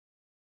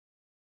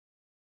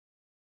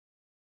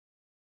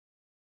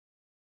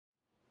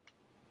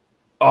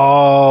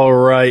All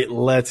right,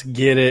 let's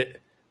get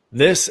it.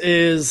 This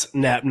is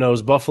Nap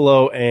Knows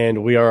Buffalo,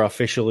 and we are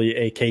officially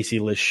a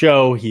Caseyless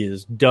show. He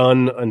is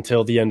done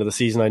until the end of the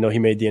season. I know he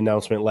made the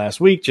announcement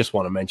last week. Just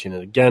want to mention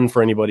it again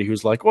for anybody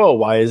who's like, whoa,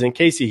 why isn't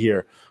Casey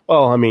here?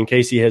 Well, I mean,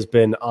 Casey has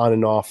been on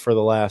and off for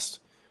the last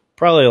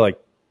probably like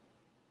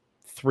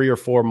 3 or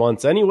 4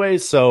 months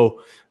anyways,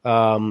 so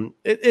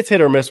it's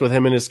hit or miss with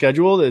him and his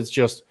schedule. It's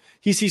just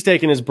he's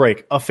taking his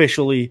break,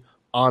 officially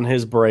on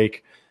his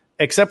break.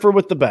 Except for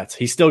with the bets.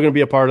 He's still going to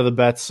be a part of the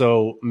bets.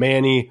 So,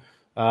 Manny,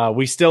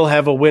 we still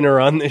have a winner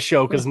on this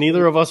show because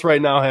neither of us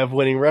right now have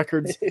winning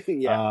records.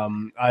 Yeah.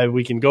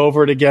 We can go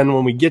over it again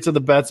when we get to the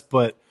bets,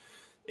 but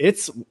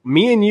it's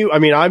me and you. I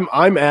mean,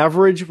 I'm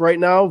average right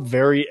now,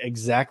 very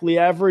exactly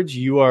average.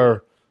 You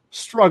are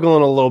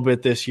struggling a little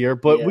bit this year,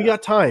 but we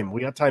got time.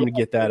 We got time to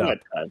get that up.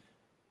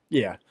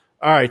 Yeah.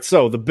 All right.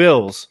 So the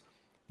Bills,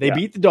 they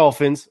beat the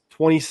Dolphins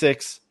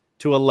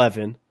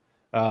 26-11.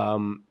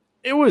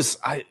 It was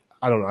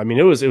I don't know. I mean,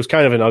 it was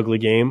kind of an ugly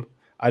game.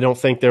 I don't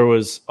think there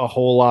was a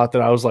whole lot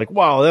that I was like,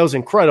 wow, that was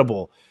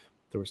incredible.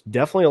 There was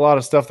definitely a lot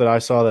of stuff that I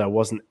saw that I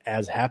wasn't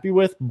as happy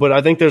with, but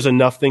I think there's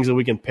enough things that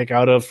we can pick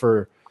out of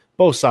for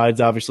both sides,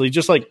 obviously.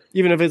 Just like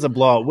even if it's a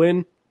blowout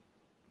win,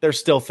 there's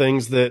still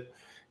things that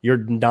you're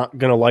not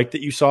going to like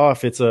that you saw.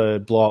 If it's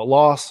a blowout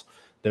loss,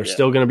 there's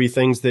still going to be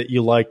things that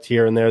you liked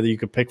here and there that you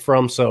could pick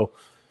from. So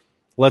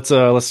let's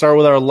start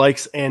with our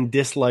likes and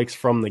dislikes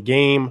from the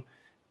game.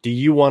 Do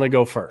you want to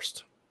go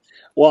first?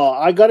 Well,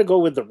 I got to go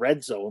with the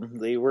red zone.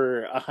 They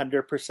were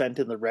 100%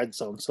 in the red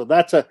zone, so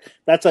that's a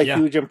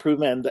huge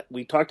improvement.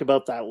 We talked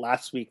about that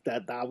last week.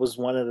 That was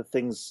one of the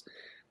things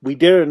we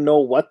didn't know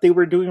what they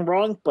were doing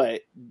wrong,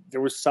 but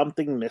there was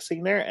something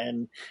missing there.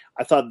 And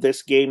I thought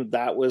this game,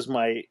 that was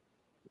my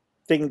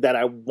thing that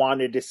I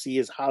wanted to see,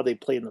 is how they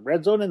play in the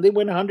red zone, and they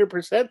went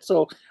 100%.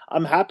 So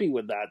I'm happy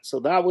with that. So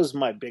that was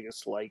my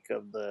biggest like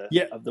of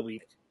the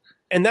week.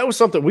 And that was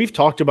something we've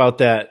talked about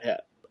that. Yeah.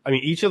 I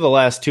mean, each of the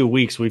last 2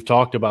 weeks we've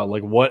talked about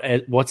like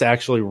what's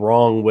actually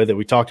wrong with it.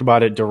 We talked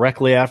about it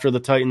directly after the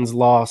Titans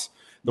loss.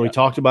 Then we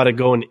talked about it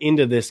going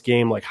into this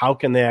game. Like, how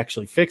can they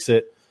actually fix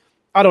it?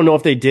 I don't know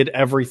if they did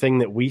everything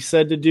that we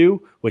said to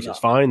do, which is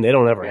fine. They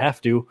don't ever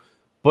have to,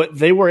 but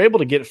they were able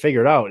to get it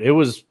figured out. It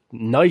was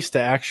nice to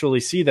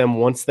actually see them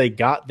once they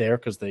got there,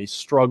 because they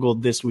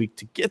struggled this week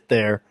to get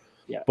there.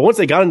 Yeah. But once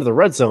they got into the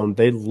red zone,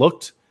 they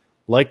looked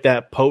like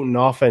that potent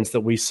offense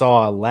that we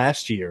saw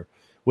last year,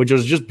 which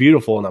was just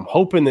beautiful. And I'm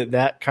hoping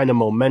that kind of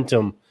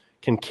momentum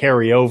can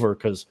carry over,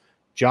 because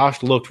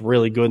Josh looked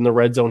really good in the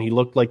red zone. He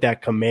looked like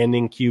that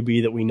commanding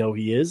QB that we know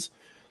he is.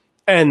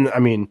 And, I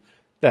mean,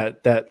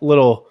 that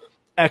little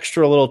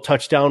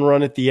touchdown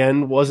run at the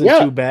end wasn't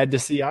too bad to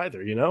see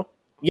either, you know?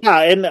 Yeah,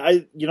 and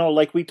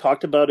like we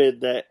talked about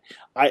it, that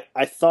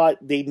I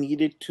thought they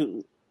needed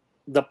to –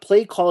 the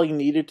play calling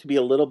needed to be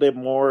a little bit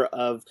more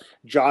of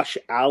Josh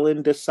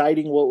Allen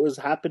deciding what was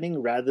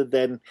happening, rather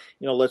than,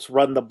 let's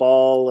run the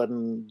ball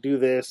and do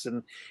this.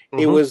 And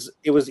it was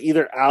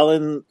either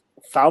Allen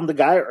found the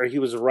guy or he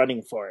was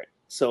running for it.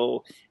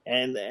 So,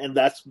 and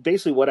that's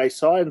basically what I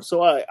saw. And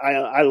so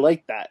I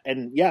like that.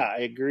 And yeah, I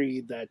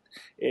agree that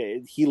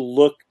he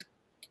looked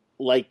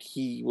like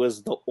he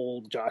was the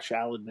old Josh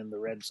Allen in the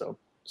red zone.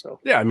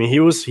 So yeah, I mean, he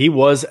was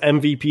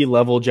MVP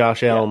level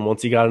Josh Allen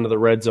once he got into the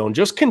red zone,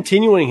 just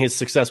continuing his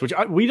success, which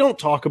we don't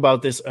talk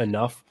about this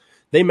enough.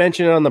 They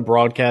mention it on the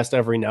broadcast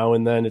every now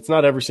and then. It's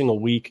not every single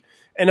week.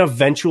 And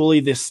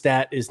eventually this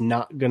stat is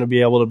not going to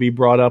be able to be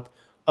brought up.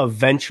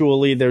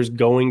 Eventually there's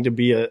going to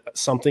be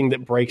something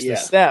that breaks the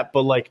stat.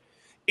 But like,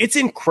 it's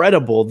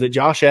incredible that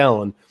Josh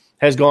Allen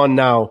has gone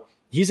now.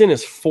 He's in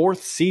his 4th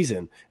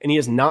season and he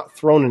has not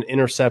thrown an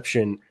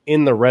interception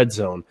in the red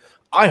zone.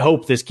 I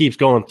hope this keeps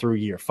going through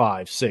year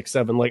 5, 6,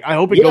 7. Like, I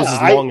hope it goes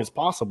as long as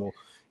possible,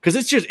 because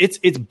it's just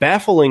it's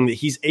baffling that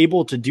he's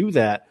able to do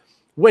that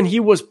when he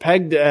was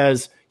pegged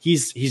as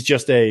he's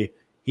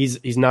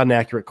not an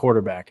accurate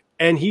quarterback,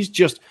 and he's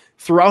just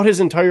throughout his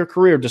entire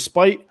career,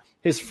 despite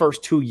his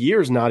first 2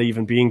 years not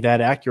even being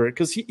that accurate,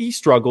 because he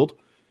struggled,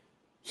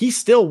 he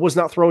still was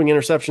not throwing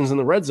interceptions in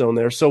the red zone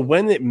there. So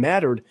when it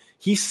mattered,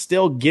 he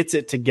still gets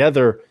it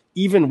together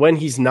even when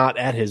he's not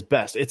at his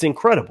best. It's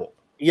incredible.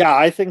 Yeah,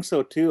 I think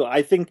so too.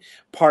 I think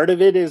part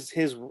of it is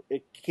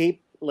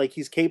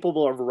he's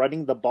capable of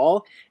running the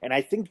ball, and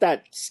I think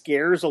that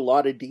scares a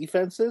lot of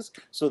defenses.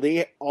 So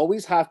they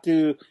always have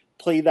to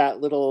play that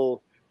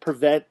little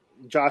prevent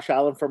Josh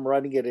Allen from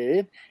running it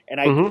in,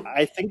 and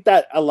I think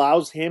that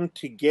allows him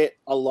to get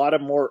a lot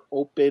of more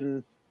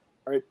open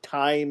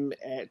time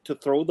to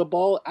throw the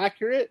ball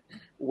accurate,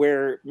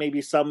 where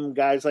maybe some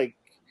guys like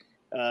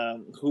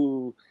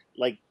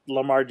like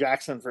Lamar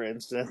Jackson, for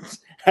instance,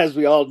 as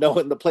we all know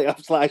in the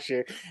playoffs last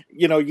year,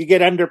 you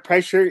get under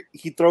pressure,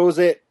 he throws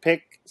it,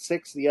 pick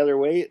 6 the other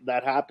way,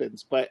 that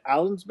happens. But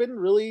Allen's been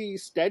really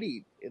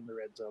steady in the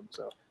red zone.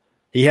 So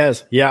he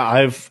has.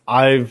 Yeah,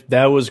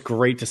 that was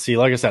great to see.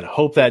 Like I said,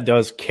 hope that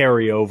does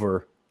carry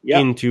over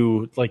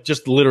into like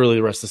just literally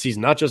the rest of the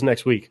season, not just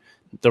next week,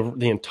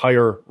 the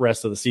entire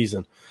rest of the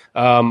season.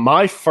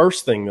 My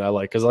first thing that I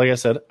like, because like I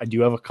said, I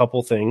do have a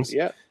couple things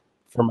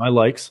for my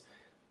likes.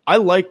 I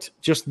liked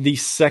just the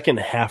second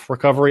half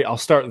recovery. I'll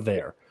start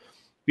there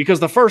because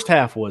the first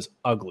half was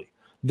ugly.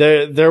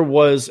 There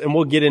was, and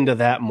we'll get into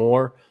that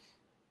more,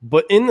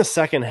 but in the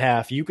second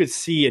half, you could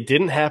see it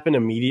didn't happen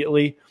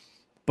immediately,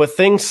 but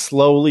things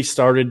slowly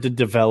started to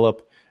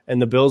develop,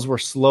 and the Bills were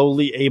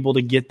slowly able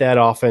to get that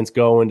offense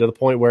going to the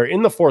point where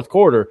in the fourth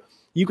quarter,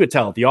 you could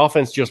tell the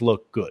offense just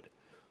looked good.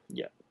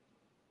 Yeah.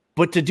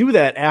 But to do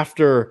that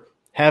after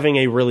having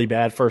a really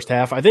bad first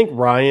half, I think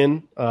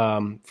Ryan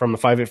from the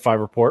 585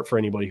 Report, for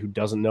anybody who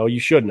doesn't know, you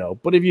should know.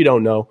 But if you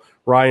don't know,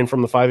 Ryan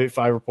from the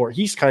 585 Report,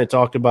 he's kind of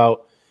talked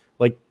about,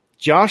 like,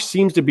 Josh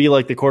seems to be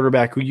like the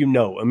quarterback who you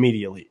know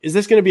immediately. Is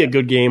this going to be a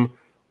good game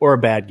or a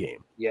bad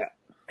game? Yeah.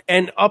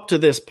 And up to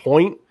this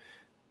point,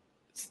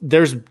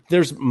 there's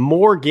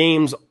more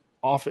games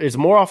off. It's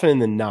more often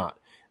than not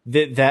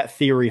that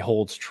theory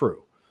holds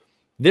true.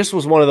 This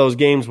was one of those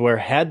games where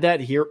had that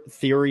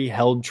theory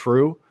held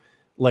true,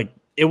 like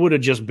it would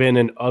have just been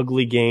an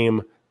ugly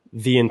game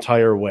the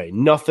entire way.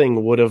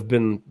 Nothing would have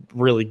been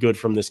really good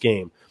from this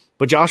game.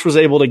 But Josh was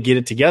able to get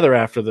it together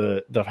after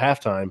the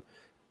halftime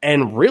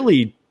and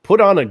really put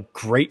on a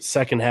great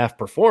second half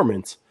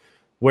performance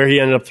where he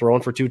ended up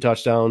throwing for 2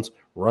 touchdowns,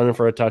 running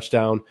for a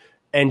touchdown,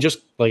 and just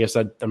like I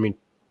said, I mean,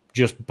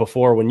 just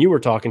before when you were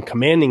talking,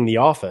 commanding the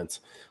offense.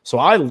 So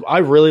I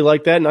really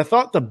like that. And I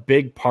thought the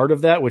big part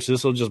of that, which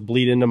this will just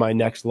bleed into my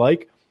next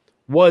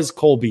was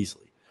Cole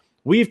Beasley.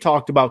 We've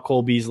talked about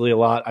Cole Beasley a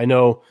lot. I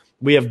know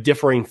we have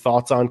differing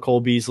thoughts on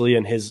Cole Beasley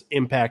and his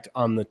impact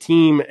on the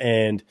team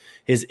and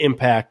his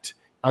impact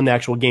on the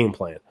actual game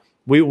plan.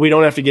 We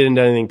don't have to get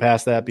into anything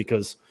past that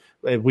because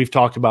we've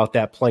talked about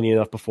that plenty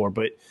enough before.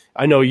 But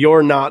I know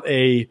you're not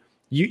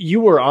you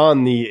were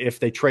on the if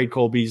they trade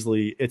Cole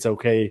Beasley, it's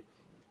okay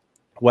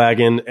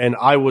wagon, and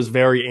I was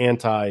very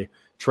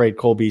anti-trade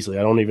Cole Beasley.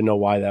 I don't even know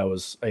why that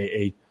was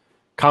a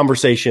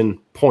conversation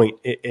point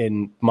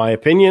in my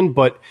opinion,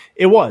 but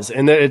it was.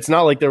 And it's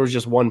not like there was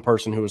just one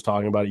person who was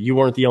talking about it. You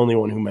weren't the only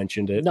one who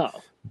mentioned it. No.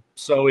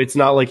 So it's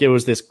not like it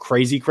was this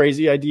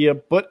crazy idea,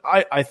 but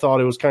I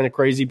thought it was kind of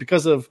crazy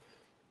because of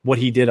what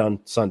he did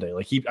on Sunday.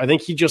 Like I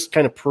think he just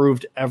kind of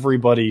proved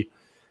everybody,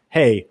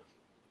 hey,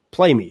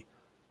 play me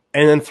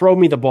and then throw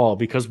me the ball,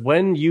 because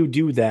when you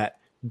do that,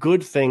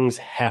 good things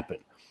happen.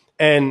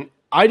 And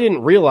I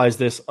didn't realize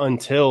this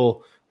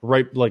until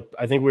I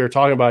think we were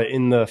talking about it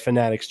in the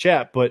Fanatics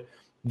chat, but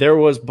there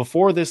was,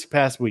 before this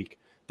past week,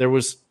 there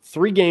was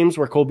 3 games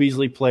where Cole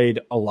Beasley played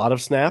a lot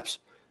of snaps,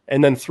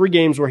 and then 3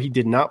 games where he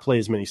did not play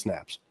as many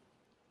snaps.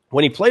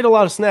 When he played a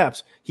lot of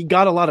snaps, he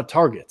got a lot of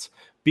targets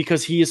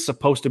because he is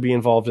supposed to be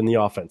involved in the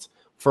offense.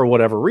 For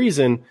whatever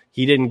reason,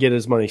 he didn't get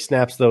as many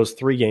snaps those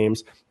 3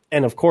 games,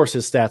 and of course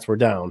his stats were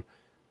down.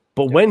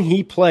 But when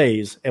he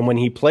plays, and when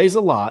he plays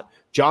a lot,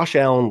 Josh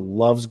Allen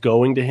loves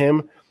going to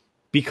him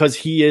because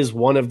he is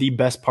one of the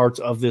best parts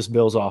of this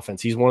Bills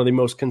offense. He's one of the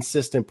most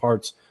consistent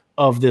parts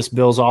of this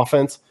Bills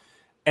offense.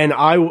 And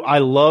I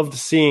loved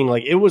seeing,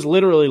 like, it was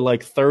literally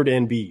like 3rd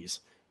and Bs.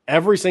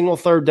 Every single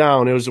 3rd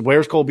down, it was,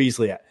 where's Cole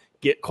Beasley at?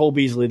 Get Cole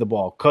Beasley the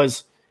ball.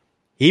 Because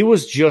he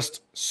was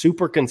just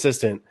super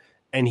consistent,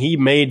 and he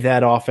made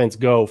that offense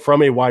go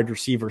from a wide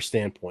receiver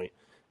standpoint.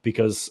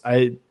 Because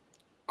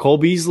Cole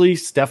Beasley,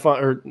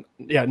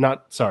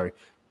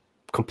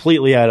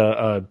 completely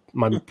had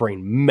my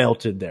brain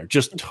melted there,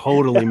 just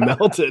totally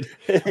melted.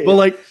 But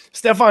like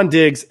Stephon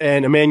Diggs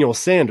and Emmanuel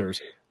Sanders,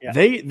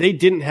 they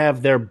didn't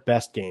have their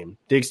best game.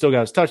 Diggs still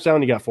got his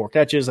touchdown. He got 4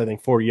 catches, I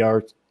think 40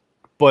 yards,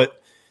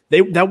 but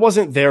that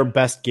wasn't their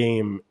best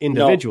game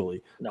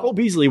individually. No. Cole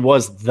Beasley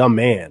was the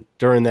man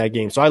during that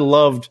game. So I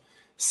loved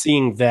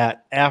seeing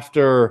that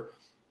after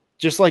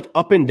just like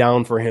up and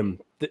down for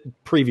him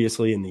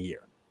previously in the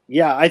year.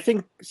 Yeah, I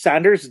think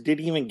Sanders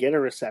didn't even get a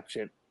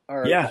reception.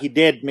 Or he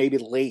did, maybe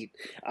late.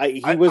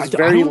 He was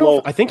very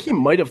low. I think he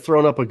might have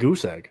thrown up a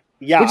goose egg.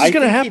 Yeah, which is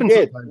going to happen.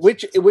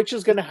 Which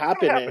is going to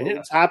happen.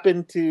 It's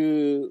happened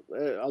to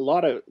a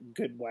lot of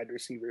good wide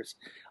receivers.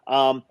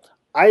 I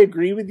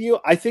agree with you.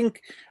 I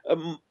think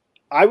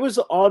I was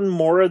on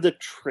more of the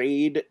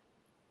trade.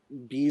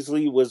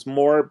 Beasley was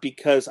more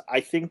because I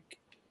think,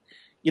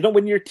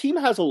 when your team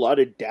has a lot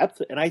of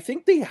depth, and I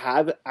think they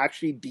have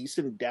actually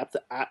decent depth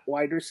at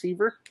wide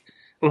receiver.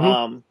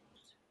 Mm-hmm.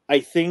 I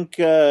think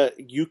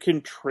you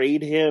can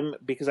trade him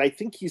because I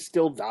think he's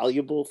still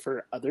valuable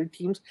for other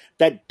teams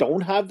that don't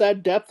have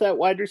that depth at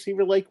wide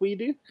receiver like we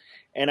do.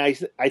 And I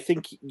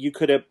think you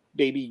could have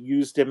maybe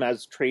used him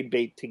as trade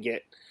bait to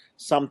get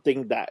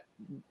something that,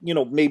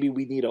 maybe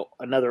we need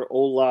another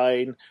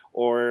O-line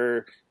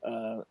or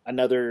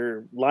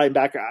another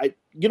linebacker.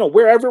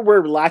 Wherever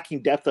we're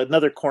lacking depth,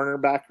 another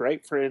cornerback,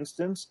 right, for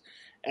instance.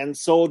 And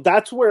so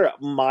that's where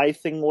my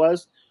thing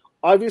was.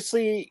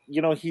 Obviously,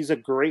 he's a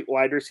great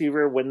wide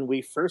receiver. When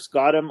we first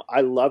got him,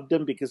 I loved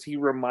him because he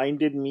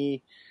reminded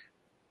me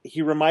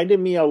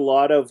a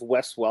lot of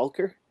Wes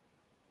Welker.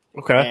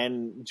 Okay.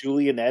 And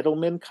Julian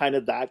Edelman, kind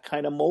of that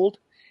kind of mold.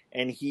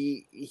 and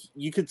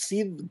you could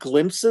see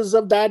glimpses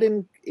of that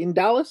in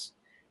Dallas,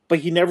 but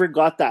he never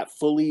got that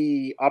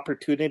fully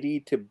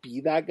opportunity to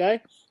be that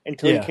guy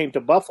until he came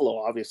to Buffalo,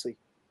 obviously.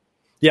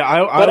 Yeah,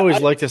 I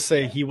always like to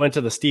say he went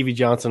to the Stevie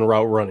Johnson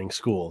route running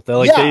school. They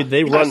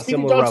run Stevie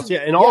similar routes. Yeah,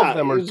 and all of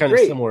them are kind of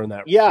similar in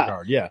that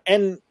regard. Yeah.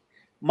 And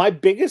my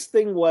biggest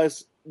thing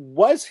was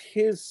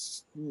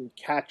his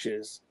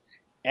catches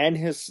and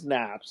his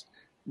snaps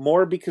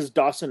more because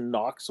Dawson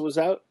Knox was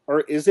out,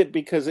 or is it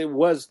because it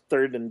was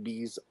third and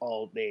B's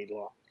all day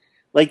long?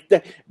 Like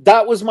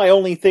that was my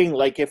only thing.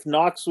 Like if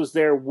Knox was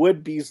there,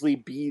 would Beasley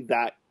be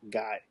that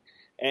guy?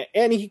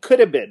 And he could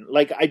have been.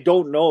 Like, I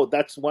don't know.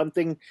 That's one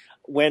thing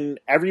when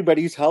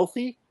everybody's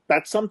healthy.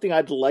 That's something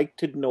I'd like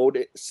to know,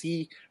 to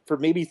see for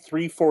maybe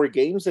 3-4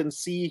 games and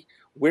see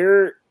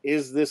where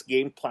is this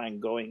game plan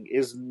going.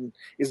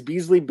 Is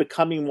Beasley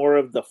becoming more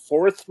of the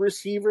fourth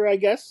receiver, I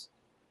guess,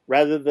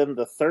 rather than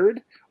the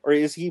third? Or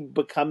is he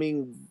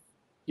becoming,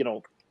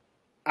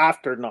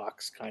 after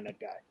Knox kind of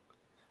guy?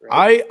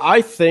 Right?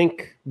 I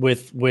think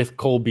with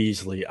Cole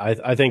Beasley,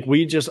 I think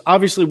we just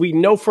obviously we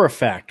know for a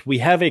fact we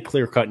have a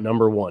clear-cut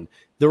number one.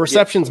 The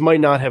receptions might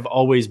not have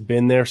always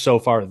been there so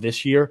far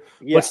this year,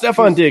 but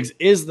Stephon Diggs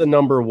is the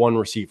number one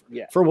receiver.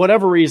 Yeah. For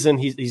whatever reason,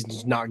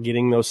 he's not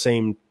getting those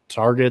same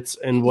targets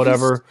and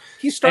whatever.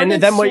 He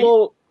started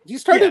slow. He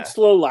started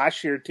slow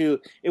last year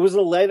too. It was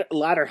the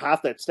latter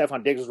half that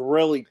Stephon Diggs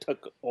really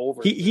took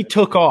over. He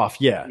took off,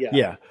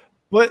 yeah.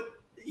 But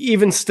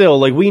even still,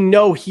 like, we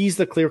know he's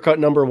the clear-cut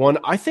number one.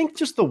 I think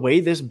just the way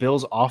this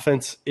Bills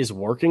offense is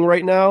working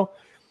right now,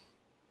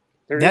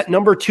 that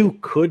number two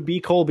could be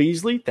Cole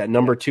Beasley. That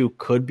number two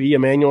could be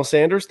Emmanuel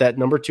Sanders. That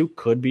number two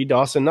could be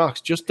Dawson Knox,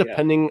 just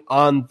depending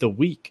on the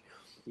week.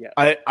 Yeah.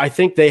 I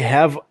think they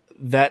have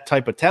that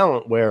type of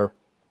talent where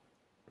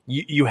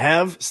you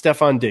have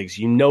Stephon Diggs,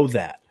 you know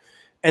that,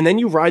 and then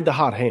you ride the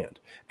hot hand.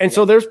 And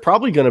so there's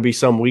probably going to be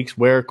some weeks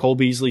where Cole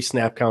Beasley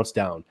snap counts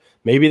down.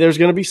 Maybe there's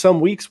going to be some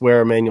weeks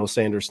where Emmanuel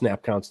Sanders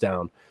snap counts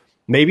down.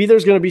 Maybe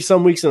there's going to be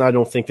some weeks, and I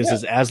don't think this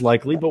is as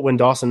likely, but when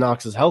Dawson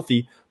Knox is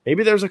healthy,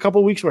 maybe there's a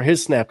couple weeks where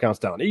his snap counts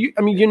down. You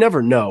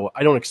never know.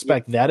 I don't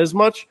expect that as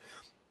much,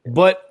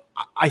 but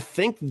I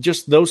think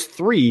just those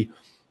three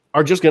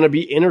are just going to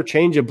be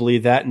interchangeably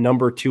that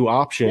number two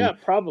option. Yeah,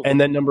 probably.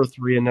 And then number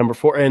three and number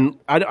four. And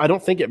I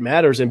don't think it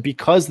matters. And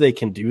because they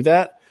can do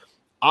that,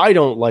 I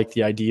don't like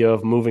the idea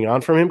of moving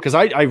on from him, because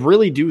I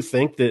really do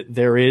think that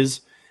there is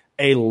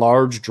a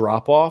large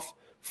drop-off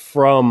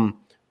from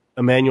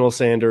Emmanuel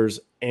Sanders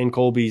and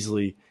Cole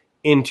Beasley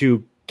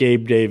into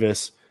Gabe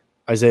Davis,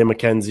 Isaiah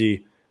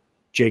McKenzie,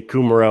 Jake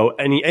Kumaro,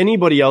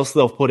 anybody else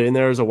they'll put in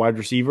there as a wide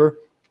receiver.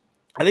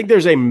 I think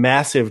there's a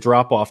massive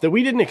drop-off that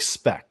we didn't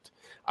expect.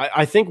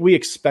 I think we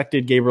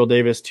expected Gabriel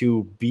Davis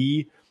to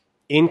be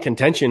in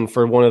contention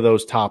for one of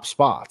those top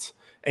spots,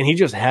 and he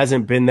just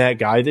hasn't been that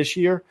guy this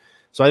year.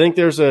 So I think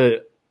there's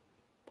a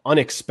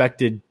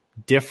unexpected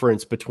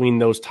difference between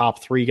those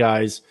top three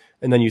guys,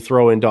 and then you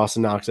throw in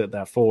Dawson Knox at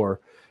that 4,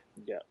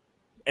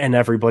 and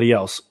everybody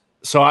else.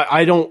 So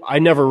I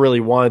never really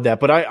wanted that,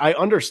 but I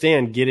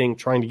understand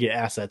trying to get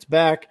assets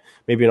back,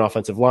 maybe an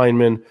offensive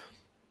lineman.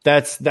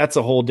 That's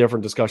a whole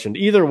different discussion.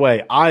 Either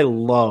way, I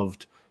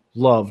loved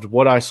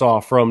what I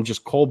saw from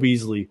just Cole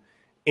Beasley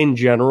in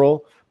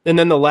general. And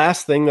then the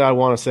last thing that I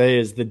want to say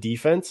is the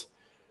defense.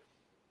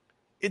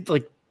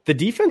 The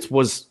defense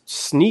was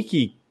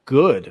sneaky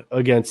good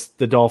against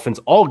the Dolphins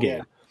all game.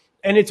 Yeah.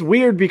 And it's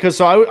weird because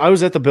I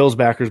was at the Bills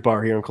backers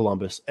bar here in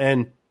Columbus,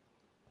 and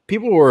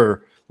people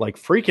were like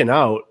freaking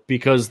out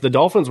because the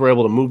Dolphins were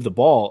able to move the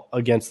ball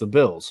against the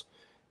Bills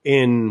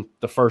in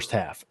the first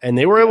half. And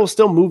they were able to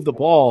still move the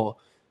ball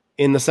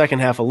in the second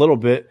half a little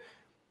bit,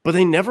 but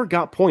they never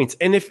got points.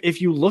 And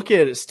if you look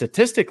at it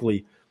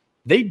statistically,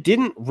 they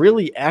didn't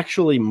really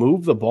actually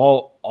move the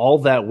ball all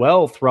that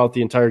well throughout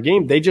the entire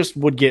game. They just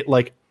would get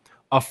like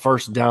a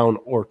first down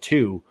or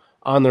two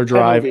on their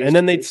drive, and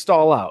then they'd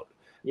stall out.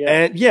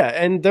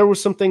 And there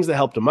was some things that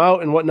helped them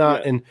out and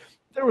whatnot. And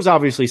there was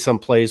obviously some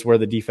plays where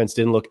the defense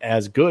didn't look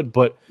as good,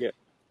 but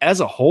as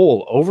a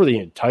whole, over the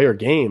entire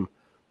game,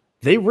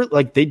 they were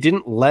they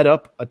didn't let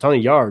up a ton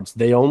of yards.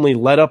 They only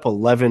let up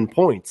 11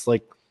 points.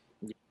 Like,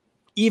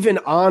 even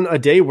on a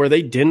day where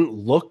they didn't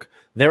look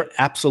their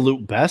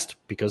absolute best,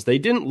 because they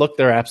didn't look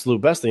their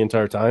absolute best the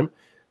entire time,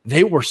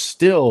 they were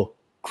still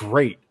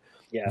great.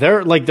 Yeah.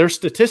 They're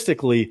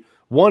statistically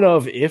one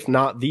of, if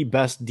not the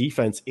best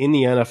defense in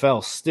the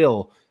NFL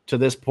still to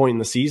this point in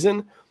the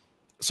season.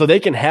 So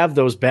they can have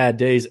those bad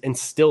days and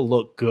still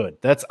look good.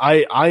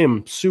 I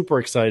am super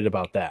excited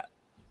about that.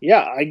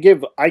 Yeah, I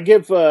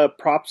give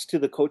props to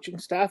the coaching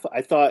staff.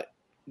 I thought,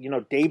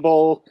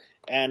 Daboll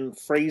and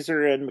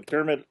Fraser and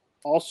McDermott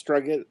all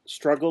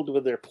struggled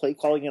with their play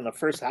calling in the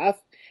first half.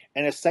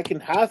 And the second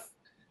half,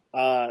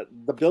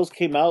 the Bills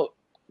came out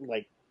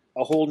like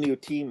a whole new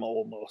team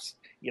almost.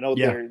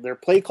 Their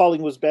play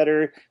calling was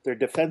better. Their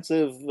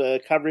defensive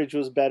coverage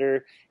was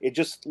better. It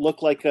just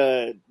looked like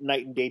a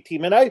night and day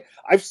team. And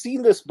I've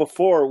seen this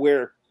before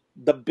where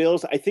the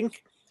Bills, I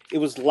think it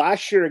was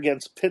last year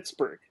against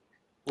Pittsburgh,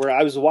 where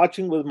I was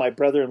watching with my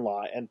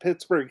brother-in-law, and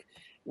Pittsburgh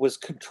was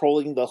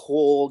controlling the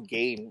whole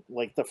game,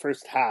 like the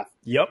first half.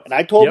 Yep. And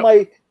I told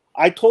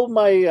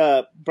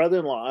my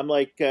brother-in-law, I'm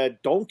like,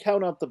 don't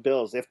count out the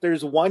Bills. If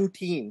there's one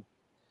team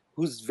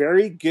who's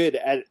very good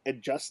at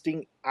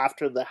adjusting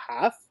after the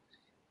half,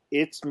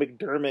 it's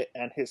McDermott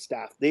and his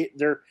staff.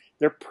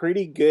 They're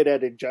pretty good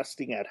at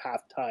adjusting at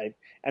halftime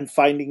and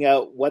finding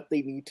out what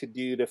they need to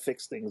do to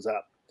fix things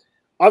up.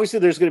 Obviously,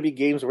 there's going to be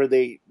games where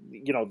the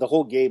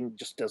whole game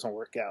just doesn't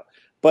work out,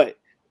 but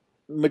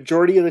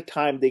majority of the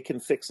time they can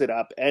fix it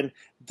up. And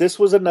this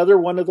was another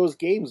one of those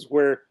games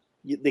where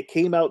they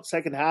came out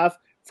second half.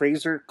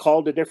 Fraser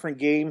called a different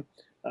game.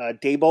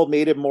 Dayball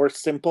made it more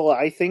simple.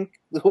 I think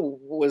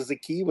was the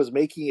key, was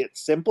making it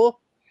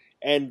simple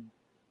and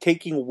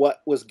taking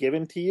what was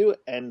given to you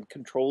and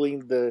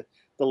controlling the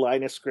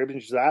line of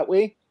scrimmage that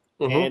way.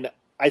 Mm-hmm. And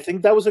I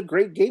think that was a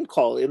great game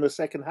call in the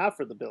second half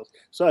for the Bills.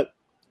 So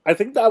I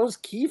think that was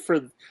key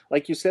for,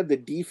 like you said, the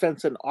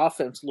defense and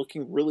offense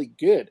looking really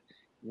good.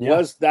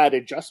 Was that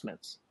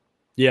adjustments.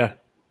 Yeah.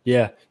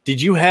 Yeah.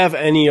 Did you have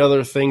any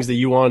other things that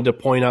you wanted to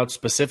point out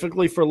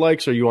specifically for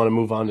likes, or you want to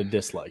move on to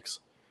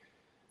dislikes?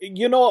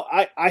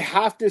 I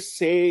have to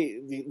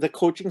say the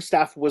coaching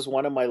staff was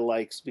one of my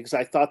likes because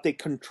I thought they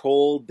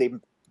controlled,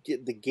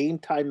 the game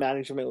time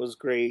management was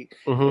great.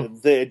 Mm-hmm.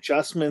 The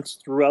adjustments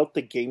throughout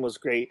the game was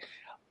great.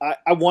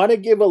 I want to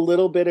give a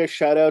little bit of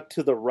shout out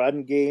to the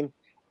run game.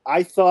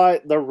 I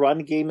thought the run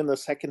game in the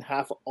second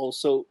half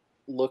also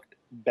looked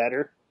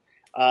better.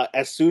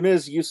 As soon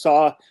as you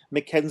saw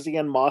McKenzie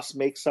and Moss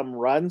make some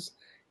runs,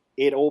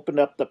 it opened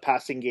up the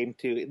passing game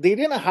too. They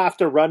didn't have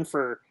to run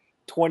for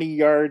 20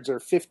 yards or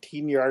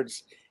 15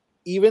 yards,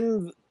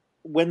 even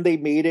when they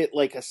made it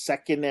like a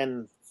 2nd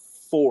and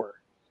 4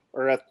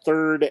 or a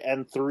 3rd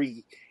and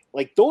 3.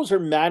 Like those are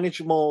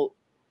manageable,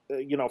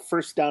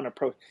 first down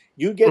approach.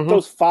 You get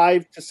those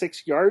 5 to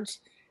 6 yards,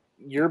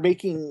 you're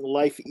making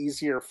life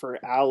easier for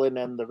Allen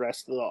and the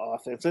rest of the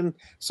offense. And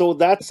so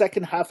that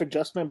second half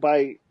adjustment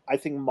by, I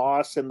think,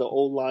 Moss and the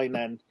O-line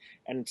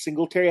and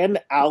Singletary and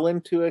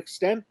Allen to an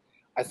extent,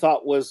 I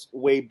thought was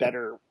way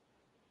better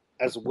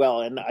as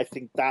well. And I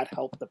think that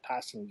helped the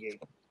passing game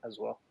as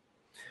well.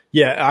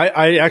 Yeah,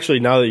 I actually,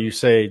 now that you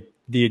say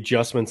the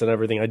adjustments and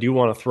everything, I do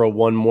want to throw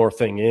one more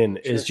thing in,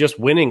 is just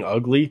winning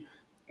ugly.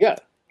 Yeah.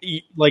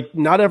 Like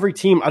not every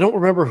team, I don't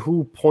remember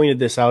who pointed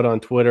this out on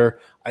Twitter.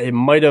 It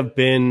might have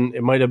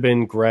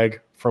been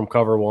Greg from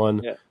Cover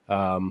One.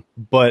 Yeah.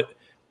 But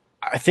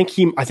I think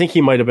he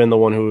might have been the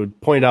one who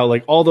would point out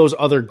like all those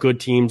other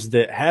good teams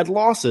that had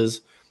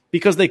losses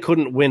because they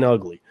couldn't win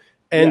ugly.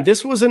 And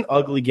this was an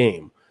ugly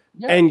game.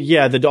 Yeah. And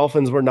the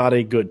Dolphins were not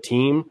a good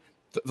team.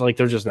 Like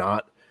they're just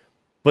not.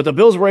 But the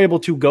Bills were able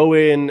to go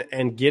in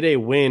and get a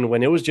win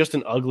when it was just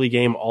an ugly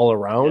game all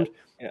around. Yeah.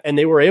 Yeah. And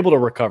they were able to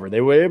recover. They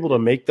were able to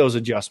make those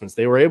adjustments.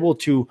 They were able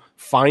to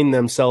find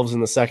themselves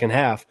in the second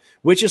half,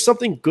 which is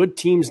something good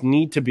teams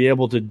need to be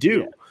able to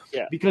do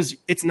because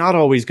it's not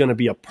always going to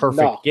be a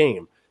perfect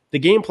game. The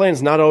game plan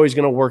is not always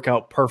going to work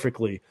out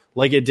perfectly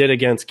like it did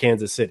against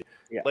Kansas City.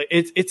 Yeah. Like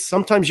it's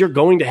sometimes you're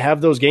going to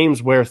have those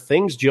games where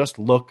things just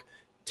look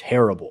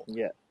terrible.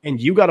 Yeah. And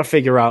you got to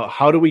figure out,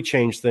 how do we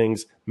change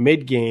things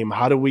mid-game?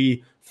 How do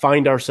we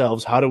find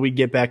ourselves? How do we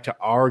get back to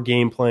our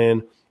game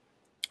plan?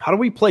 How do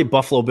we play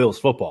Buffalo Bills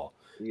football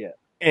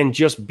and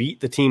just beat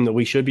the team that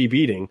we should be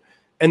beating?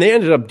 And they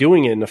ended up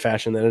doing it in a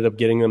fashion that ended up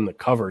getting them the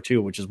cover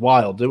too, which is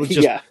wild. It was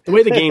just the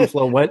way the game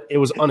flow went. It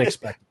was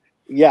unexpected.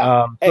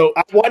 So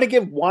I want to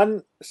give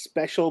one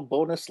special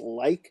bonus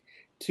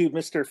to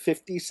Mr.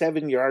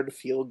 57-yard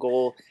field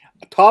goal,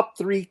 top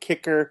 3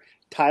 kicker,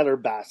 Tyler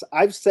Bass.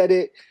 I've said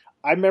it.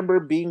 I remember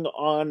being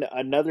on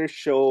another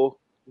show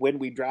when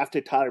we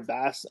drafted Tyler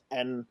Bass,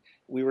 and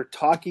we were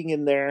talking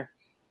in there.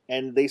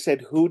 And they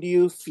said, who do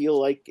you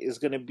feel like is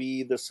going to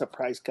be the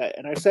surprise cut?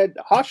 And I said,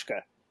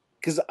 Hoshka.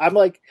 Because I'm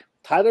like,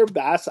 Tyler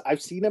Bass,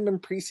 I've seen him in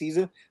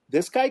preseason.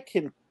 This guy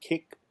can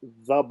kick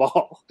the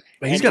ball.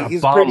 He's got a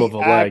bomb of a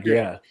leg,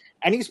 yeah.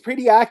 And he's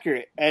pretty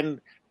accurate. And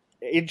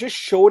it just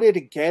showed it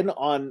again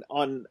on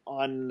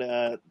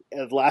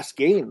last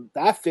game.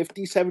 That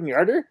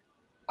 57-yarder,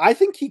 I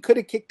think he could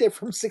have kicked it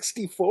from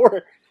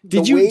 64.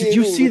 Did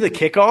you see the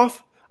kickoff?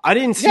 I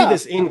didn't see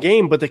this in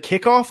game, but the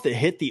kickoff that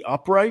hit the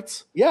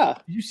uprights. Yeah.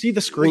 Did you see the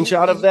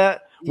screenshot of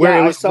that?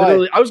 Where it was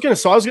I was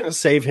gonna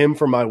save him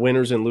for my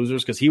winners and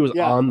losers because he was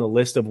on the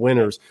list of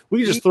winners. We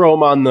could just throw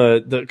him on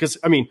the because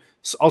I mean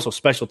also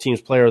special teams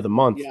player of the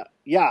month.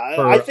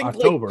 I think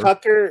October. Like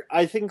Tucker.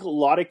 I think a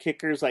lot of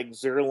kickers like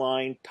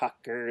Zerline,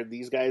 Tucker,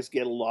 these guys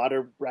get a lot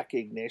of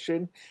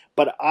recognition.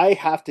 But I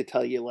have to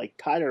tell you, like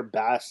Tyler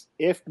Bass,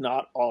 if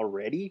not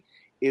already,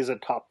 is a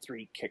top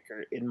 3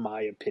 kicker in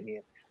my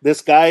opinion.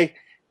 This guy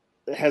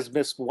has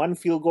missed 1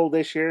 field goal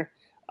this year.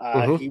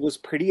 He was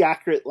pretty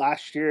accurate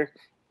last year,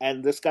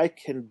 and this guy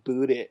can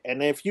boot it.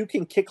 And if you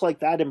can kick like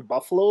that in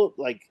Buffalo,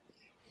 like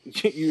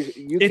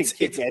You can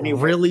kick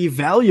anywhere. Really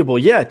valuable,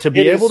 yeah, to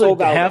be able to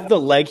valuable. have the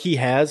leg he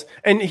has,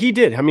 and he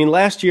did. I mean,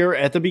 last year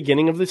at the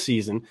beginning of the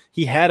season,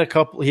 he had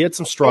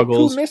some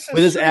struggles with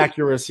his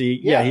accuracy.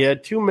 Yeah, he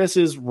had 2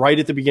 misses right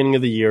at the beginning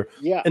of the year,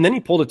 and then he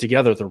pulled it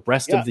together the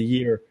rest of the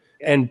year.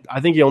 And I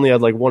think he only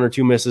had like 1 or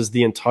 2 misses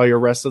the entire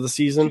rest of the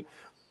season.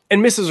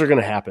 And misses are going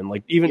to happen.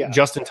 Like even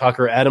Justin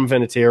Tucker, Adam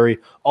Vinatieri,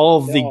 all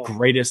of the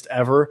greatest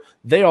ever,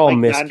 they all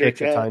miss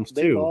kicks at times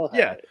too.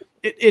 Yeah,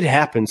 it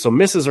happens. So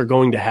misses are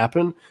going to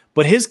happen.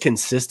 But his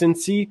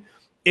consistency,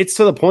 it's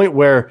to the point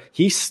where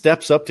he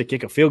steps up to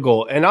kick a field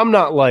goal. And I'm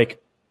not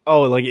like,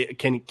 oh, like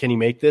can he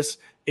make this?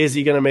 Is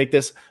he going to make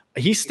this?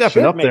 He's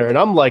stepping up there. And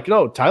I'm like,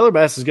 no, Tyler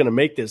Bass is going to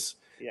make this.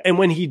 Yeah. And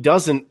when he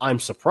doesn't, I'm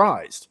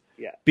surprised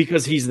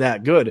because he's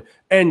that good.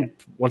 And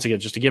once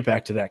again, just to get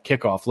back to that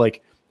kickoff,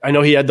 like I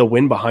know he had the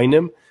wind behind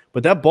him,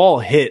 but that ball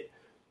hit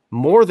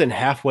more than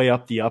halfway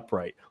up the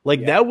upright.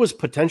 Like that was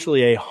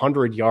potentially a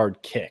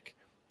 100-yard kick.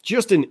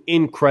 Just an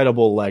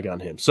incredible leg on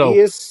him. So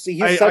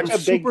I'm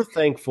super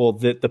thankful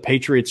that the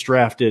Patriots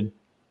drafted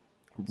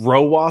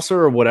Rohrwasser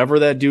or whatever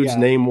that dude's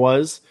name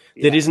was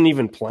that isn't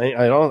even playing.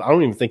 I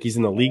don't even think he's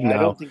in the league now.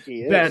 I don't think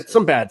he is.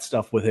 Some bad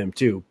stuff with him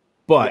too.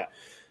 But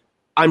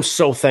I'm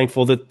so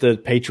thankful that the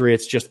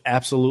Patriots just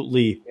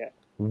absolutely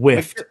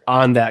whiffed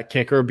on that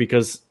kicker,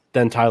 because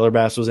then Tyler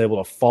Bass was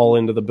able to fall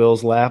into the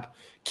Bills' lap.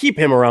 Keep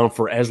him around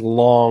for as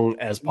long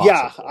as possible.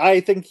 Yeah, I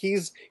think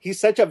he's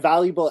such a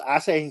valuable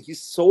asset, and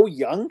he's so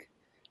young.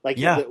 Like,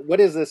 what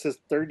is this, his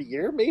third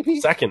year,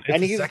 maybe? Second.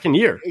 It's his second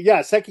year.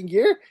 Yeah, second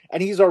year,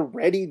 and he's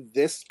already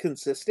this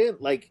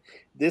consistent. Like,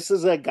 this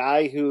is a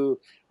guy who,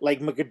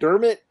 like,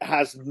 McDermott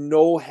has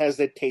no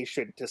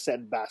hesitation to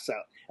send Bass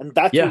out. And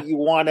that's what you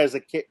want as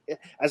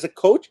a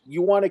coach.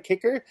 You want a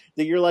kicker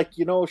that you're like,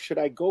 should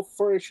I go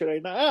for it? Should I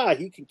not?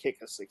 He can kick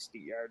a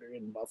 60-yarder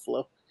in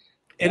Buffalo.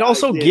 It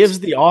also gives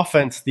the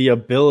offense the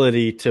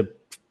ability to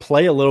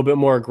play a little bit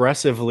more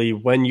aggressively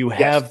when you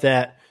have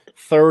that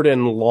third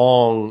and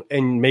long,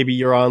 and maybe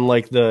you're on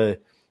like the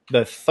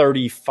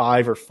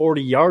 35 or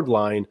 40-yard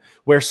line,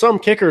 where some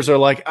kickers are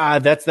like,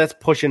 that's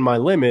pushing my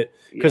limit,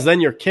 because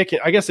then you're kicking.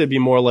 I guess it'd be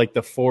more like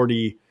the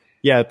 40.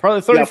 Yeah,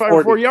 probably 35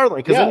 or 40-yard line,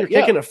 because then you're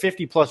kicking a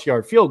 50-plus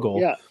yard field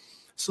goal. Yeah.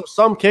 So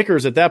some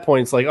kickers at that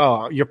point, it's like,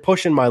 oh, you're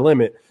pushing my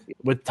limit.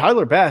 With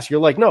Tyler Bass, you're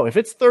like, no, if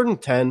it's 3rd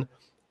and 10,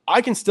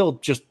 I can still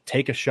just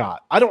take a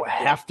shot. I don't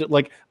have to,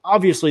 like,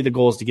 obviously the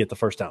goal is to get the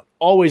first down.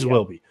 Always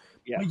will be.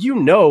 Yeah.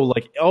 But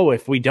like,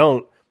 if we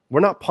don't, we're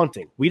not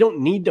punting. We don't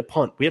need to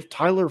punt. We have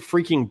Tyler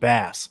freaking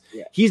Bass.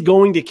 Yeah. He's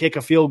going to kick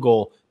a field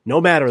goal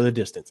no matter the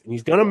distance. And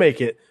he's going to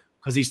make it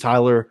because he's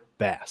Tyler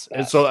Bass.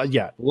 And so,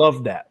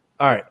 love that.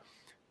 All right.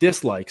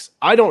 Dislikes.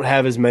 I don't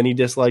have as many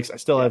dislikes. I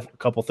still have a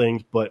couple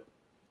things, but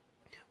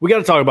we got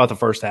to talk about the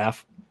first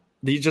half.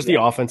 The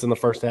offense in the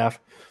first half.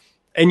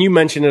 And you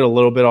mentioned it a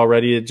little bit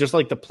already. It just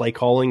like the play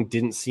calling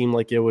didn't seem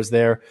like it was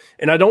there.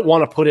 And I don't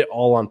want to put it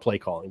all on play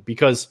calling,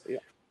 because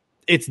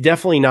it's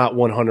definitely not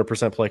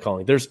 100% play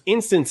calling. There's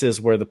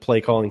instances where the play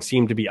calling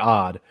seemed to be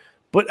odd,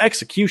 but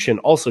execution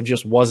also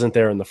just wasn't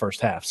there in the first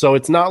half. So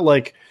it's not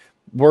like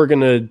we're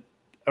going to,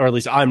 or at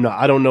least I'm not.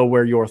 I don't know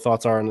where your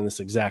thoughts are on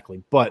this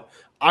exactly, but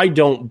I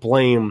don't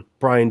blame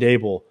Brian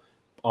Daboll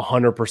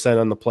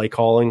 100% on the play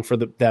calling for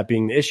that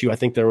being the issue. I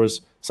think there was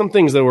some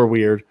things that were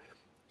weird.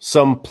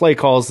 Some play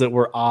calls that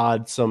were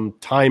odd, some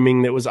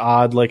timing that was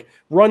odd, like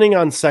running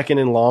on 2nd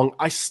and long.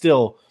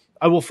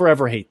 I will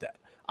forever hate that.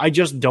 I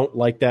just don't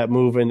like that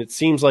move, and it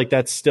seems like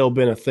that's still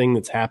been a thing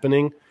that's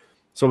happening.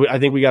 So I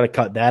think we got to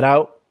cut that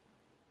out.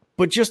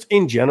 But just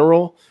in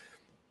general,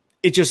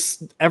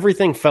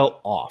 everything felt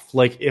off.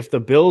 Like if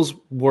the Bills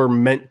were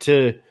meant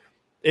to,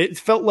 it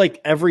felt like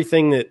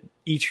everything that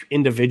each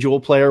individual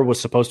player was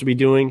supposed to be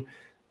doing,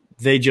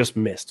 they just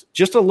missed.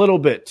 Just a little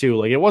bit too.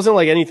 Like it wasn't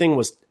like anything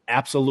was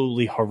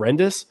absolutely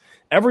horrendous.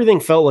 Everything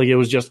felt like it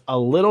was just a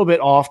little bit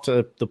off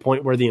to the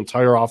point where the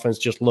entire offense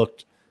just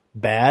looked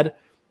bad.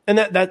 And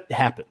that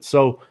happened.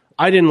 So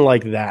I didn't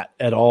like that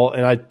at all.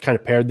 And I kind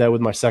of paired that with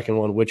my second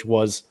one, which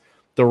was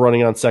the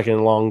running on 2nd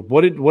and long.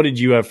 What did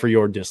you have for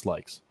your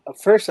dislikes?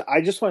 First,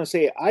 I just want to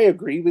say I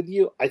agree with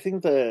you. I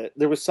think there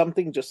was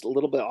something just a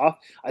little bit off.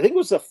 I think it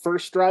was the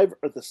first drive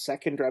or the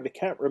second drive. I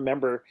can't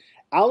remember.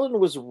 Allen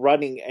was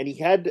running, and he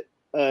had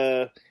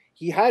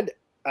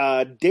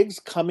Diggs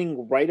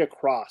coming right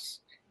across,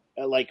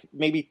 like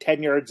maybe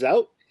 10 yards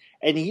out,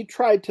 and he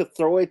tried to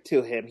throw it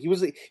to him.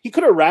 He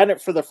could have ran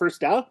it for the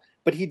first down,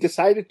 but he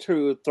decided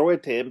to throw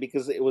it to him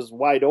because it was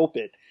wide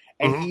open,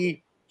 and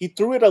he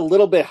threw it a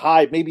little bit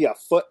high, maybe a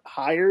foot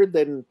higher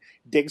than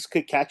Diggs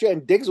could catch it,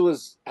 and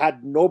Diggs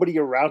had nobody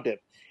around him,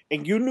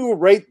 and you knew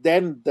right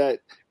then that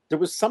there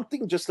was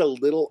something just a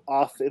little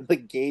off in the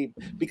game,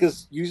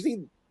 because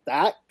usually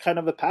that kind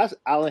of a pass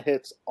Allen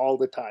hits all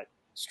the time,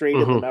 straight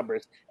in the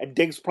numbers, and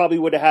Diggs probably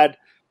would have had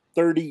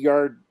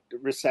 30-yard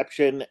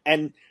reception,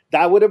 and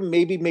that would have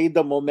maybe made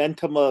the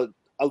momentum a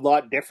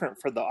lot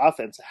different for the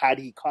offense had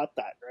he caught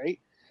that, right?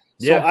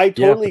 So I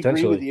totally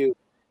agree with you.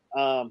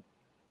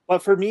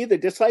 But for me, the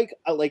dislike,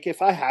 like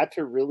if I had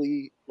to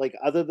really, like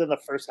other than the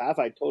first half,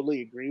 I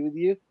totally agree with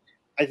you.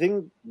 I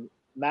think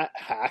Matt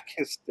Hack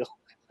is still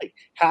like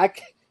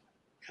Hack.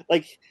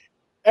 Like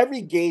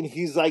every game,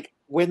 he's like,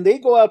 when they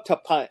go out to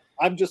punt,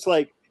 I'm just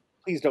like,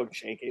 please don't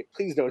shank it,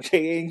 please don't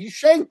shank it. And he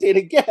shanked it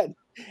again,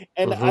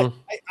 and Mm-hmm.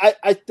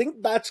 I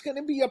think that's going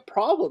to be a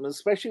problem,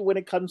 especially when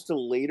it comes to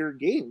later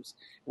games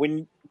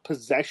when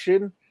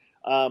possession,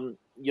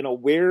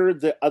 where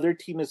the other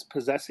team is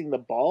possessing the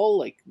ball,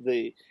 like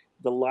the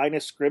line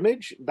of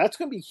scrimmage. That's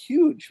going to be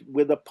huge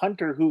with a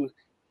punter who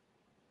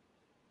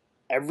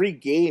every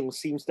game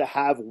seems to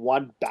have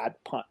one bad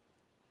punt.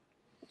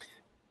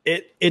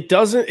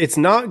 It's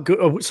not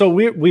good. So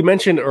we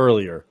mentioned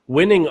earlier,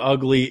 winning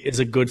ugly is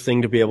a good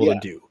thing to be able to Yeah,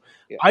 do.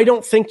 yeah, I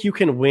don't think you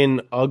can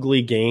win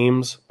ugly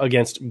games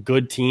against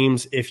good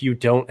teams if you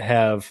don't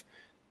have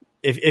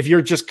if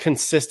you're just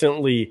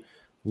consistently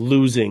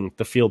losing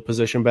the field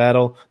position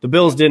battle. The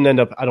Bills yeah. didn't end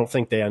up. I don't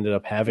think they ended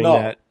up having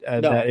No,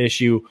 that no.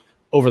 issue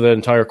over the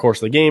entire course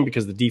of the game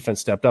because the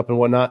defense stepped up and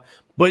whatnot.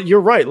 But you're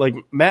right. Like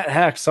Matt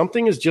Hack,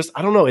 something is just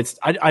I don't know.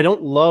 I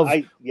don't love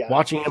Yeah,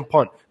 watching him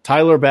punt.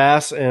 Tyler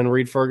Bass and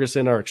Reed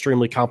Ferguson are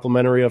extremely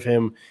complimentary of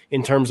him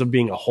in terms of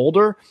being a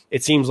holder.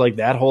 It seems like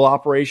that whole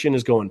operation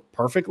is going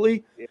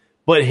perfectly. yeah,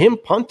 But him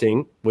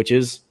punting, which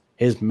is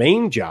his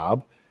main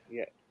job,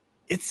 yeah.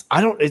 it's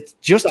It's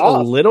just a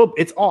off. little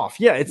it's off.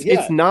 Yeah,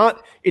 Yeah,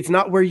 it's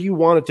not where you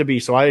want it to be.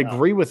 So no. I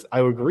agree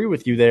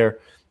with you there.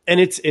 And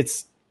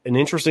it's an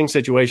interesting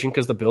situation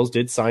because the Bills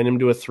did sign him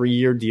to a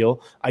 3-year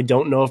deal. I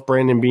don't know if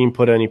Brandon Beane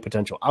put any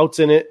potential outs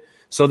in it.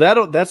 So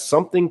that's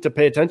something to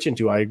pay attention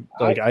to.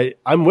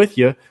 I'm with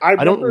you. I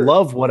I don't remember.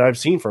 love what I've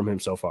seen from him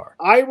so far.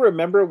 I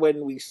remember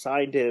when we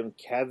signed him,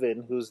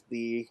 Kevin, who's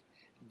the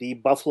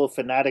Buffalo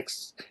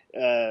Fanatics,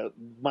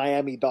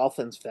 Miami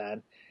Dolphins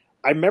fan.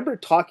 I remember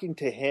talking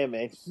to him,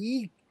 and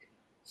he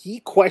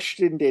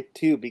questioned it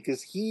too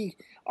because he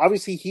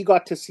obviously he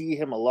got to see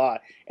him a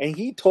lot, and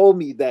he told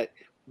me that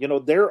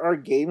there are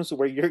games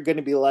where you're going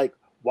to be like,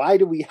 why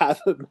do we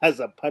have him as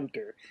a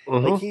punter?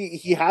 Like Mm-hmm.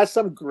 he has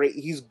some great.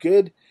 He's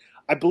good.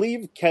 I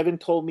believe Kevin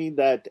told me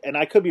that, and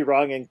I could be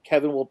wrong, and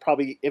Kevin will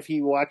probably, if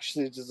he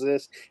watches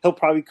this, he'll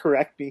probably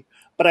correct me.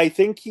 But I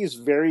think he's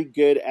very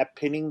good at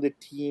pinning the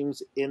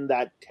teams in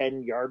that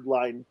 10-yard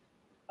line.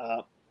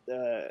 Uh,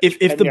 If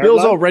the 10-yard Bills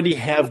line. already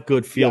have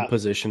good field Yeah,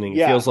 positioning, it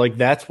yeah, feels like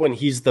that's when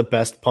he's the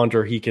best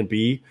punter he can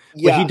be. But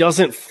he yeah,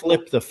 doesn't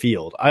flip the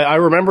field. I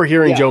remember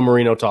hearing yeah. Joe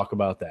Marino talk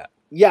about that.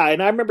 Yeah,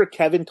 and I remember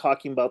Kevin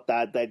talking about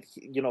that.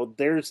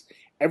 There's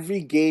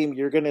every game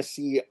you're gonna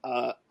see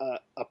a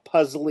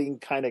puzzling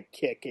kind of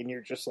kick, and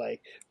you're just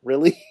like,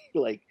 really,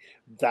 like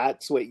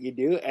that's what you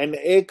do, and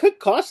it could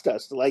cost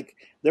us. Like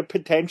there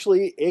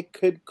potentially it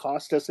could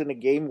cost us in a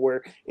game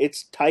where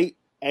it's tight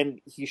and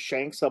he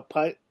shanks a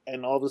punt,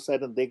 and all of a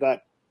sudden they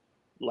got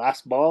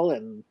last ball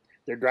and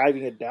they're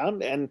driving it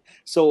down, and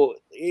so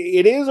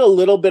it is a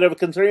little bit of a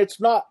concern.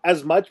 It's not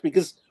as much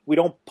because we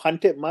don't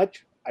punt it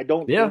much. I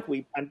don't Yeah. think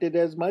we punted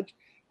as much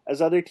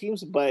as other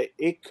teams, but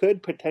it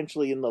could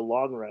potentially in the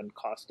long run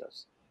cost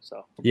us.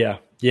 So Yeah.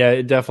 Yeah,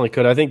 it definitely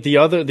could. I think the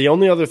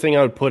only other thing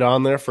I would put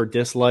on there for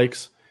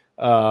dislikes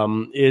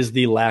is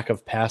the lack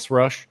of pass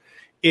rush.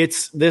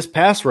 It's this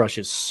pass rush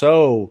is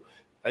so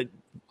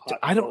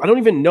I don't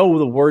even know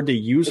the word to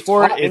use it's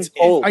for it. hot and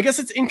cold. I guess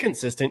it's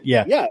inconsistent.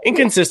 Yeah. Yeah,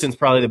 Inconsistent is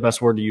probably the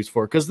best word to use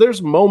for it because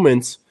there's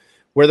moments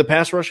where the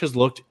pass rush has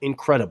looked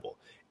incredible.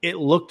 It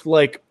looked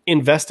like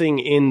investing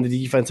in the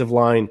defensive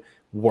line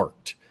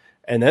worked.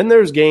 And then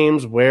there's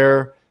games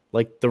where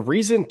like the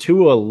reason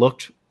Tua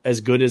looked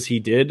as good as he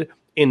did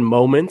in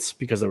moments,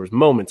 because there was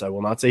moments, I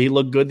will not say he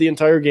looked good the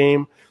entire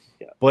game,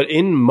 yeah, but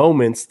in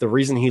moments, the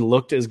reason he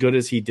looked as good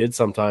as he did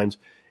sometimes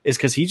is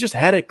because he just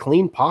had a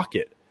clean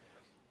pocket.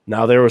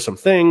 Now there were some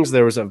things,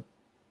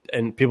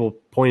 and people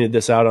pointed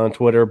this out on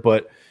Twitter,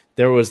 but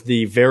there was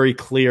the very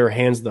clear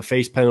hands to the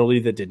face penalty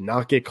that did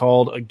not get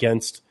called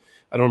against,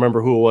 I don't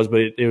remember who it was,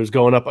 but it was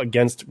going up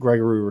against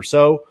Gregory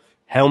Rousseau.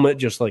 Helmet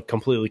just like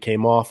completely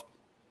came off.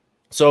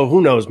 So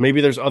who knows? Maybe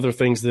there's other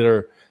things that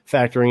are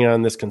factoring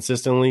on this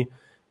consistently.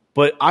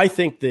 But I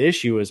think the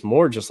issue is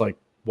more just like,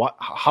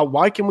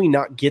 why can we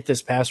not get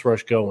this pass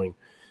rush going?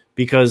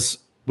 Because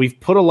we've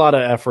put a lot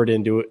of effort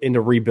into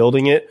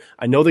rebuilding it.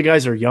 I know the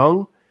guys are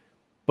young,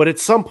 but at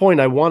some point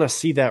I want to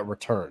see that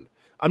return.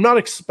 I'm not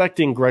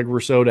expecting Greg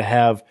Rousseau to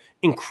have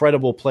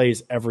incredible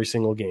plays every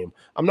single game.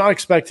 I'm not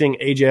expecting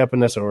AJ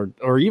Epinesa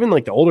or even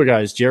like the older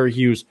guys, Jerry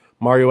Hughes,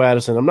 Mario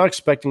Addison. I'm not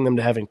expecting them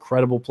to have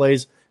incredible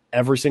plays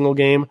every single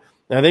game.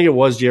 And I think it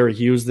was Jerry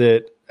Hughes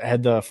that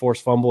had the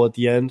forced fumble at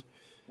the end.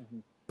 mm-hmm.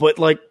 But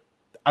like,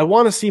 I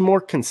want to see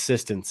more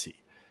consistency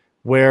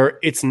where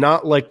it's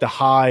not like the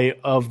high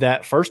of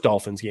that first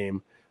Dolphins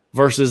game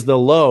versus the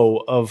low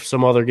of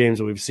some other games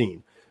that we've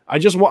seen.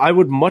 I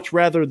would much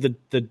rather the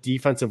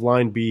defensive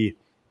line be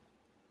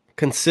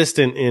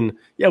consistent in,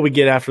 yeah, we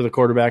get after the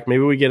quarterback.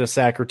 Maybe we get a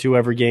sack or two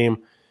every game,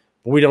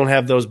 but we don't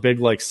have those big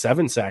like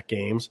 7-sack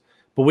games.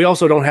 But we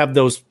also don't have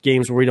those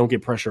games where we don't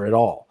get pressure at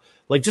all.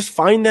 Like just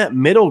find that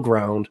middle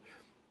ground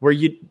where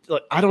you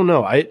like, I don't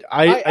know.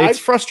 It's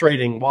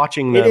frustrating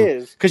watching them it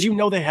is. because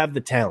they have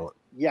the talent.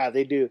 Yeah,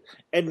 they do.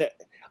 And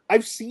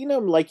I've seen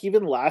them, like,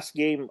 even last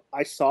game,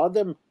 I saw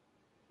them,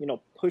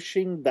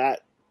 pushing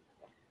that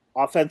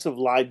offensive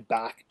line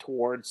back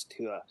towards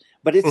Tua,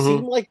 but it Hmm.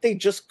 seemed like they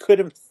just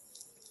couldn't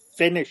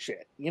finish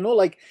it.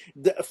 Like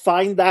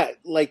find that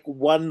like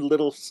one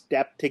little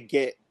step to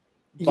get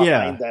behind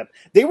Yeah. them.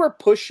 They were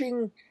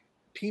pushing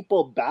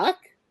people back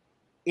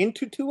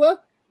into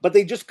Tua, but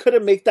they just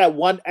couldn't make that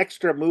one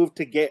extra move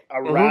to get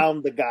Hmm.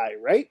 around the guy,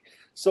 right?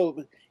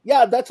 So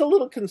yeah, that's a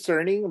little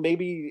concerning.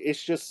 Maybe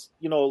it's just,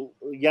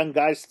 young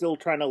guys still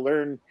trying to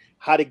learn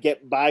how to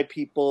get by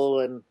people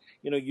and,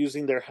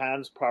 using their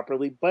hands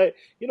properly. But,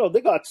 they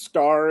got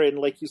Star and,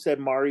 like you said,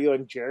 Mario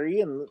and Jerry,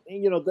 and,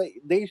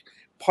 they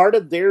part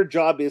of their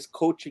job is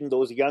coaching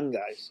those young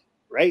guys,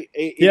 right?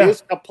 It Yeah.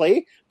 is a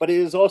play, but it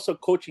is also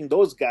coaching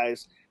those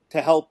guys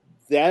to help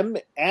them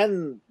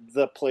and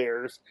the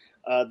players,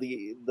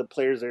 the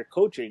players they're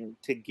coaching,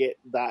 to get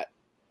that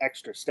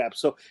extra step.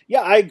 So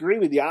yeah, I agree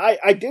with you.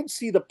 I did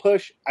see the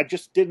push. I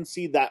just didn't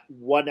see that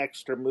one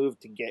extra move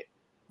to get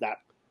that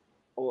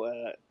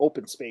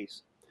open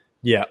space.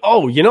 Yeah.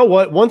 Oh, you know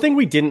what? One thing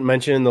we didn't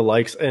mention in the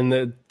likes,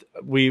 and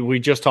we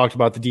just talked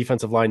about the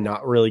defensive line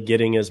not really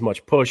getting as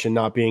much push and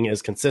not being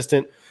as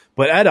consistent.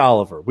 But Ed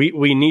Oliver,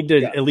 we need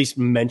to Yeah, at least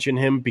mention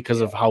him because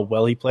yeah. of how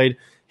well he played.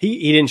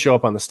 He didn't show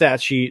up on the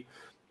stat sheet,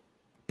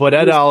 but He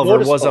Ed was Oliver was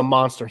a noticeable.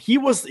 monster. He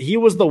was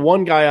the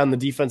one guy on the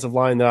defensive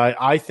line that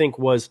I think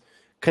was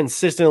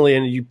consistently,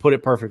 and you put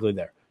it perfectly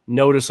there,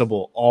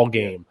 noticeable all Yeah,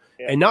 game.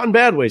 yeah. And not in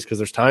bad ways, because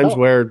there's times No,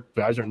 where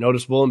guys are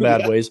noticeable in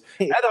bad yeah, ways.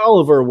 Ed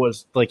Oliver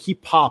was like, he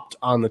popped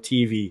on the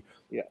TV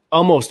yeah,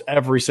 almost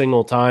every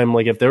single time.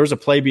 Like if there was a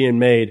play being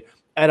made,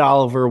 Ed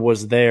Oliver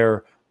was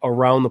there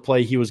around the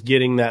play. He was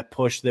getting that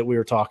push that we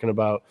were talking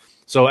about.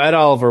 So Ed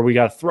Oliver, we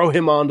got to throw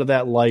him onto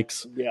that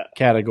likes yeah,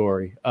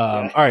 category.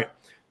 yeah, All right,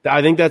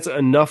 I think that's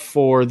enough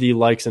for the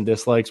likes and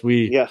dislikes.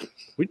 We yeah,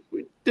 we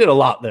did a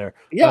lot there,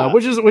 yeah.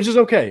 which is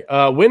okay.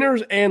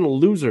 Winners and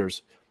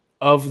losers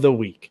of the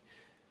week.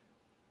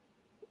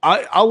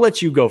 I'll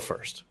let you go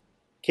first.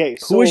 Okay,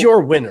 Who is so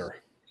your winner?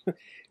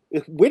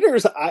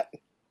 winners. I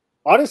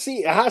honestly,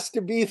 it has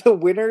to be the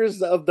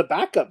winners of the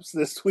backups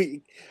this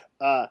week.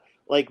 Uh,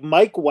 like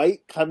Mike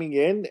White coming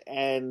in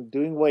and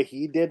doing what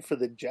he did for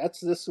the Jets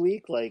this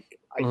week. Like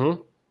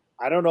Mm-hmm.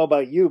 I don't know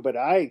about you, but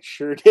I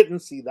sure didn't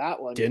see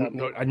that one Didn't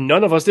coming. no,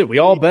 none of us did. We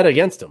all bet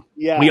against him.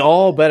 We Yeah,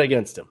 all bet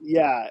against him.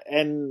 yeah,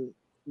 and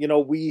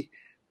we.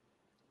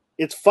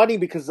 It's funny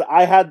because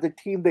I had the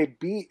team they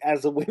beat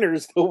as the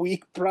winners the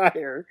week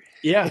prior,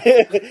 Yeah.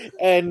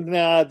 and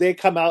they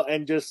come out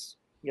and just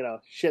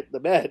shit the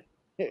bed,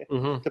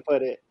 Mm-hmm. to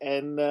put it.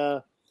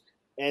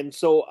 And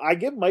so I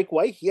give Mike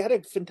White. He had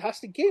a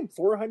fantastic game,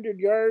 400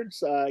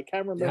 yards. I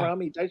can't remember Yeah. how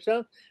many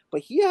touchdowns,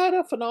 but he had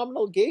a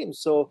phenomenal game.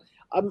 So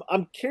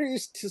I'm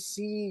curious to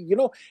see.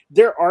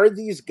 There are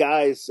these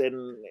guys,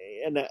 and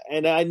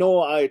I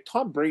know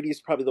Tom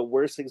Brady's probably the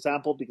worst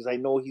example because I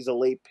know he's a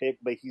late pick,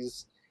 but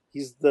he's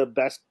the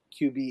best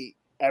QB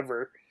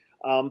ever.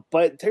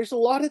 But there's a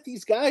lot of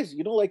these guys,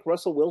 like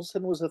Russell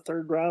Wilson was a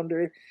third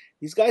rounder.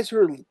 These guys who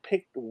are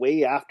picked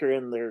way after,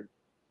 and they're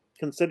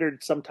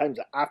considered sometimes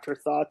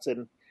afterthoughts,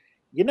 and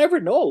you never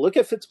know. Look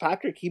at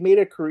Fitzpatrick; he made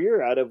a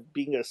career out of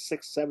being a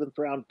sixth, seventh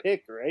round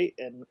pick, right?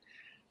 And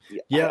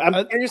yeah, Yeah.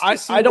 I'm curious to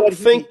see I don't what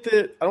he. think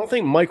that I don't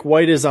think Mike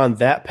White is on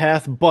that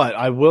path, but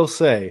I will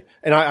say,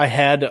 and I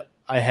had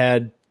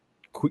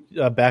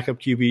backup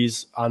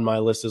QBs on my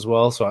list as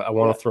well, so I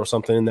want Yeah, to throw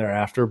something in there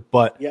after.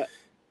 But yeah,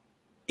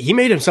 he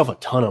made himself a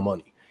ton of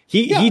money.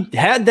 yeah, He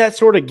had that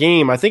sort of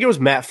game. I think it was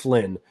Matt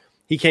Flynn.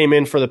 He came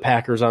in for the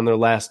Packers on their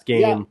last yeah,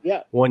 game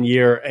yeah. one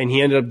year, and he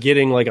ended up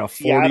getting like a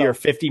 40 or Seattle.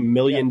 50 Yeah,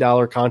 million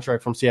dollar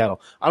contract from Seattle.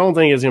 I don't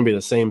think it's going to be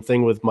the same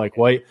thing with Mike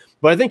White,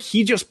 but I think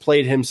he just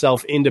played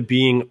himself into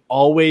being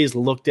always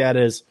looked at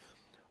as,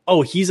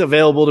 oh, he's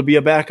available to be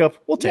a backup.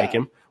 We'll take yeah.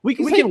 him. We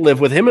He's can live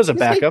with him as a he's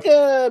like backup. He's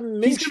going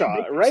to Minshaw,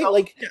 make right? himself.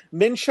 Like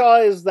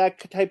Minshaw is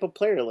that type of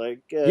player. Like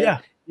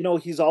Yeah.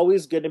 he's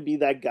always going to be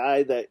that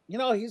guy that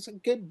he's a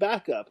good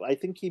backup. I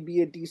think he'd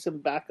be a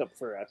decent backup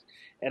for us.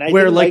 And I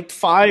Where think like Mike,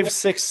 5,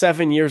 6,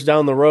 7 years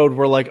down the road,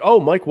 we're like, oh,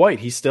 Mike White,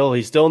 he's still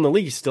in the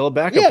league, he's still a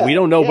backup. We yeah,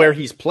 don't know yeah, where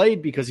he's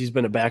played because he's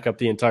been a backup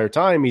the entire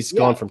time. He's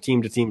gone yeah. from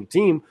team to team to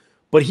team,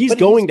 but he's But he's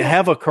going to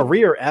have a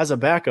career as a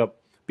backup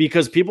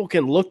because people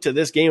can look to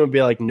this game and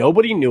be like,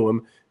 nobody knew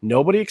him,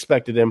 nobody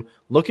expected him.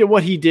 Look at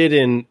what he did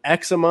in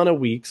X amount of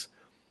weeks,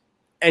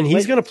 and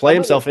he's but going to play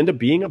some of the himself into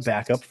being a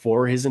backup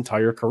for his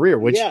entire career,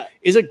 which yeah,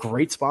 is a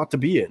great spot to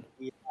be in.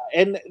 yeah.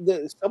 And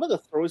some of the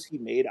throws he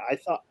made, I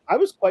thought I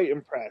was quite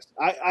impressed.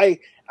 I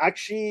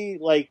actually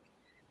like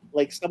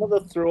some of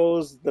the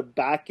throws, the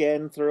back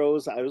end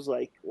throws, I was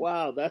like,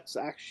 wow, that's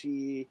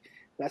actually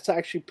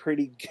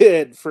pretty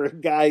good for a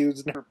guy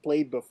who's never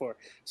played before.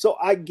 So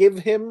I give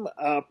him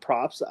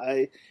props.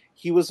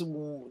 He was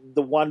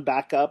the one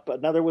backup.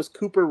 Another was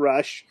Cooper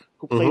Rush,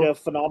 who played Mm-hmm. a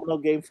phenomenal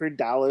game for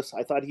Dallas.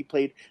 I thought he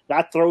played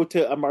that throw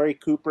to Amari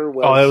Cooper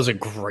Oh, that was was a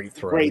great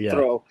throw. great Yeah.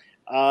 throw.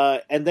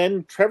 And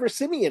then Trevor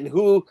Simeon,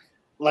 who,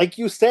 like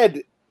you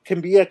said,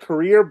 can be a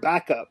career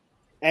backup.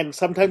 And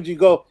sometimes you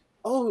go,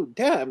 oh,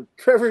 damn,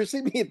 Trevor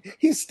Siemian,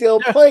 he's still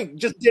Yeah, playing,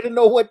 just didn't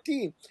know what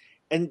team.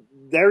 And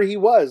there he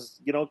was,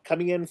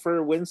 coming in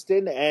for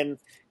Winston and,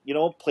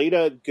 played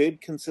a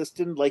good,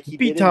 consistent like he he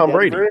beat did in Tom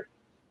Brady. Denver.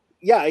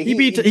 Yeah, He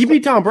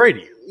beat Tom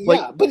Brady. Like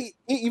yeah, but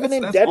even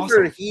in that's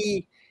Denver, awesome.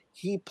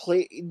 he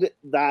played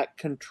that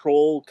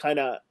control kind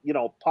of,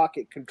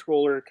 pocket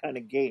controller kind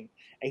of game.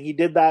 And he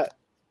did that,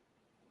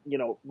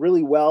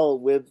 really well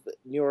with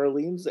New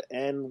Orleans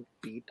and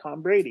beat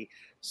Tom Brady.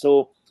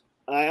 So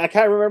I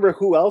can't remember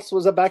who else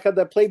was a backup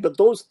that played, but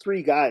those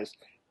three guys,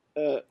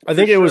 I for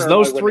think it sure, was are my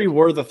those three winners.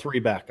 were the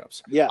three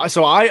backups. Yeah,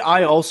 So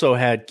I also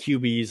had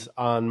QBs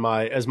on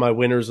my as my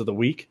winners of the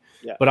week,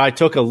 yeah, but I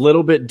took a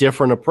little bit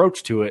different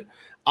approach to it.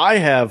 I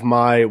have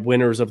my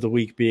winners of the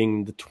week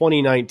being the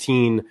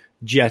 2019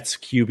 Jets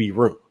QB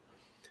room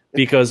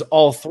because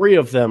all three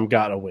of them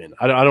got a win.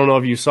 I don't know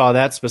if you saw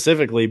that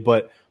specifically,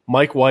 but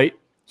Mike White,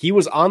 he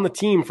was on the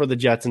team for the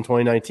Jets in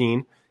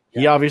 2019.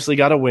 He yeah. obviously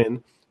got a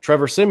win.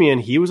 Trevor Siemian,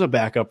 he was a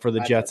backup for the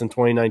Backup. Jets in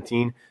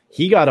 2019.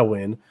 He got a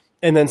win.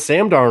 And then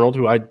Sam Darnold,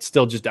 who I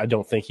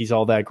don't think he's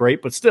all that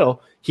great, but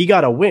still, he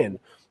got a win.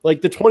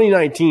 Like the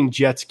 2019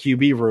 Jets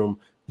QB room,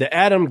 the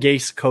Adam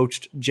Gase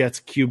coached Jets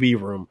QB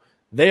room,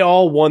 they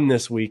all won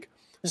this week.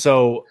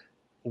 So,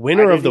 I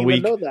winner of didn't the even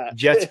week, know that.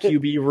 Jets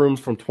QB rooms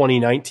from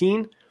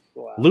 2019.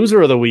 Wow.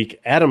 Loser of the week,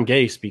 Adam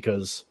Gase,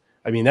 because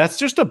I mean that's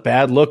just a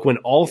bad look when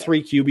all Yeah.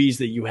 three QBs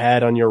that you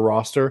had on your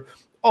roster,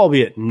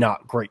 albeit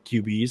not great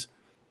QBs,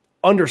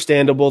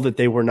 understandable that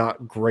they were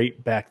not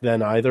great back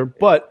then either,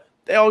 but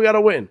they all got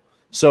a win.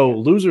 So Yeah.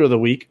 loser of the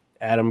week,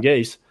 Adam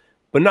Gase,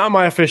 but not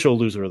my official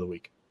loser of the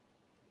week.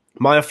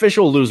 My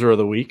official loser of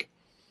the week,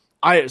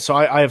 I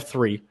have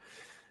three.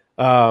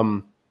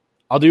 Um,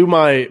 I'll do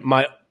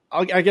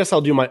I guess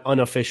I'll do my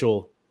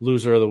unofficial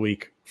loser of the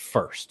week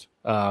first.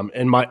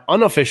 And my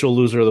unofficial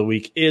loser of the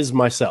week is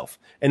myself.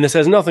 And this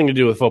has nothing to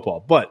do with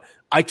football, but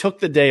I took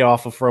the day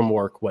off from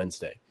work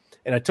Wednesday,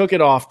 and I took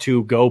it off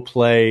to go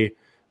play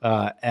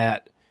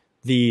at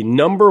the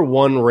number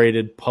one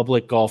rated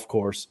public golf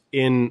course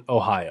in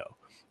Ohio.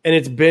 And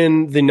it's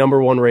been the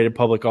number one rated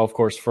public golf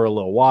course for a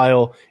little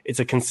while. It's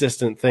a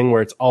consistent thing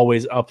where it's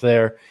always up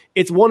there.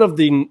 It's one of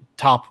the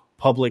top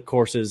public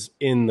courses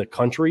in the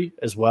country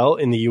as well,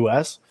 in the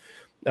U.S.,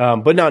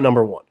 but not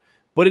number one.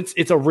 But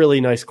it's a really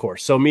nice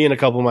course. So me and a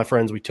couple of my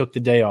friends, we took the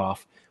day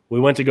off.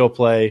 We went to go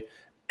play,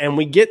 and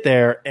we get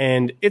there,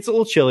 and it's a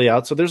little chilly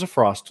out. So there's a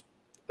frost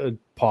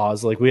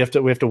pause. Like we have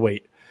to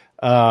wait.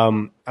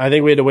 I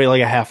think we had to wait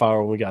like a half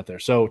hour when we got there.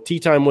 So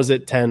tee time was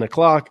at 10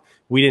 o'clock.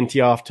 We didn't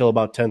tee off till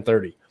about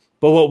 10:30.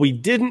 But what we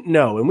didn't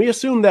know, and we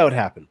assumed that would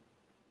happen,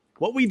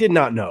 what we did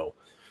not know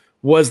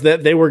was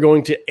that they were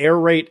going to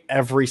aerate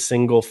every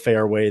single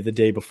fairway the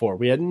day before.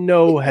 We had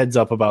no heads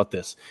up about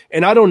this.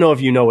 And I don't know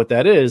if you know what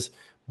that is,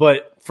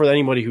 but for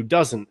anybody who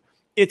doesn't,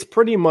 it's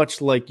pretty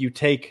much like you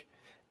take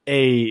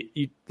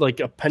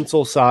like a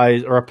pencil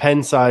size or a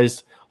pen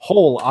sized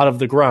hole out of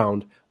the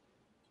ground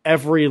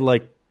every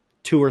like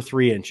 2 or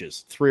 3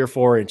 inches, 3 or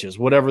 4 inches,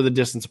 whatever the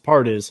distance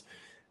apart is.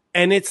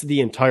 And it's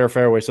the entire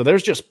fairway. So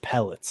there's just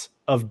pellets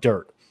of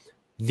dirt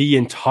the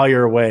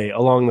entire way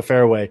along the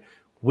fairway.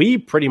 We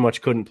pretty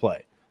much couldn't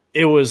play.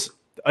 It was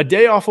a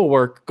day off of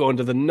work, going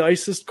to the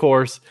nicest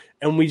course,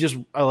 and we just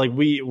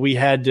we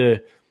had to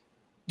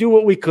do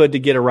what we could to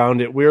get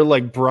around it. We were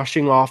like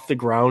brushing off the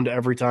ground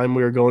every time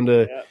we were going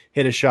to Yeah.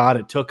 hit a shot.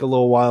 It took a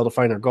little while to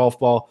find our golf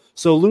ball.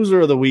 So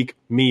loser of the week,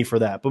 me for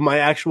that. But my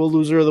actual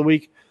loser of the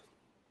week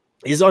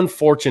is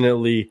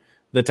unfortunately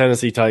the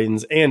Tennessee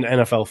Titans and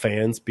NFL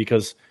fans,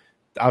 because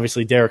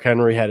obviously Derrick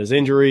Henry had his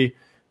injury.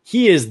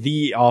 He is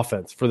the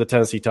offense for the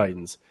Tennessee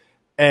Titans.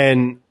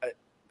 And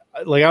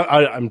like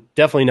I'm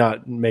definitely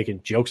not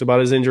making jokes about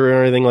his injury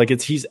or anything. Like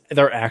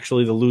they're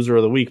actually the loser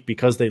of the week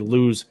because they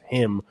lose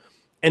him,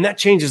 and that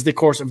changes the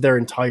course of their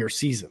entire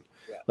season.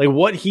 Yeah. Like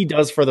what he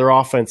does for their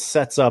offense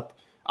sets up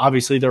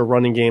obviously their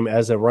running game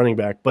as a running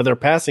back, but their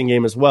passing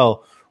game as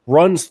well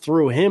runs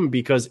through him,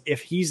 because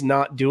if he's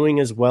not doing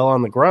as well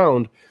on the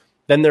ground,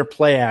 then their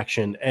play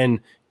action and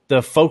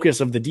the focus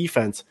of the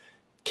defense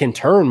can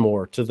turn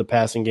more to the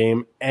passing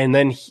game, and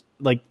then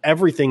like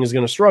everything is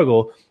going to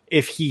struggle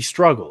if he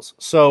struggles.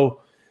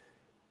 So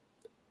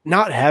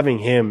not having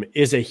him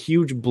is a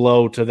huge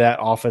blow to that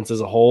offense as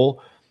a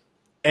whole.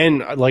 And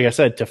like I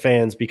said, to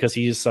fans, because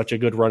he is such a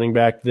good running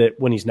back that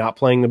when he's not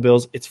playing the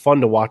Bills, it's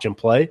fun to watch him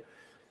play.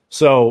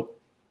 So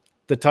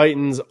the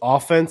Titans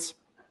offense,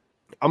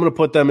 I'm going to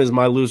put them as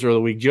my loser of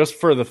the week just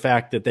for the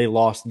fact that they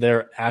lost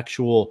their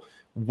actual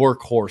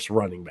workhorse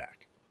running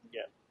back.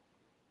 Yeah.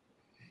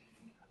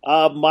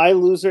 My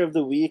loser of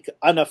the week,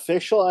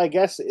 unofficial, I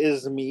guess,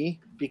 is me,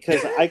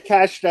 because I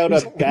cashed out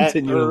a bet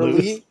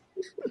early.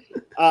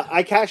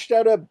 I cashed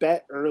out a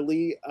bet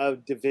early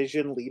of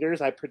division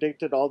leaders. I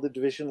predicted all the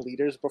division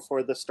leaders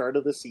before the start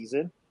of the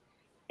season.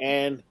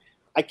 And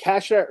I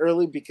cashed out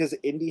early because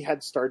Indy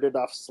had started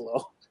off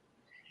slow.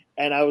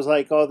 And I was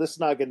like, oh, this is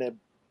not going to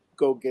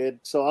go good.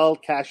 So I'll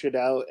cash it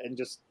out and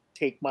just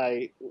take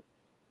my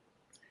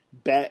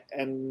bet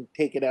and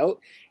take it out.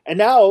 And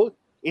now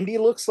Indy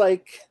looks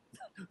like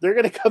they're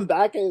going to come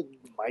back and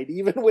might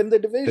even win the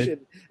division.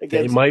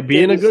 They might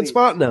be in a good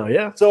spot now,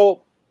 yeah.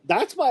 So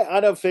that's my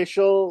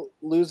unofficial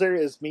loser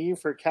is me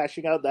for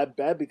cashing out that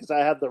bet because I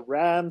had the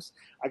Rams,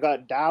 I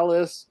got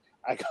Dallas,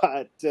 I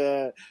got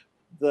the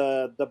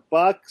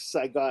Bucks,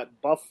 I got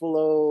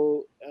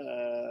Buffalo,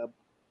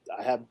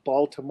 I had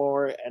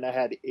Baltimore, and I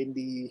had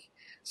Indy.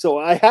 So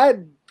I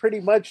had pretty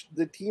much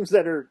the teams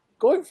that are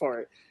going for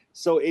it.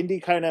 So Indy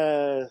kind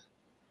of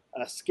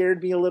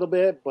scared me a little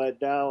bit,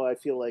 but now I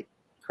feel like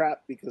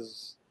crap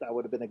because that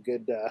would have been a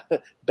good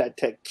bet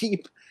to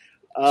keep.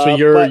 So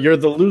you're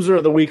the loser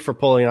of the week for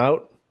pulling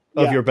out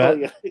of your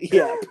bet?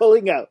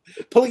 Pulling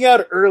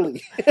out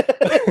early.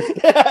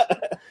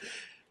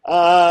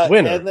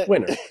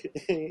 Winner.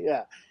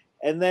 Yeah.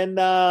 And then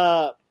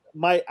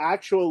my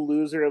actual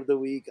loser of the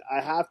week,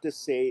 I have to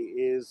say,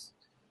 is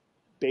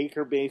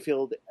Baker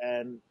Mayfield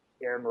and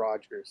Aaron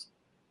Rodgers.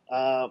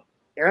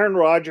 Aaron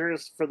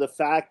Rodgers, for the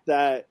fact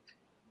that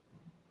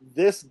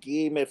this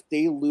game, if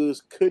they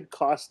lose, could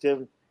cost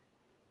him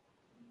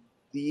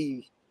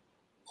the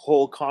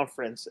whole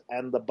conference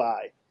and the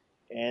bye.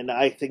 And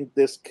I think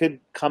this could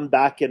come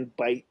back and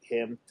bite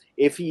him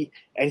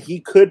he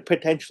could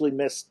potentially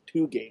miss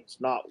 2 games,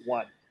 not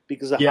 1,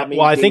 because of how many.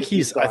 Well, I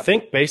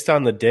think based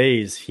on the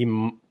days, it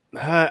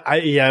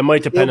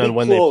might depend on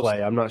when close. They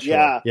play. I'm not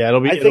sure. Yeah, it'll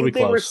be they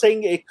close. Were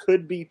saying it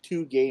could be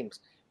 2 games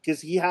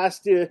because he has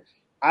to,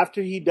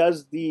 after he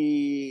does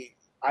the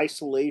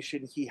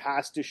isolation, he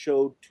has to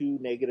show 2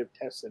 negative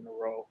tests in a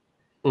row.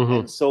 Mm-hmm.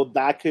 And so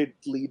that could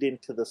lead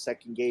into the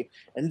second game.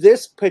 And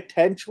this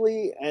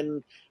potentially,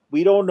 and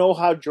we don't know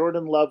how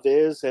Jordan Love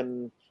is,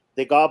 and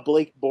they got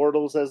Blake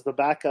Bortles as the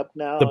backup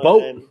now.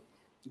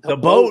 The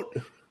boat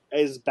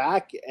is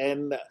back.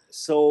 And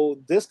so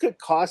this could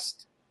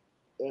cost,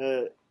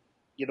 the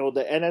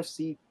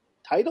NFC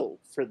title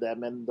for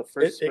them in the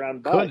first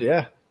round. Could,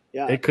 yeah.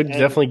 It could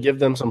definitely give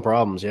them some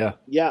problems, yeah.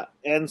 Yeah,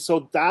 and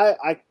so that,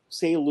 I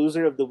say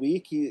loser of the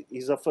week.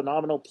 He's a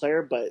phenomenal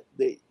player, but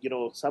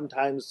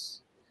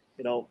sometimes,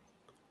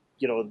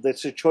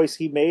 that's a choice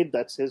he made.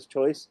 That's his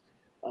choice.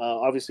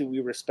 Obviously, we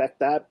respect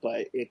that,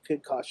 but it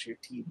could cost your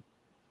team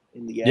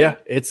in the end. Yeah,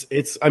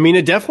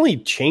 it definitely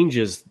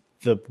changes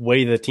the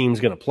way the team's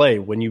going to play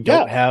when you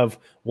don't have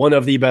one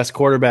of the best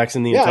quarterbacks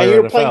in the entire NFL.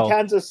 You're playing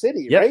Kansas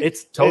City, right? Yeah,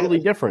 it's totally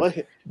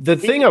different. The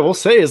thing I will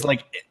say is,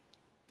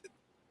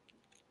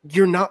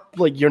 you're not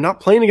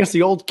playing against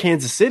the old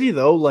Kansas City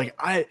though.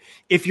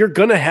 If you're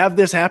going to have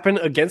this happen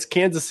against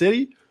Kansas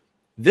City,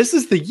 this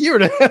is the year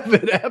to have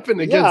it happen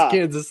against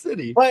Kansas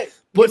City. But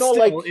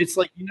still, it's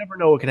you never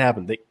know what could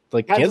happen.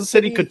 Kansas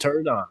City could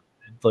turn on.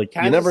 You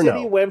never know.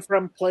 Kansas City went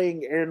from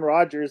playing Aaron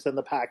Rodgers and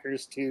the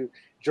Packers to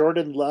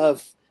Jordan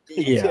Love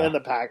and the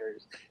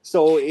Packers.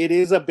 So it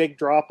is a big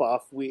drop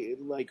off. We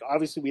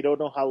obviously we don't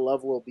know how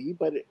Love will be,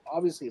 but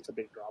obviously it's a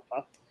big drop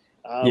off.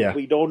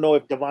 We don't know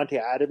if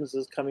Devontae Adams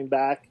is coming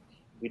back.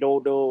 We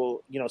don't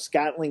know.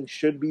 Scantling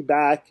should be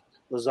back.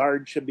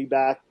 Lazard should be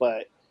back,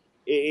 but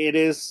it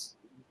is.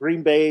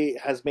 Green Bay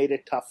has made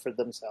it tough for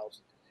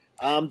themselves.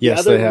 The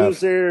other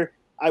loser,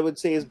 I would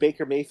say, is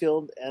Baker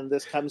Mayfield, and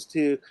this comes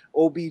to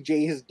OBJ,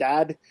 his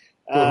dad,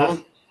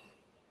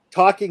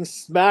 talking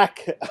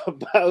smack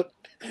about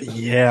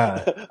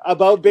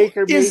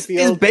Baker Mayfield.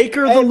 Is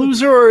Baker the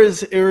loser, or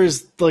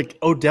is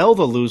Odell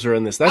the loser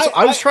in this?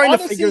 I was trying to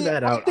figure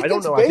that out. I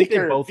don't know. Baker, I think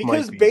they both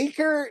because might be.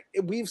 Baker,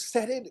 we've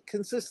said it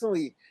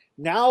consistently.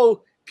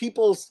 Now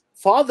people's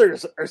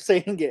fathers are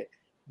saying it.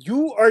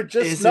 You are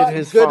just not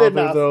his good father,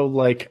 enough.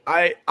 Though,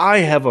 I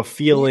have a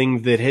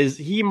feeling that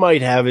he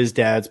might have his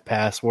dad's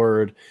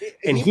password,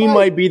 and he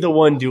might be the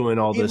one doing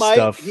all this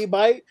stuff. He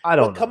might. I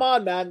don't know. Come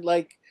on, man.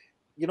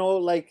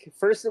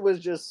 First it was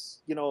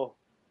just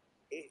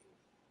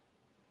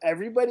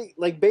everybody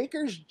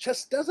Baker's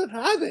just doesn't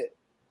have it.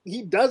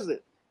 He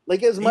doesn't.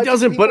 As much he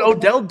doesn't, as but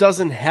Odell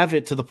doesn't have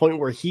it to the point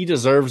where he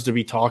deserves to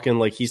be talking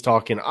like he's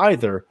talking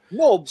either.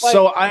 No,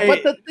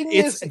 but the thing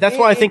is, that's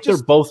why I think they're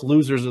both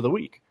losers of the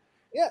week.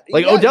 Yeah,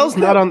 Odell's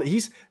not on.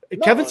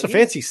 Kevin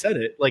Stefanski said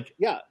it.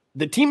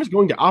 The team is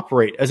going to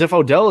operate as if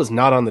Odell is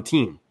not on the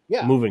team.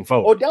 Moving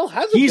forward, Odell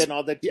hasn't been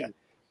on the team.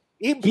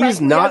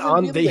 He's not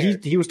on.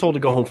 He was told to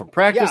go home from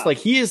practice.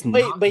 He is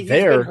not but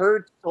there. He's been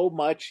hurt so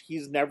much.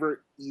 He's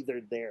never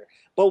either there.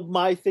 But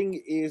my thing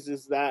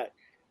is that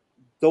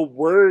the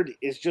word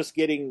is just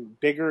getting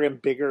bigger and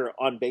bigger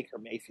on Baker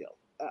Mayfield.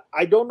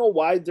 I don't know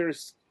why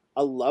there's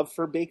a love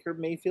for Baker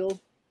Mayfield.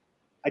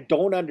 I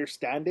don't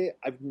understand it.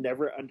 I've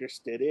never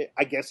understood it.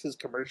 I guess his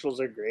commercials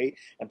are great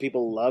and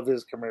people love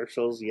his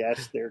commercials.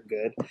 Yes, they're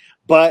good.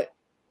 But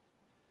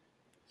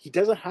he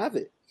doesn't have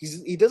it.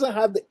 He doesn't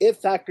have the it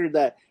factor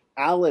that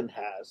Allen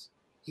has.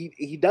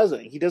 He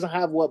doesn't. He doesn't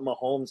have what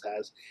Mahomes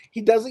has.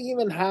 He doesn't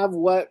even have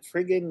what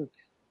friggin'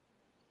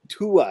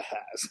 Tua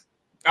has.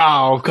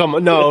 Oh, come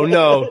on. No.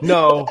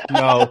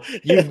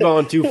 You've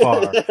gone too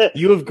far.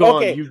 You have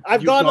gone. Okay,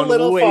 I've gone a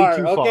little far.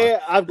 Okay,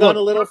 I've gone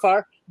a little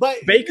far.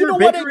 But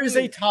Baker is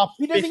a top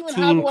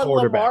 15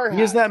 quarterback.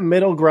 He is that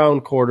middle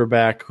ground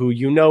quarterback who,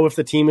 if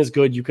the team is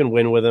good, you can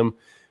win with him.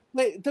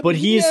 but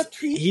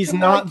he's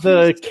not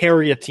the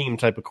carry a team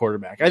type of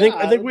quarterback. I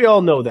think we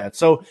all know that.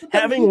 So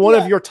having one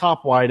of your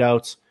top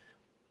wideouts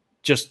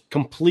just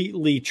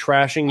completely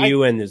trashing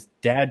you and his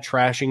dad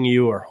trashing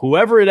you or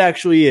whoever it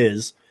actually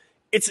is,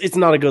 it's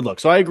not a good look.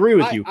 So I agree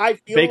with you. I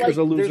feel Baker's like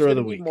a loser of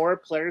the week. More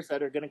players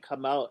that are going to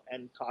come out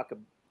and talk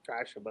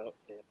trash about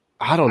him.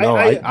 I don't know.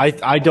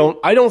 I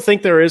don't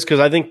think there is, because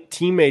I think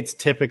teammates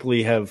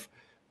typically have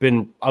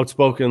been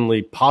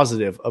outspokenly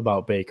positive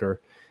about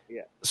Baker.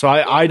 Yeah. So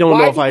I don't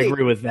know if I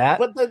agree with that.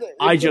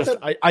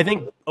 I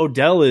think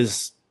Odell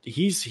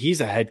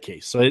he's a head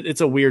case. So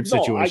it's a weird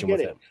situation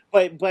with him.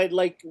 But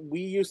like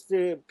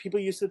people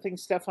used to think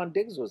Stephon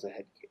Diggs was a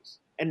head case,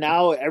 and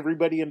now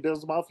everybody in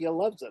Bills Mafia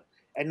loves him.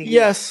 And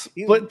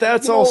but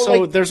that's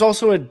also there's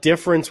also a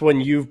difference when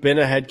you've been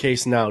a head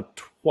case now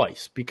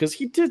twice, because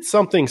he did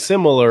something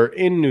similar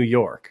in New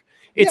York.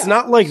 It's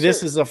not like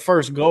this is a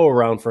first go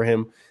around for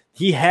him.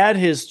 He had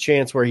his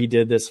chance where he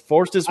did this,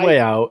 forced his way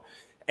out,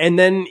 and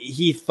then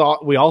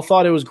we all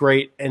thought it was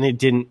great, and it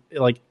didn't.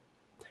 Like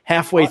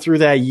halfway through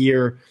that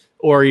year,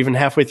 or even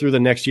halfway through the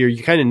next year,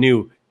 you kind of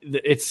knew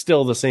it's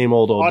still the same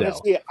old Odell.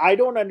 Honestly, I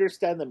don't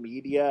understand the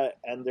media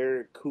and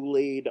their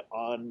Kool-Aid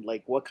on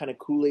like what kind of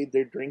Kool-Aid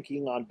they're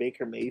drinking on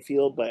Baker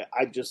Mayfield, but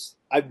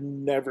I've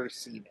never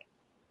seen it.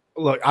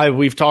 Look,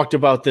 we've talked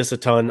about this a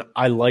ton.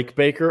 I like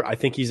Baker. I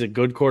think he's a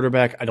good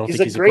quarterback. I don't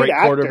think he's a great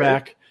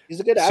quarterback. He's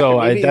a good actor. So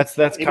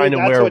that's kind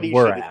of where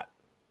we're at.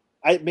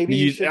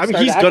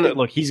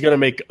 He's gonna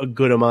make a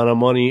good amount of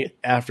money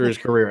after his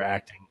career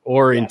acting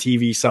or in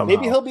TV somehow.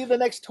 Maybe he'll be the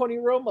next Tony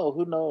Romo.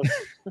 Who knows?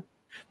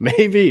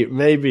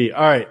 Maybe.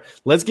 All right,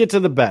 let's get to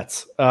the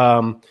bets.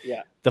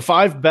 The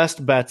 5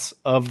 best bets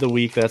of the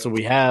week. That's what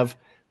we have.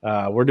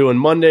 We're doing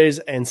Mondays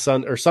and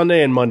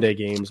Sunday and Monday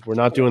games. We're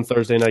not doing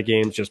Thursday night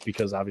games just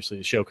because obviously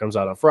the show comes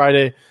out on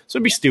Friday. So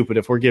it'd be stupid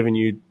if we're giving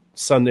you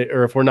Sunday,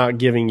 or if we're not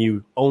giving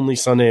you only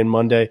Sunday and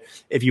Monday.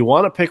 If you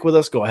want to pick with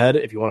us, go ahead.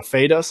 If you want to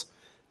fade us,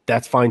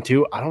 that's fine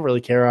too. I don't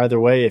really care either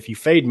way. If you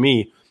fade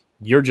me,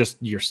 you're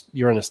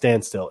in a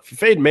standstill. If you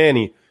fade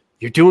Manny,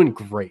 you're doing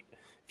great.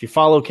 If you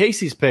follow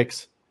Casey's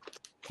picks,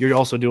 you're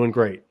also doing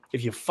great.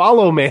 If you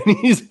follow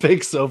Manny's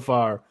picks so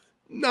far,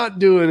 not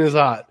doing as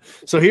hot.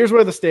 So here's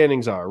where the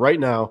standings are. Right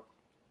now,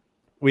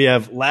 we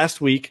have last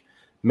week,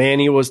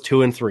 Manny was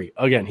 2-3.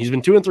 Again, he's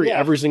been 2-3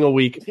 every single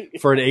week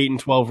for an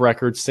 8-12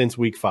 record since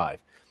week 5.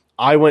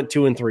 I went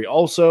 2-3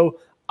 also.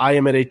 I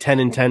am at a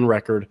 10-10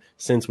 record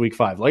since week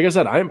 5. Like I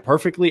said, I am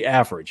perfectly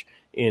average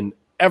in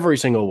every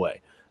single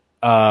way.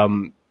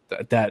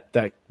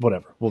 That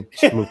whatever. We'll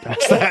just move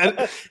past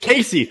that.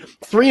 Casey,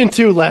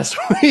 3-2 last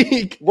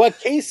week. What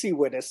Casey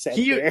would have said.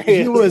 He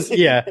is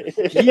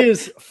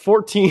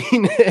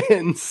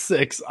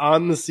 14-6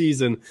 on the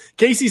season.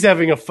 Casey's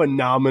having a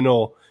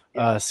phenomenal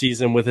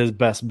season with his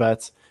best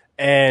bets,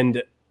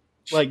 and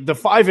like the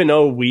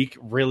 5-0 week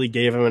really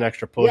gave him an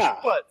extra push. Yeah,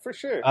 but for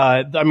sure.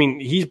 I mean,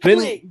 he's been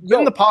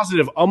the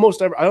positive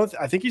almost every.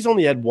 I think he's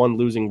only had one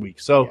losing week,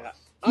 so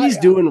he's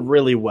doing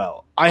really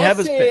well. I have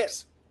his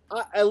picks.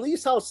 At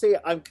least I'll say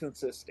I'm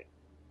consistent.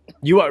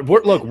 You are.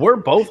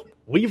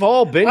 We've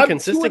all been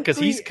consistent because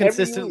he's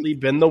consistently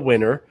been the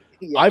winner.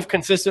 Yeah. I've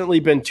consistently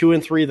been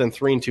 2-3, then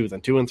 3-2, then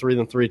 2-3,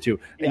 then 3-2,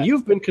 and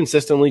you've been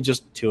consistently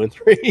just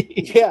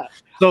 2-3. Yeah.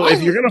 So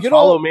if you're gonna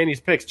follow Manny's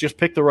picks, just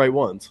pick the right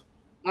ones.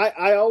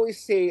 I always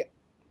say,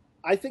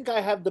 I think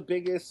I have the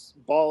biggest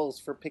balls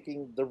for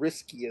picking the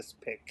riskiest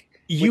pick.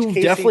 You've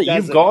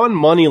gone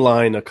money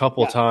line a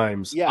couple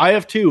times. Yeah. I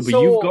have too,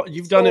 but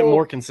you've done it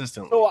more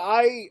consistently. So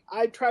I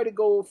try to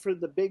go for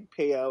the big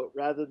payout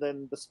rather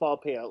than the small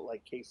payout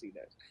like Casey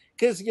does,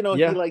 because he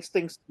likes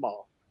things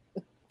small.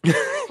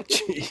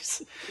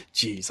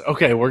 Jeez.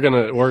 Okay, we're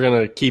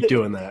gonna keep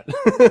doing that.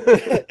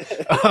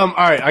 All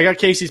right, I got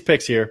Casey's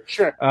picks here.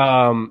 Sure.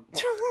 All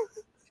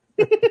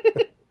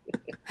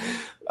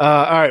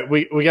right,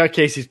 we got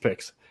Casey's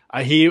picks.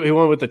 He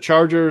went with the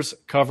Chargers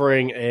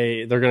covering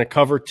they're going to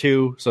cover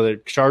 2. So the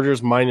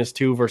Chargers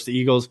 -2 versus the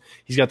Eagles.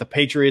 He's got the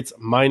Patriots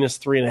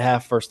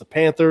 -3.5 versus the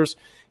Panthers.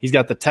 He's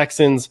got the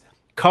Texans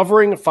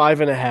covering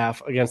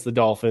 5.5 against the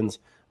Dolphins.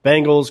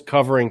 Bengals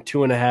covering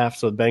 2.5.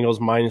 So the Bengals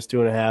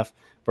 -2.5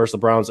 versus the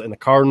Browns, and the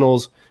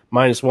Cardinals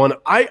 -1.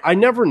 I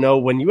never know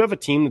when you have a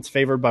team that's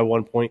favored by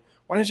 1 point.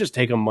 Why not just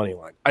take them money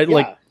line? I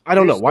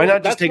don't know. Why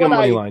not just take them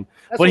money line?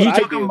 But he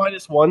took them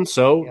 -1,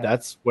 so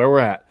that's where we're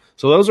at.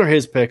 So those are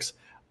his picks.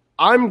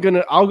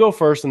 I'll go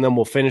first, and then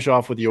we'll finish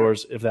off with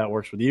yours if that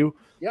works with you.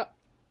 Yeah.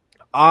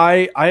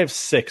 I have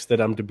 6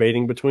 that I'm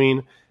debating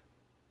between,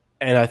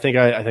 and I think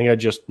I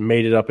just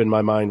made it up in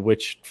my mind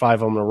which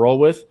 5 I'm going to roll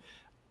with.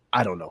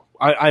 I don't know.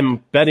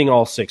 I'm betting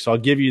all 6, so I'll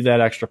give you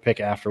that extra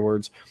pick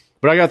afterwards.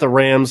 But I got the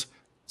Rams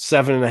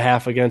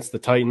 7.5 against the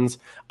Titans.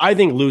 I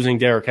think losing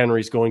Derrick Henry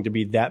is going to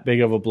be that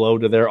big of a blow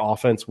to their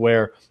offense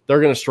where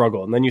they're going to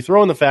struggle. And then you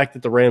throw in the fact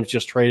that the Rams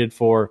just traded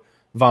for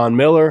Von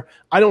Miller.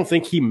 I don't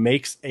think he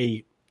makes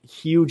a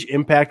huge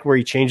impact where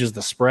he changes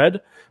the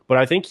spread, but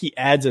I think he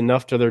adds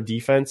enough to their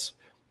defense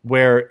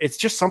where it's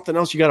just something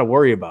else you got to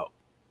worry about.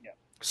 Yeah.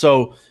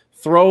 So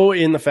throw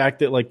in the fact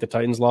that like the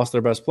Titans lost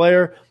their best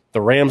player.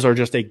 The Rams are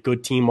just a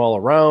good team all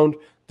around.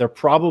 They're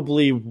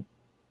probably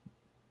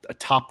a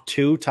top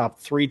 2, top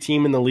 3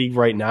 team in the league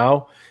right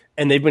now,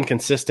 and they've been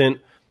consistent.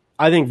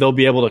 I think they'll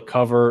be able to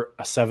cover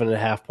a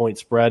 7.5 point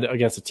spread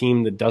against a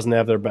team that doesn't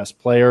have their best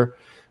player.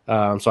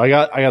 So I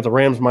got the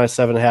Rams minus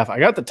 7.5. I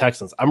got the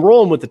Texans. I'm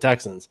rolling with the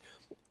Texans,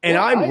 and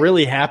I'm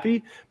really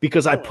happy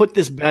because I put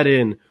this bet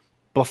in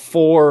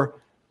before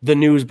the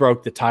news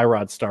broke that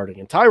Tyrod's starting,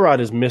 and Tyrod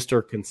is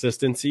Mr.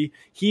 Consistency.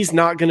 He's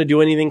not going to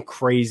do anything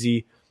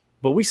crazy,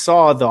 but we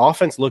saw the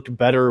offense looked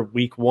better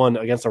week 1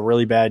 against a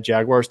really bad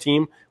Jaguars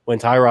team when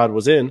Tyrod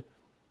was in.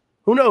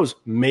 Who knows?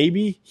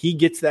 Maybe he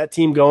gets that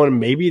team going, and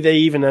maybe they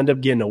even end up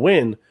getting a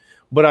win.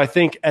 But I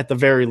think at the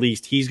very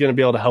least, he's going to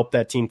be able to help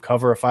that team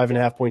cover a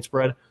 5.5 point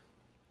spread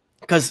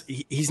because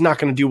he's not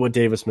going to do what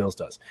Davis Mills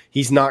does.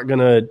 He's not going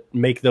to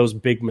make those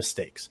big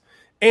mistakes.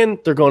 And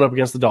they're going up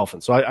against the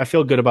Dolphins, so I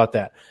feel good about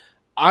that.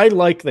 I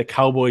like the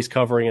Cowboys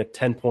covering a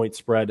 10-point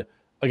spread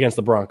against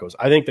the Broncos.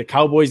 I think the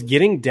Cowboys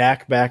getting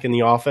Dak back in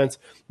the offense,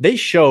 they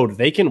showed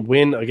they can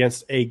win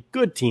against a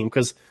good team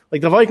because,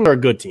 like, the Vikings are a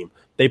good team.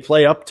 They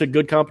play up to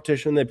good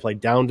competition. They play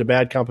down to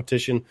bad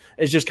competition.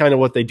 It's just kind of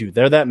what they do.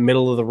 They're that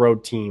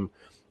middle-of-the-road team.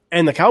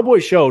 And the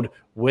Cowboys showed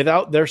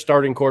without their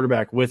starting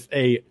quarterback, with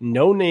a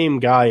no-name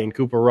guy in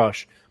Cooper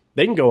Rush,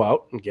 they can go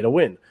out and get a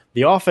win.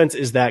 The offense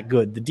is that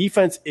good. The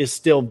defense is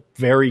still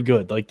very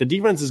good. Like, the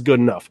defense is good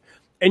enough.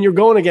 And you're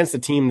going against a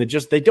team that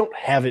just, they don't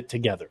have it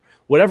together.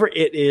 Whatever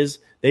it is,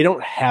 they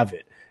don't have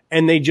it.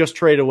 And they just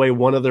traded away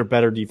one of their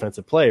better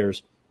defensive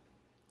players.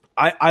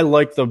 I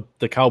like the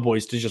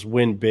Cowboys to just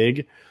win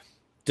big.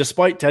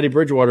 Despite Teddy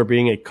Bridgewater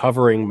being a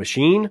covering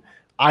machine,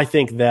 I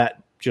think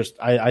that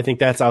I think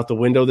that's out the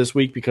window this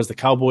week because the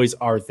Cowboys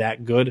are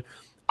that good.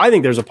 I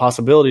think there's a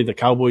possibility the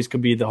Cowboys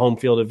could be the home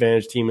field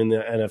advantage team in the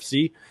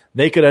NFC.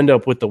 They could end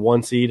up with the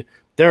 1 seed.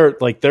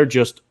 They're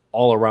just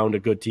all around a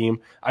good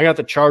team. I got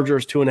the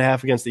Chargers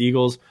 2.5 against the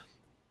Eagles.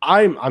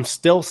 I'm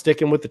still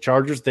sticking with the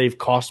Chargers. They've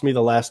cost me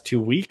the last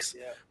 2 weeks,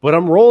 but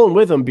I'm rolling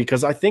with them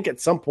because I think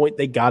at some point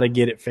they got to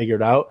get it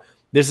figured out.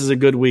 This is a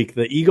good week.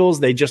 The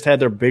Eagles, they just had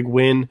their big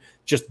win,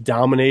 just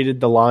dominated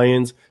the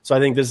Lions. So I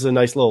think this is a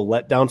nice little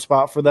letdown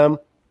spot for them.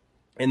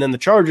 And then the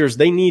Chargers,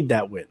 they need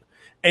that win.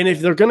 And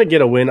if they're going to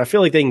get a win, I feel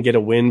like they can get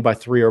a win by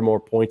 3 or more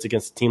points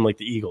against a team like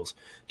the Eagles.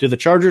 Do the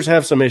Chargers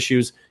have some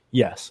issues?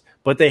 Yes.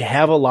 But they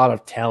have a lot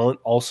of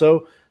talent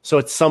also. So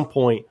at some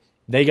point,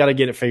 they got to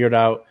get it figured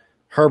out.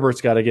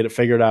 Herbert's got to get it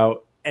figured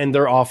out. And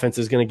their offense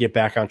is going to get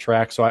back on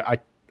track. So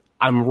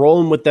I'm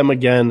rolling with them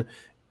again,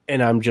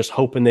 and I'm just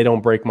hoping they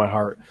don't break my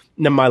heart.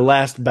 And then my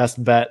last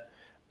best bet,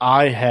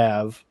 I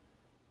have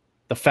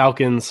the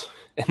Falcons,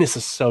 and this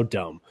is so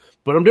dumb,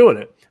 but I'm doing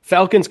it.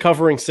 Falcons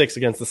covering 6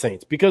 against the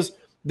Saints because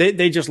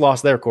they just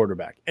lost their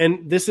quarterback.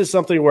 And this is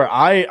something where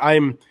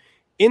I'm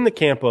in the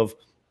camp of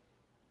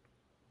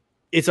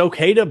it's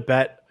okay to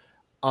bet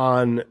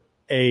on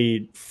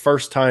a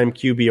first-time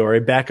QB or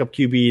a backup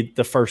QB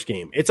the first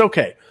game. It's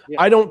okay. Yeah.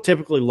 I don't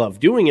typically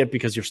love doing it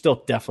because you're still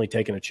definitely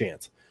taking a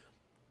chance.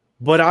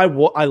 But I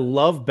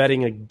love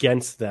betting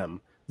against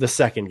them the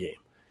second game.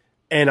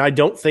 And I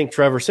don't think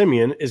Trevor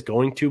Siemian is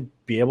going to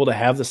be able to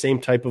have the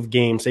same type of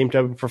game, same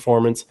type of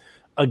performance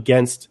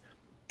against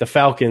the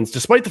Falcons.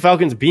 Despite the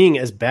Falcons being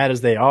as bad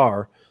as they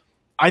are,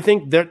 I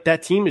think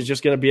that team is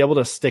just going to be able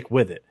to stick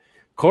with it.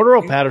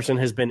 Cordero Patterson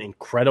has been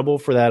incredible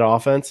for that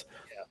offense.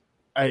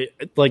 Yeah.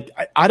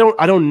 I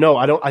don't know.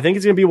 I think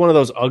it's going to be one of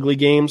those ugly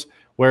games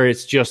where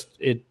it's just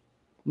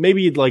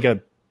maybe like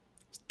a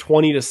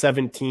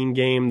 20-17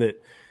 game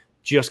that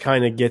just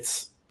kind of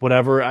gets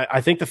whatever.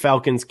 I think the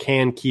Falcons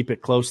can keep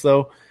it close,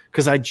 though,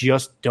 because I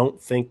just don't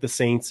think the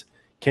Saints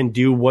can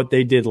do what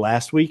they did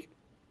last week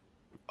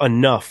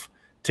enough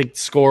to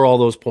score all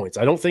those points.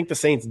 I don't think the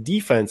Saints'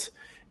 defense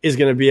is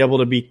going to be able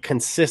to be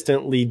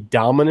consistently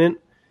dominant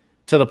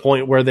to the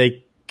point where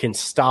they can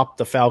stop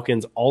the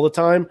Falcons all the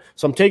time.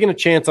 So I'm taking a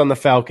chance on the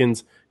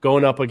Falcons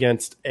going up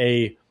against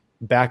a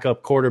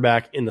backup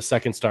quarterback in the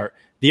second start.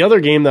 The other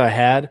game that I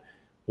had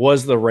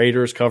was the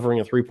Raiders covering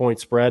a 3-point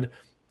spread.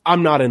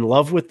 I'm not in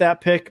love with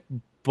that pick,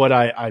 but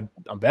I'm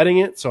betting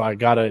it, so I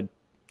gotta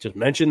just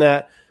mention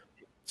that.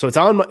 So it's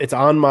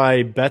on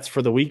my bets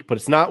for the week, but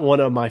it's not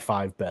one of my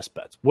 5 best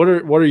bets. What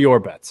are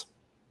your bets?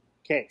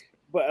 Okay,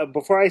 but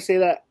before I say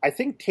that, I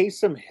think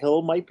Taysom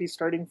Hill might be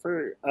starting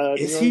for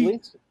Is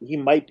he? He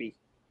might be.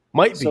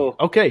 Might be. So,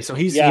 okay, so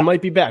he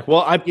might be back.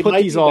 Well, I put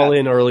these all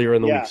in earlier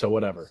in the week, so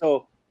whatever.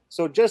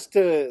 So just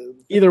to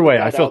either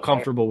way, I feel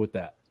comfortable with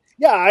that.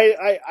 Yeah,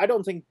 I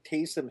don't think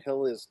Taysom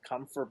Hill is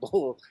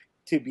comfortable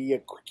to be a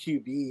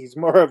QB. He's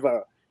more of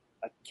a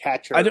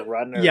catcher,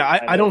 runner. Yeah,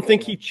 I don't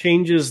think he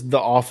changes the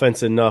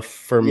offense enough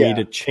for me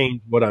to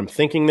change what I'm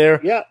thinking there.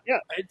 Yeah.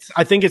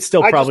 I think it's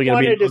still probably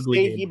going to be an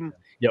ugly game.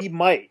 He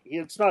might.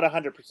 It's not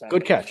 100%.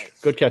 Good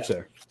catch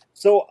there.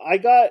 So I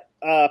got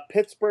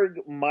Pittsburgh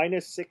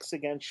 -6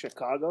 against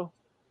Chicago.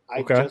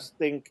 I just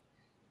think,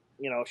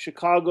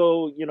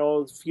 Chicago,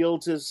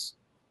 Fields is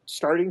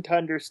starting to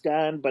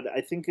understand, but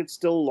I think it's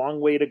still a long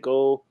way to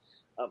go.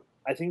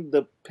 I think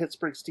the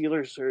Pittsburgh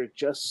Steelers are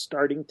just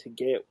starting to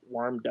get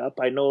warmed up.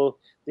 I know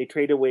they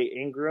traded away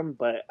Ingram,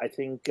 but I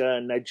think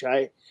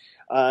Najee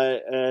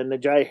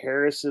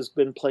Harris has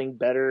been playing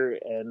better,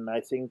 and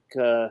I think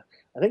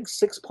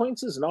 6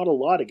 points is not a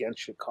lot against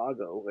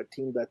Chicago, a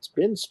team that's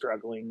been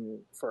struggling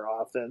for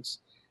offense.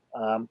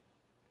 Um,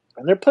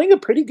 and they're playing a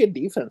pretty good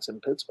defense in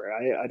Pittsburgh.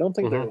 I don't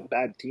think they're a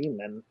bad team,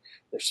 and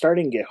they're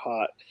starting to get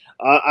hot.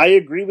 I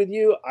agree with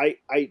you.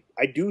 I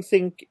do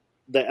think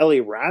the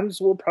LA Rams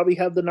will probably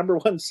have the number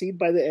one seed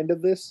by the end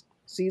of this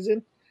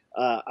season.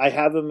 I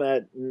have them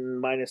at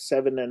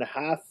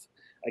 -7.5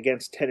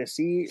 against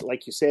Tennessee.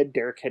 Like you said,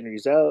 Derrick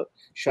Henry's out.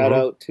 Shout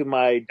out to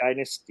my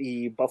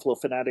dynasty Buffalo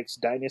Fanatics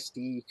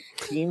dynasty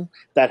team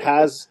that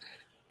has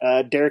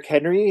Derrick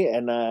Henry,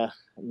 and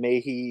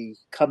may he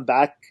come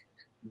back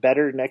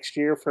better next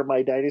year for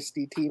my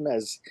dynasty team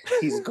as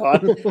he's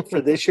gone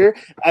for this year.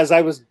 As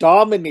I was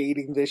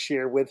dominating this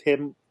year with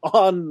him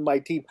on my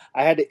team,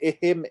 I had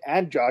him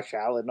and Josh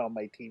Allen on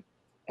my team,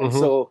 and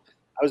so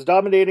I was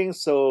dominating.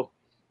 So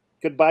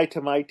goodbye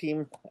to my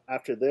team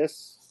after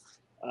this.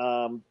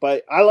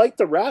 But I like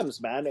the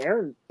Rams, man.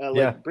 Aaron,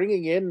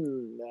 bringing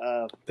in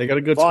they got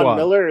a good Von squad.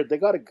 Miller. They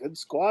got a good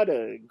squad,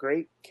 a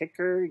great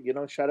kicker.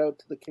 Shout out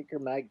to the kicker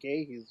Matt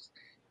Gay.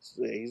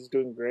 He's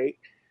doing great.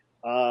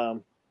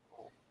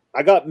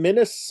 I got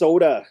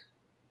Minnesota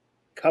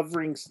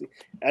covering.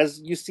 As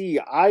you see,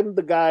 I'm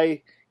the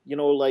guy,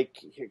 like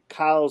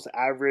Kyle's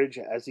average.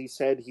 As he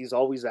said, he's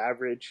always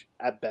average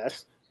at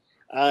best.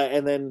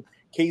 And then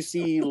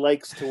Casey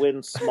likes to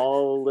win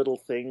small little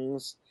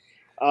things.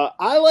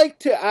 I like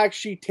to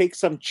actually take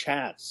some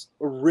chance,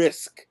 a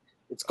risk.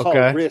 It's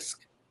called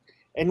risk.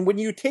 And when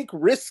you take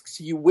risks,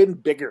 you win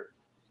bigger.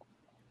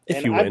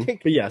 If you win,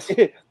 but yes.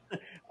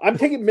 I'm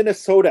taking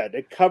Minnesota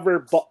to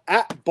cover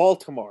at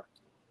Baltimore.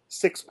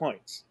 6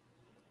 points.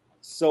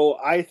 So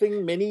I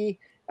think Minnie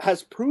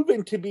has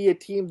proven to be a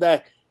team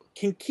that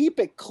can keep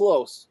it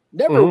close.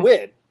 Never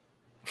win.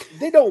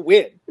 They don't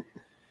win,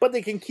 but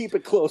they can keep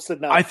it close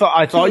enough. I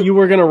thought you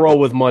were going to roll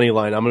with money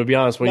line. I'm going to be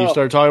honest. When you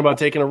started talking about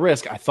taking a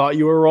risk, I thought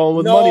you were rolling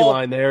with money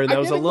line there. That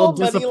was a little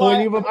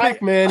disappointing of a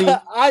pick, Manny.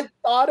 I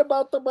thought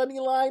about the money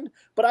line,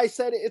 but I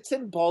said it's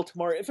in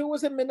Baltimore. If it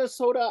was in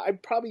Minnesota,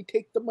 I'd probably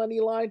take the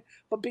money line.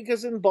 But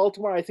because in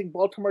Baltimore, I think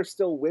Baltimore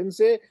still wins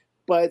it,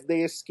 but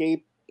they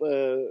escape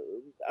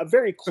a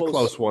very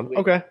close one. win.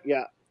 Okay.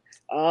 Yeah.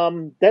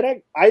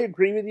 Then I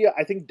agree with you.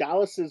 I think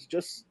Dallas is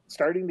just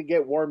starting to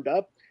get warmed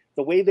up.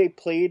 The way they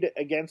played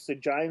against the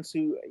Giants,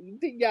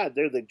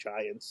 they're the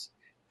Giants,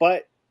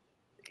 but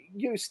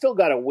you still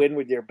got to win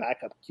with your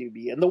backup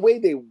QB. And the way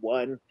they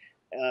won,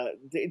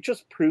 it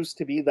just proves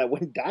to me that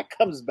when Dak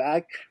comes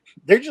back,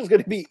 they're just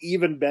going to be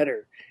even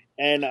better.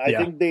 And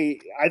I think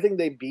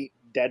they beat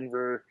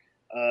Denver,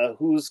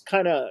 who's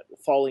kind of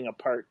falling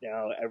apart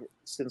now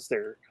since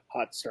their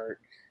hot start.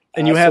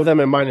 And you have them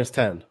at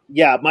 -10.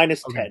 Yeah,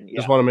 -10. Yeah.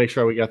 Just want to make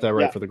sure we got that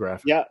right for the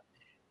graphic. Yeah.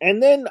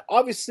 And then,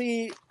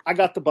 obviously, I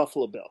got the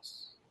Buffalo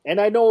Bills.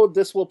 And I know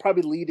this will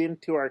probably lead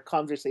into our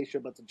conversation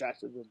about the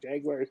Jacksonville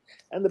Jaguars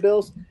and the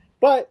Bills,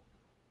 but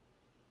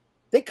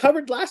they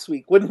covered last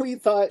week when we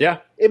thought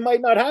it might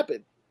not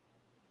happen.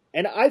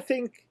 And I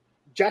think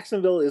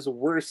Jacksonville is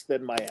worse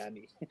than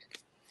Miami.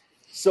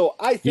 So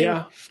I think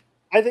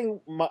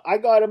I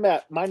got him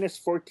at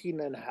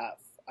 -14.5.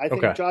 I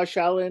think Josh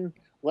Allen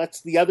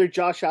lets the other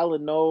Josh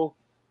Allen know,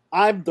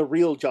 I'm the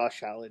real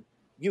Josh Allen.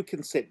 You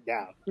can sit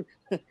down.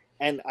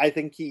 And I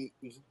think he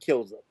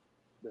kills them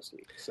this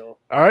week. So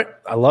all right,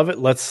 I love it.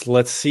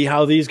 Let's see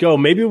how these go.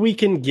 Maybe we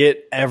can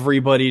get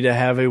everybody to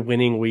have a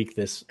winning week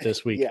this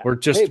week.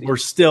 We're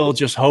still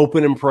just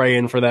hoping and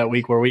praying for that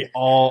week where we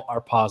all are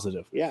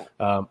positive. Yeah.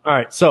 All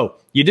right. So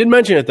you did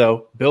mention it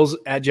though, Bills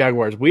at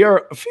Jaguars. We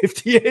are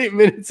 58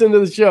 minutes into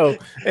the show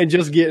and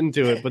just getting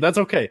to it, but that's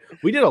okay.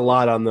 We did a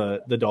lot on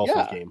the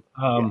Dolphins game.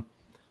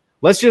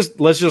 Let's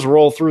just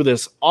roll through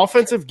this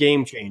offensive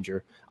game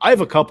changer. I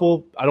have a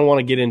couple. I don't want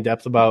to get in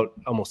depth about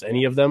almost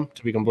any of them,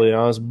 to be completely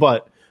honest,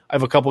 but I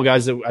have a couple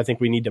guys that I think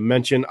we need to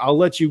mention. I'll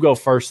let you go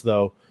first,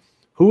 though.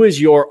 Who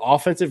is your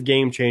offensive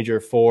game changer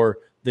for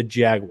the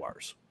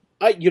Jaguars?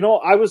 I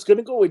was going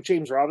to go with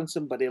James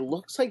Robinson, but it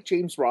looks like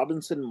James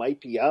Robinson might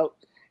be out.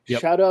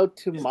 Yep. Shout out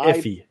to my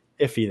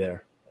iffy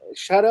there.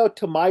 Shout out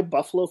to my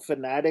Buffalo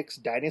Fanatics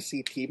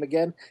dynasty team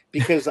again,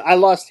 because I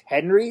lost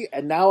Henry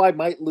and now I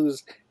might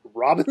lose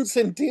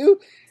Robinson too.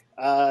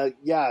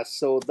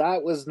 So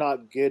that was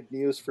not good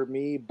news for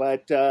me,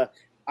 but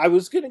I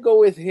was going to go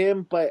with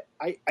him, but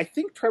I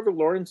think Trevor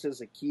Lawrence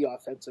is a key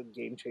offensive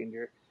game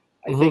changer.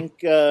 I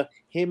think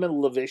him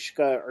and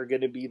Laviska are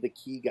going to be the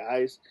key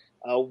guys.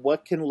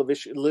 What can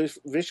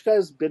Laviska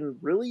has been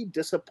really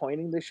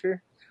disappointing this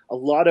year. A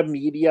lot of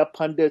media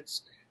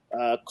pundits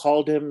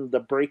called him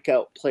the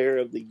breakout player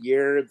of the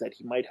year, that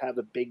he might have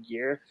a big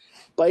year,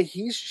 but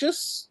he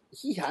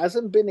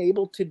hasn't been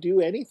able to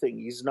do anything.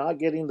 He's not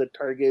getting the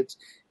targets.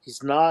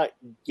 He's not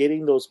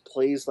getting those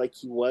plays like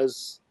he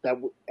was,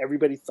 that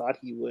everybody thought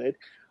he would.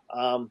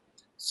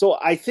 So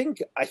I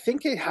think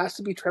it has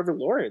to be Trevor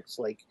Lawrence.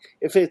 Like,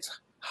 if it's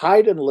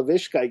Hyde and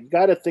Laviska, you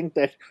got to think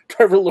that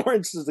Trevor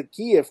Lawrence is the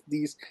key.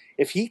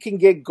 If he can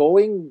get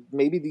going,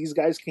 maybe these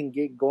guys can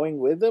get going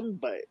with him.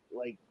 But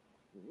like,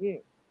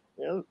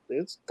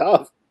 it's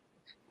tough.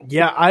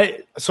 Yeah,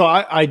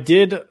 I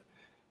did.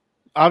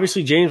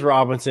 Obviously, James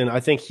Robinson, I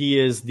think he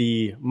is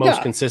the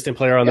most consistent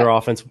player on their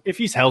offense. If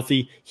he's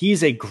healthy,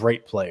 he's a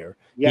great player.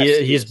 Yes,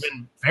 he's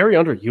been very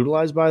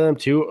underutilized by them,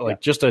 too.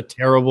 Like, just a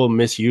terrible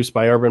misuse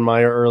by Urban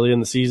Meyer early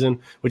in the season,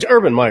 which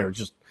Urban Meyer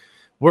just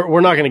 –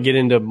 we're not going to get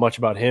into much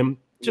about him.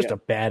 Just a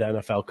bad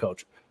NFL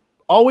coach.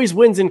 Always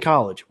wins in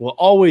college. Will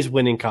always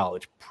win in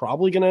college.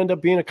 Probably going to end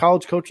up being a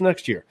college coach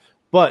next year.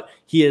 But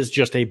he is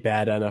just a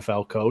bad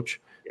NFL coach.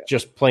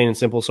 Just plain and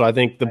simple. So I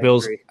think the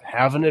Bills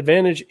have an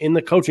advantage in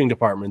the coaching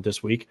department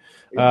this week.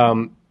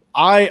 I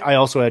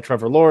also had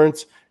Trevor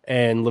Lawrence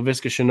and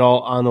Laviska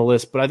Shenault on the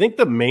list, but I think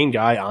the main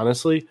guy,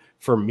 honestly,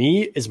 for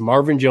me is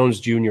Marvin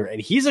Jones Jr.,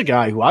 and he's a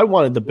guy who I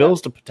wanted the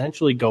Bills to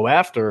potentially go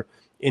after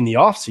in the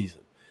offseason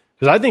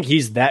because I think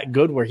he's that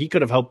good where he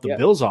could have helped the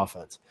Bills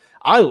offense.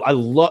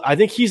 I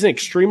think he's an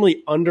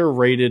extremely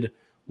underrated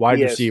wide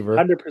receiver.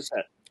 100%.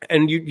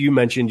 And you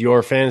mentioned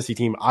your fantasy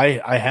team.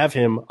 I have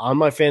him on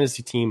my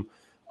fantasy team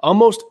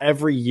almost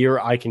every year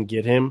I can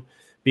get him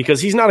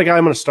because he's not a guy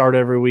I'm going to start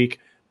every week,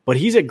 but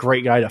he's a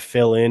great guy to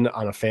fill in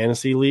on a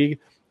fantasy league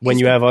when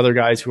you have other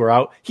guys who are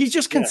out. He's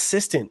just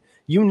consistent.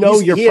 You're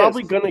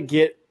probably going to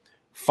get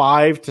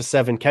 5 to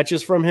 7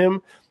 catches from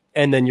him,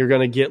 and then you're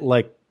going to get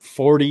like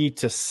 40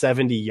 to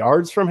 70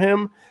 yards from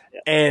him.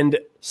 And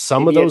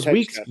some of those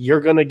weeks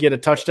you're going to get a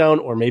touchdown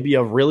or maybe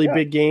a really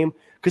big game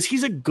because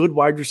he's a good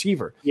wide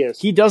receiver. Yes.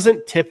 He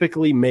doesn't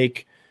typically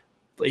make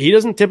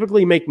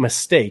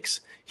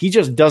mistakes. He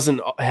just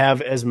doesn't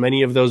have as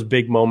many of those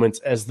big moments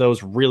as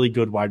those really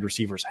good wide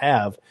receivers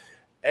have.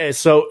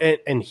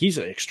 And he's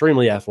an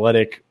extremely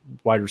athletic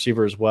wide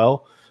receiver as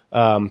well.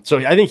 So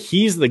I think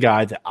he's the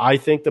guy that I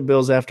think the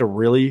Bills have to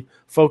really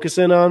focus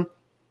in on.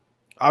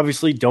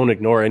 Obviously, don't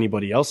ignore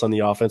anybody else on the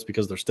offense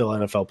because they're still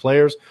NFL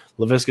players.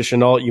 Laviska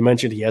Shenault, you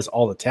mentioned he has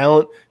all the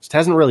talent. Just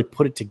hasn't really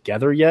put it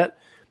together yet.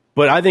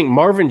 But I think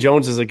Marvin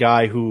Jones is a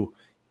guy who,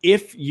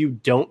 if you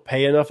don't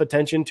pay enough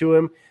attention to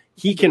him,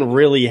 he can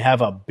really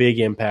have a big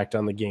impact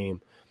on the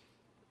game.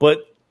 But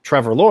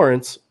Trevor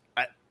Lawrence,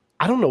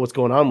 I don't know what's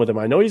going on with him.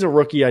 I know he's a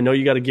rookie. I know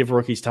you got to give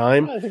rookies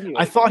time.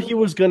 I thought he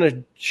was going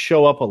to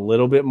show up a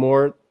little bit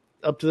more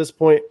up to this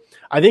point.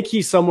 I think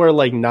he's somewhere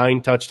like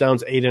 9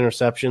 touchdowns, 8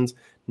 interceptions.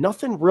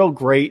 Nothing real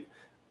great.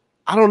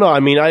 I don't know.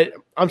 I mean,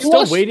 I'm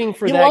still waiting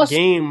for that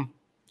game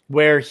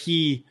where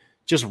he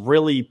just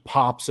really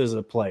pops as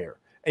a player.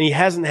 And he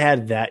hasn't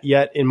had that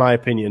yet, in my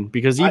opinion,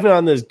 because even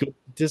on those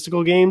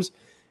statistical games,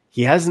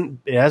 it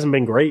hasn't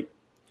been great.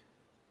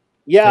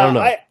 Yeah, I don't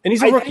know. And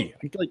he's a rookie.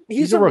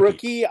 He's a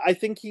rookie. I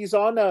think he's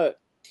on a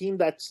team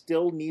that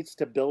still needs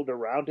to build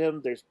around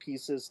him. There's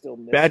pieces still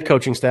missing. Bad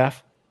coaching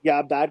staff.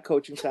 Yeah, bad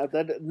coaching staff.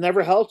 That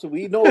never helps.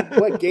 We know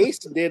what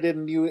Gase did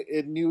in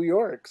New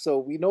York, so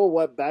we know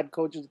what bad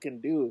coaches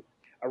can do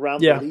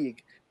around the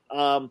league.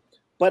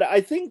 But I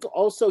think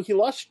also he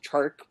lost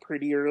Chark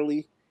pretty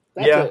early.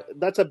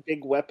 That's a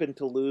big weapon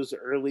to lose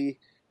early.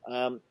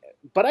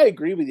 But I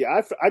agree with you.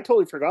 I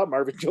totally forgot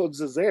Marvin Jones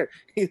is there.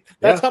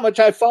 That's how much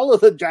I follow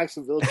the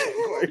Jacksonville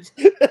Jaguars.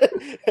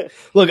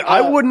 Look,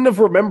 I wouldn't have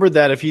remembered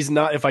that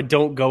if I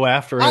don't go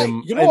after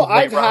him.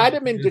 I've had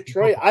him in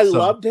Detroit. I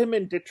loved him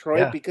in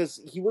Detroit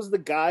because he was the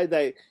guy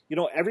that,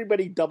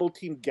 everybody double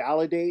teamed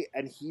Galladay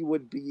and he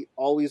would be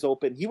always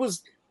open. He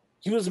was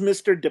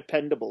Mr.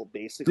 Dependable,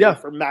 basically,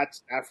 for Matt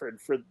Stafford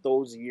for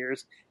those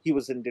years he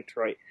was in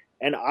Detroit.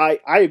 And I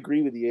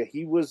agree with you.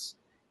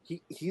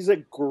 He's a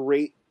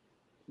great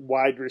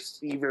wide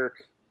receiver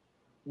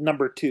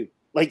number 2.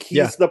 Like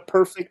he's the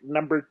perfect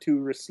number 2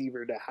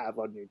 receiver to have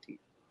on your team.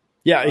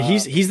 Yeah,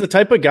 he's the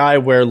type of guy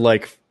where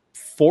like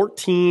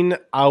 14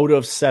 out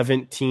of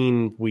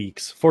 17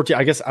 weeks, 14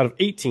 I guess out of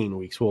 18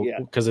 weeks,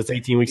 because it's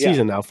 18-week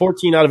season now.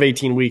 14 out of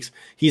 18 weeks,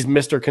 he's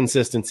Mr.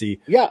 Consistency.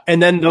 Yeah.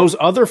 And then those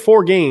other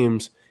 4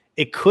 games,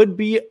 it could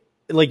be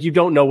like you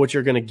don't know what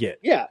you're going to get.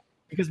 Yeah.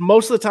 Because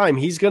most of the time,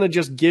 he's going to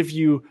just give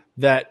you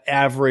that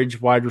average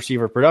wide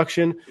receiver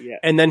production. Yeah.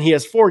 And then he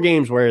has 4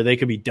 games where they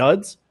could be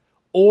duds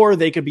or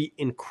they could be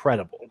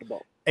incredible.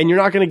 And you're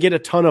not going to get a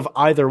ton of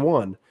either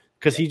one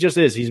because he just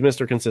is. He's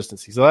Mr.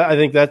 Consistency. So I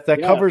think that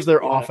covers their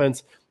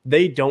offense.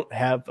 They don't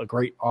have a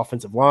great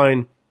offensive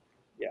line.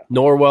 Yeah.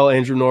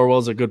 Andrew Norwell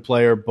is a good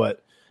player,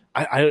 but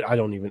I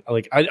don't even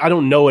I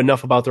don't know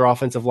enough about their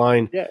offensive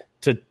line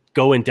to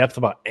go in depth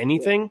about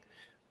anything.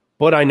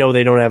 But I know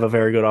they don't have a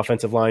very good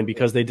offensive line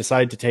because they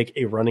decided to take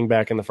a running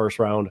back in the first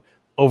round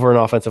over an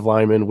offensive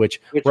lineman,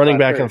 which running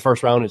back in the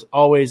first round is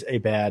always a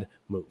bad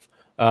move.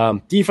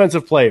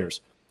 Defensive players.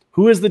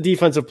 Who is the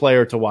defensive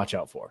player to watch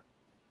out for?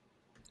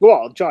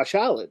 Well, Josh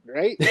Allen,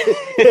 right?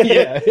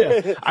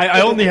 Yeah.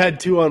 I only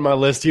had 2 on my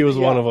list. He was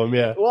one of them,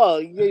 yeah.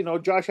 Well,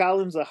 Josh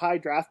Allen's a high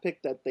draft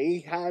pick that they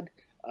had.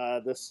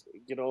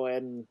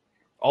 And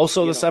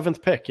also the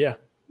 7th pick, yeah.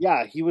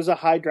 Yeah, he was a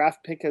high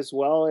draft pick as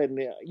well. And,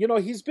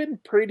 he's been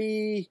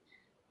pretty,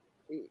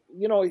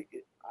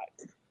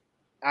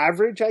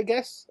 average, I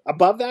guess.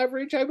 Above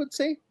average, I would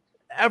say.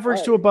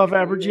 Average to above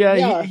average. Yeah,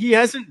 Yeah. he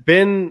hasn't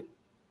been.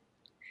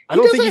 I He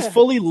don't think he's doesn't.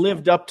 fully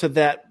lived up to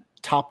that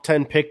top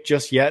 10 pick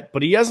just yet,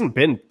 but he hasn't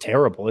been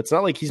terrible. It's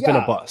not like he's been a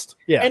Yeah. bust.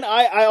 Yeah. And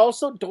I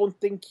also don't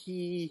think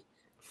he.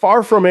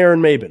 Far from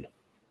Aaron Maben.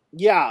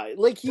 Yeah,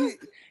 like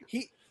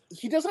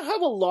he doesn't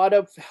have a lot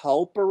of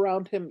help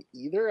around him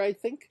either, I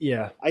think.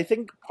 Yeah. I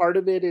think part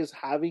of it is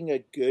having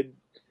a good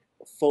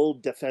full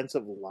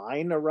defensive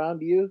line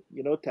around you,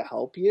 to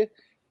help you.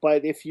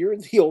 But if you're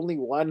the only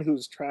one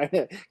who's trying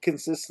to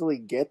consistently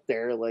get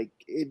there, like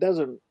it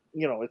doesn't,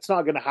 it's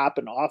not going to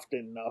happen often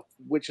enough,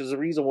 which is the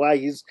reason why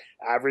he's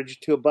average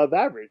to above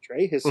average,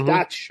 right? His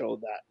stats show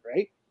that,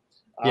 right?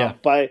 Yeah.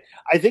 But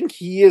I think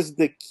he is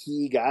the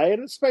key guy.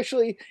 And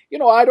especially,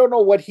 I don't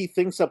know what he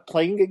thinks of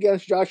playing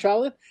against Josh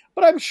Allen,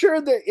 but I'm sure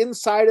that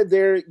inside of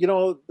there,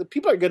 the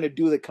people are going to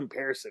do the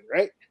comparison,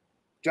 right?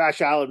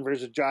 Josh Allen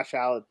versus Josh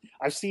Allen.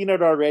 I've seen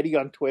it already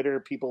on Twitter,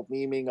 people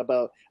memeing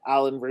about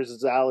Allen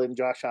versus Allen,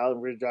 Josh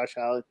Allen versus Josh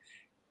Allen.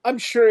 I'm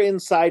sure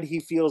inside he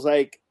feels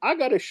like I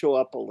got to show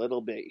up a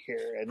little bit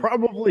here. And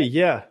probably,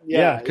 yeah.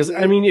 Because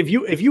I mean, if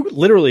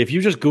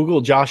you just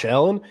Google Josh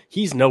Allen,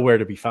 he's nowhere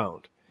to be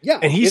found. Yeah,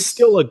 and he's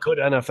still a good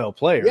NFL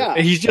player. Yeah,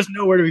 and he's just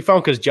nowhere to be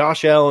found because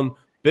Josh Allen,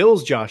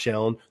 Bill's Josh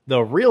Allen,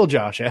 the real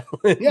Josh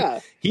Allen. Yeah,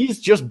 he's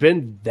just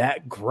been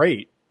that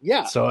great.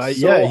 Yeah, so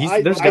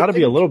there's got to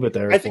be a little bit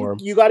there. I think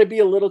you got to be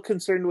a little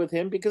concerned with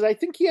him because I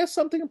think he has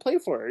something to play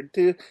for.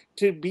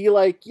 To be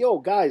like, yo,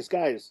 guys,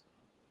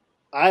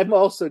 I'm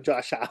also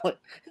Josh Allen.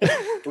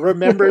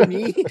 Remember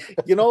me?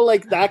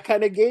 Like that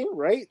kind of game,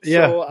 right?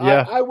 Yeah, so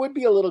yeah. I would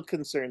be a little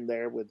concerned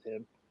there with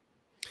him.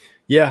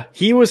 Yeah,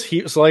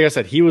 so like I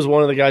said, he was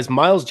one of the guys.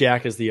 Miles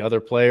Jack is the other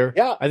player.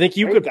 Yeah, I think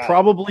you could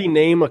probably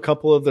name a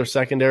couple of their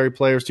secondary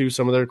players too,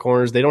 some of their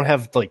corners. They don't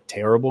have like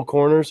terrible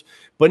corners,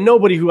 but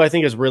nobody who I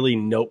think is really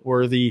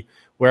noteworthy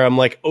where I'm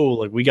like, oh,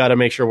 like we got to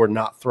make sure we're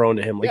not thrown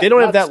to him. Like they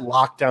don't have that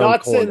lockdown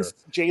not corner. Since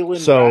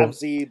Jalen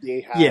Ramsey,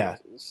 they have. Yeah.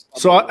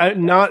 So I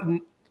not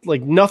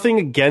like nothing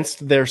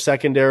against their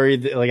secondary.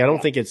 Like I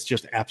don't think it's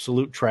just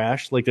absolute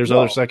trash. Like there's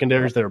other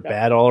secondaries that are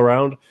bad all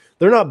around.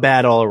 They're not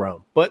bad all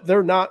around, but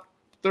they're not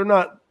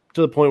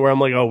to the point where I'm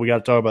like, oh, we got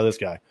to talk about this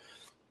guy.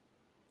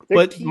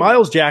 But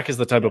Miles Jack is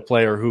the type of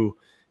player who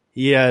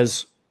he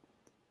has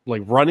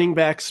like running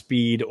back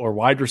speed or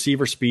wide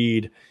receiver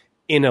speed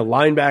in a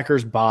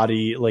linebacker's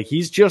body. Like he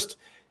is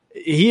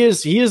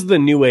the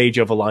new age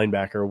of a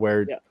linebacker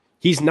where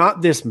he's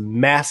not this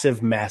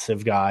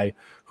massive guy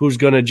who's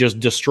going to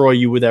just destroy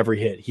you with every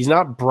hit. He's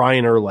not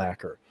Brian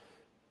Urlacher.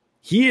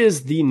 He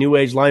is the new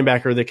age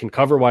linebacker that can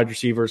cover wide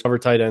receivers, cover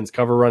tight ends,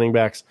 cover running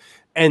backs,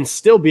 and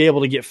still be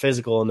able to get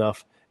physical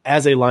enough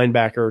as a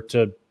linebacker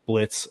to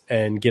blitz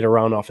and get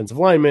around offensive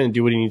linemen and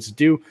do what he needs to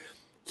do.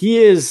 He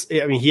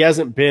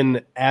hasn't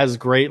been as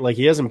great. Like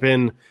he hasn't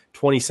been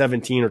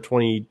 2017 or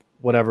 20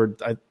 whatever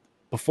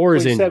before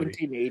his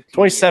injury.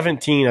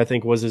 2017, I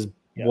think, was his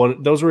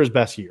one. Those were his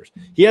best years.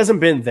 He hasn't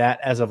been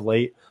that as of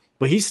late,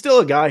 but he's still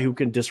a guy who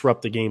can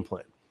disrupt the game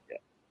plan. Yeah.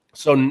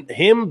 So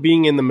him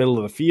being in the middle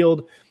of the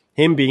field,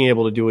 him being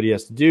able to do what he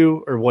has to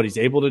do or what he's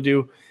able to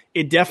do,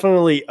 it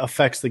definitely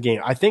affects the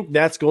game. I think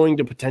that's going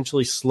to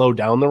potentially slow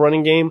down the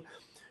running game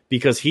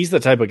because he's the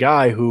type of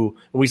guy who,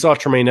 and we saw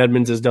Tremaine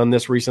Edmonds has done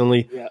this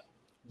recently,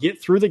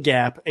 get through the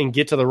gap and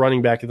get to the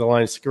running back at the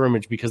line of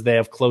scrimmage because they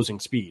have closing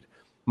speed.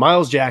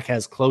 Miles Jack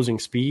has closing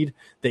speed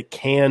that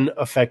can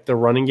affect the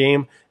running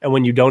game. And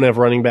when you don't have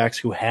running backs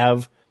who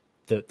have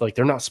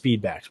they're not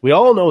speed backs. We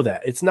all know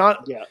that. It's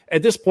not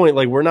at this point,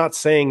 like we're not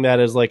saying that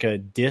as like a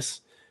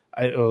diss.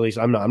 Or at least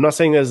I'm not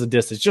saying that as a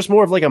diss. It's just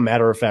more of like a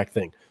matter of fact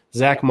thing.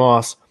 Zach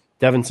Moss,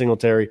 Devin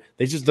Singletary,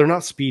 they're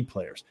not speed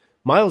players.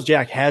 Miles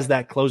Jack has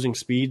that closing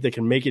speed that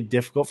can make it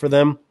difficult for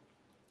them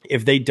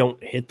if they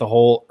don't hit the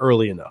hole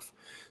early enough.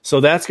 So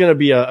that's going to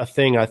be a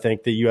thing I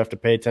think that you have to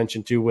pay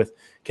attention to with,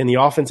 can the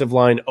offensive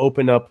line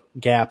open up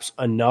gaps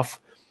enough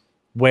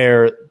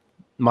where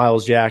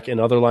Miles Jack and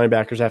other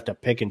linebackers have to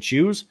pick and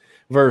choose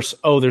versus,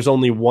 there's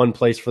only one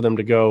place for them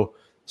to go.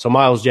 So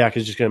Miles Jack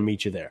is just going to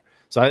meet you there.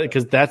 So I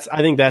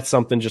think that's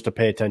something just to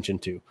pay attention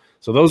to.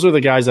 So those are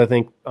the guys I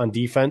think on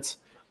defense.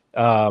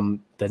 The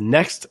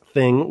next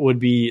thing would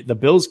be the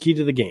Bills' key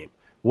to the game.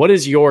 What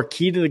is your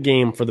key to the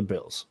game for the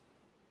Bills?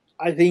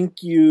 I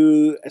think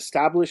you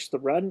establish the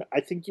run. I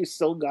think you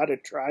still got to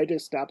try to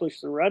establish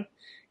the run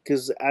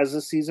because as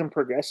the season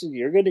progresses,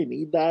 you're going to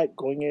need that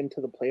going into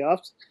the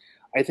playoffs.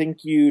 I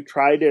think you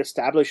try to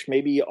establish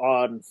maybe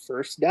on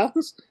first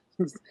downs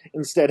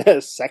instead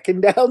of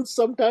second downs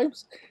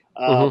sometimes.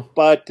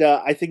 But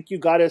I think you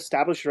got to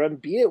establish a run,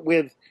 be it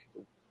with,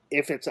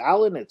 if it's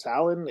Allen, it's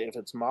Allen. If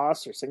it's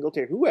Moss or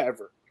Singletary,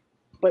 whoever.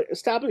 But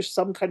establish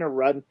some kind of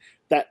run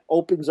that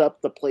opens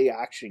up the play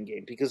action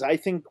game. Because I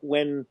think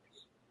when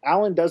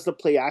Allen does the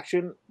play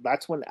action,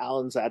 that's when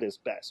Allen's at his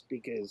best.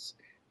 Because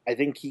I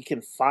think he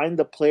can find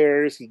the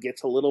players. He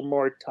gets a little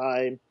more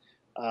time.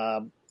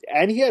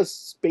 And he has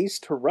space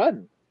to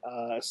run.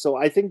 So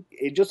I think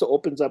it just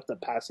opens up the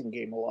passing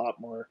game a lot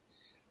more.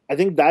 I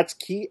think that's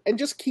key. And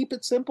just keep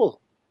it simple.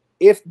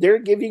 if they're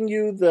giving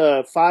you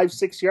the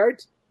 5-6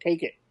 yards,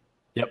 take it.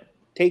 Yep.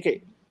 Take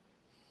it.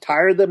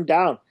 Tire them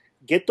down.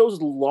 Get those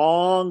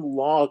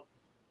long,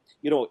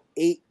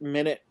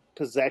 8-minute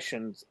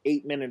possessions,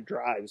 8-minute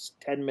drives,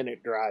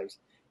 10-minute drives.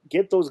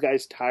 Get those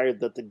guys tired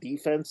that the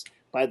defense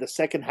by the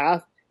second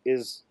half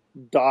is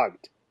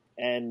dogged,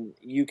 and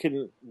you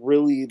can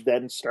really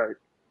then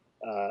start,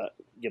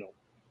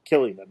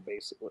 killing them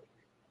basically.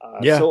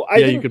 So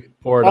I think you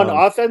could pour it on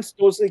offense,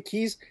 those are the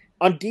keys.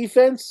 On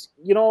defense,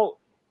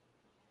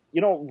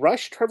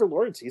 rush Trevor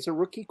Lawrence. He's a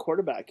rookie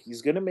quarterback.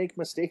 He's going to make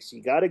mistakes.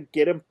 You got to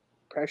get him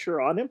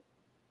pressure on him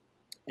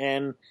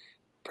and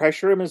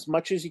pressure him as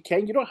much as you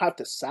can. You don't have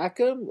to sack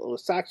him. Well, the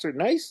sacks are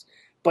nice,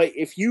 but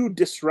if you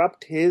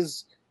disrupt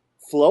his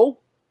flow,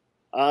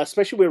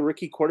 especially with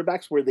rookie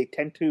quarterbacks where they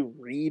tend to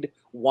read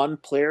one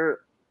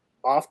player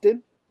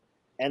often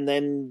and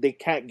then they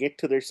can't get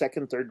to their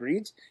second, third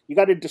reads, you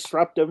got to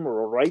disrupt them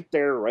right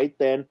there, right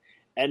then,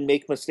 and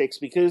make mistakes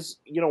because,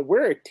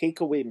 we're a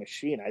takeaway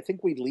machine. I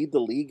think we lead the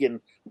league in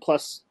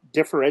plus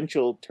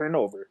differential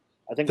turnover.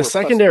 I think the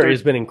secondary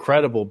has been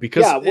incredible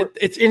because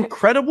it's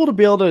incredible to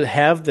be able to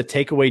have the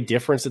takeaway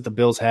difference that the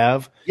Bills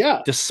have,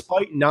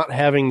 despite not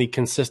having the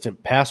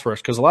consistent pass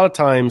rush. Because a lot of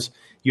times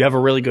you have a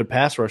really good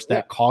pass rush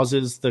that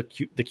causes the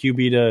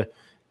QB to,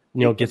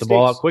 get the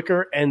ball out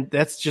quicker, and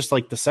that's just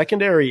like the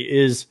secondary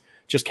is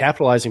just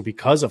capitalizing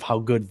because of how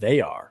good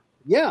they are.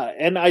 Yeah,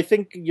 and I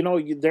think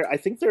I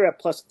think they're at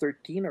plus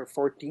 13 or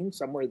 14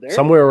 somewhere there.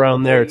 Somewhere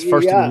around there. It's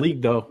first in the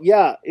league, though.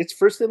 Yeah, it's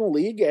first in the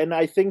league, and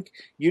I think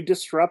you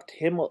disrupt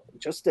him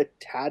just a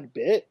tad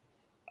bit.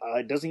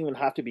 It doesn't even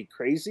have to be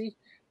crazy,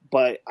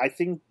 but I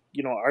think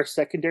our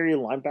secondary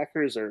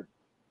linebackers are,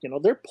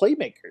 they're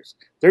playmakers.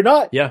 They're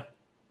not. Yeah.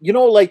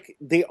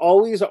 They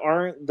always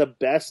aren't the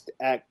best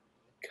at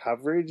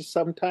coverage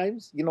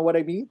sometimes, you know what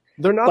I mean?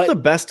 They're not the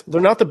best. They're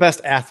not the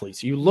best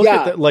athletes. You look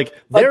at that,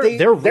 they're really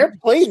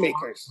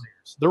playmakers.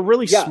 They're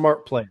really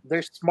smart players.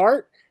 They're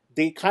smart.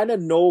 They kind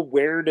of know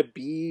where to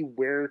be,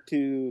 where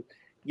to,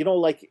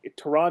 like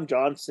Teron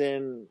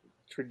Johnson,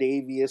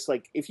 Tre'Davious.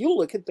 Like if you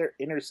look at their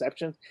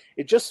interceptions,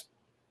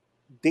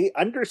 they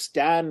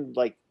understand.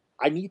 Like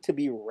I need to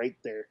be right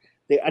there.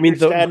 They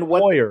understand the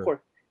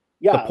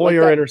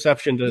Poyer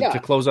interception to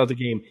close out the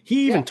game.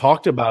 He even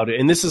talked about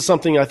it, and this is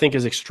something I think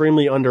is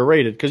extremely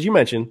underrated because you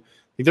mentioned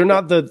they're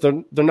not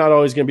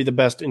always going to be the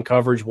best in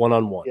coverage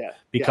one-on-one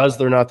because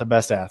they're not the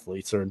best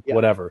athletes or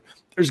whatever.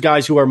 There's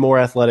guys who are more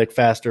athletic,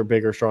 faster,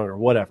 bigger, stronger,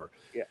 whatever.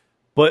 Yeah.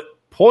 But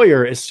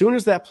Poyer, as soon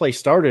as that play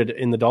started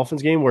in the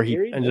Dolphins game where he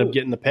ended up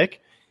getting the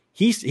pick,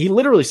 he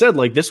literally said,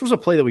 this was a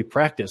play that we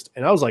practiced.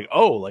 And I was like,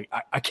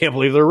 I can't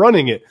believe they're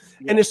running it.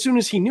 Yeah. And as soon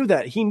as he knew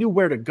that, he knew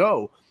where to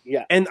go.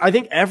 Yeah. And I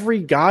think every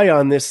guy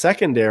on this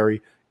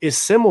secondary is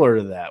similar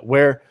to that,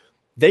 where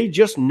they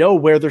just know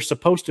where they're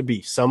supposed to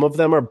be. Some of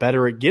them are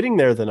better at getting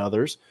there than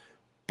others,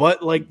 but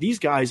these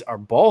guys are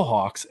ball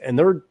hawks, and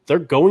they're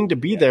going to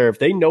be there. If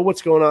they know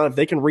what's going on, if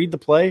they can read the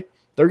play,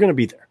 they're going to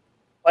be there.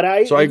 But I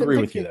agree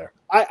with you there.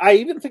 I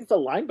even think the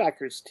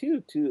linebackers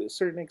too, to a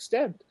certain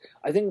extent.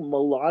 I think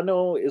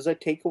Milano is a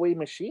takeaway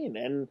machine,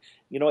 and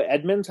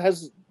Edmonds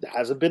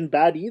hasn't been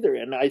bad either.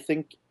 And I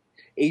think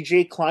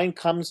AJ Klein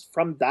comes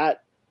from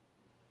that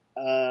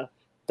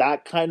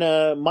kind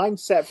of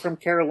mindset from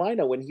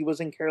Carolina when he was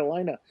in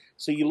Carolina.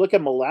 So you look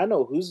at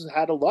Milano, who's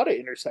had a lot of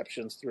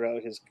interceptions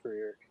throughout his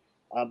career.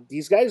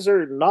 These guys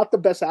are not the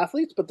best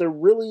athletes, but they're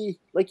really,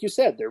 like you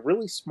said, they're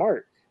really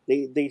smart.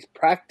 They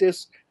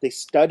practice, they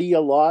study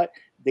a lot,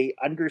 they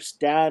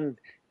understand,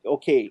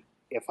 okay,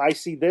 if I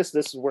see this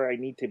is where I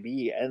need to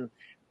be. And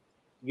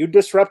you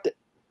disrupt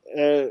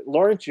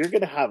Lawrence, you're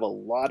going to have a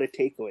lot of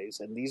takeaways.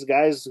 And these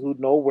guys who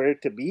know where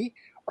to be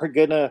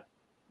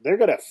they're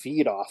going to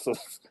feed off of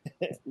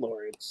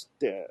Lawrence.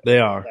 They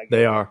are.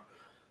 All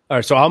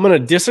right, so I'm going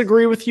to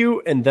disagree with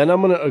you, and then I'm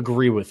going to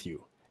agree with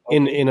you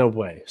in a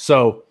way.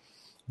 So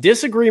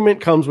disagreement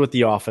comes with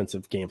the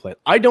offensive game plan.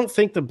 I don't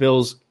think the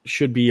Bills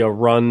should be a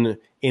run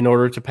in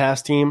order to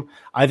pass team.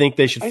 I think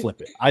they should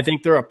flip it. I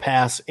think they're a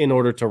pass in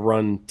order to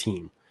run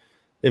team,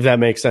 if that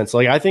makes sense.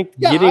 I think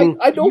getting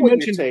 – I know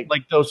what you're saying.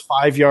 Those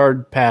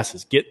 5-yard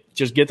passes.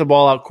 Just get the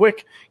ball out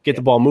quick, get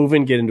the ball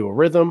moving, get into a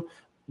rhythm.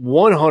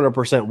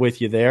 100%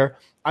 with you there.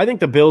 I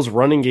think the Bills'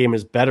 running game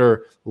is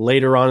better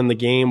later on in the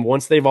game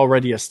once they've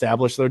already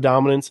established their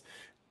dominance,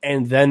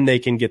 and then they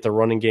can get the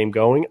running game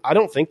going. I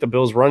don't think the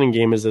Bills' running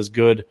game is as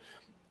good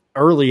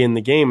early in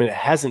the game, and it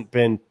hasn't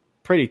been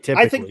pretty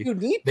typically. I think you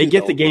need to. They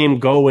get the game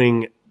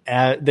going.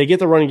 They get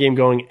the running game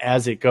going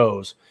as it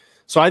goes.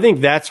 So I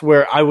think that's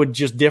where I would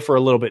just differ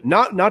a little bit.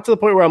 Not to the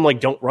point where I'm like,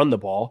 don't run the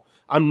ball.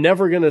 I'm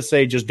never going to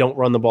say just don't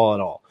run the ball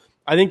at all.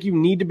 I think you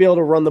need to be able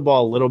to run the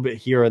ball a little bit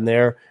here and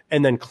there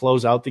and then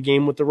close out the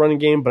game with the running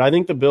game. But I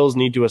think the Bills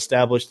need to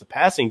establish the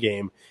passing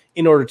game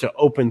in order to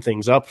open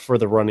things up for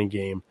the running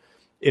game,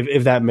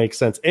 if that makes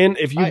sense. And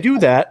if you do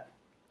that,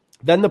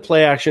 then the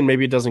play action,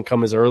 maybe it doesn't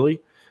come as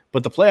early,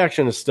 but the play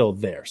action is still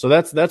there. So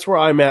that's where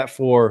I'm at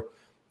for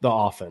the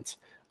offense.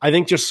 I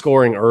think just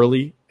scoring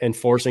early and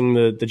forcing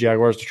the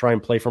Jaguars to try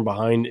and play from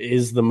behind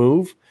is the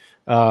move.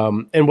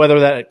 And whether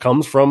that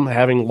comes from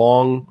having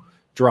long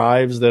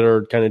drives that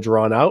are kind of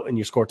drawn out and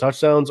you score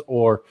touchdowns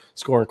or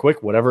scoring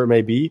quick, whatever it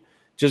may be,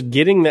 just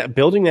building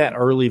that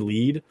early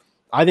lead,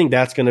 I think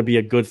that's going to be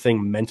a good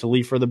thing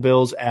mentally for the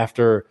Bills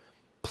after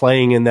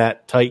playing in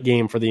that tight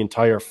game for the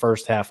entire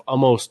first half,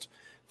 almost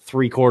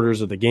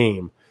 3/4 of the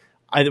game.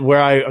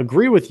 Where I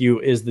agree with you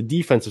is the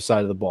defensive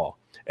side of the ball.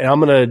 And I'm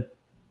going to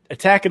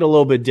attack it a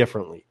little bit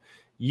differently.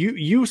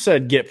 You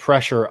said get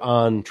pressure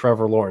on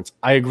Trevor Lawrence.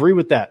 I agree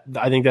with that.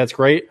 I think that's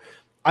great.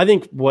 I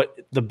think what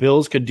the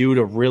Bills could do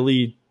to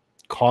really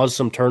cause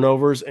some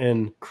turnovers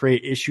and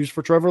create issues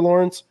for Trevor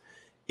Lawrence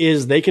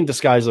is they can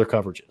disguise their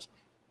coverages.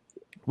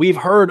 We've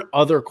heard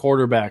other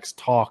quarterbacks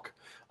talk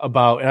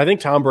about, and I think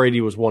Tom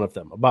Brady was one of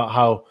them, about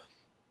how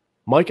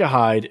Micah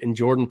Hyde and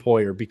Jordan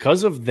Poyer,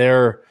 because of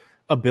their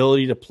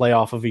ability to play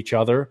off of each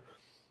other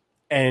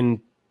and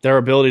their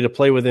ability to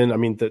play within,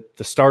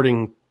 the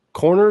starting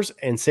corners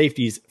and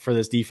safeties for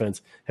this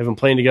defense have been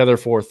playing together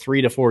for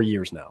 3 to 4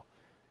 years now.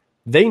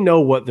 They know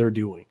what they're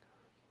doing.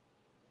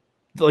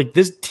 Like,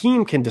 this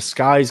team can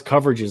disguise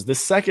coverages. This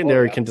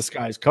secondary can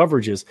disguise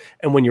coverages.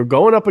 And when you're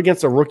going up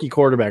against a rookie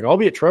quarterback,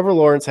 albeit Trevor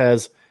Lawrence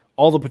has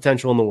all the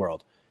potential in the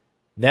world,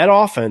 that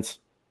offense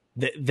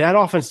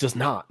does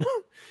not.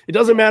 It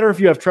doesn't matter if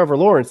you have Trevor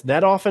Lawrence.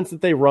 That offense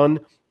that they run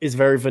is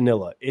very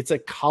vanilla. It's a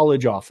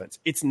college offense.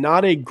 It's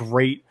not a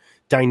great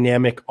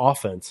dynamic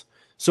offense.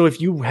 So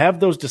if you have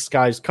those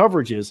disguised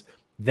coverages,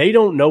 they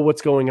don't know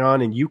what's going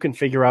on, and you can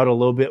figure out a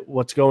little bit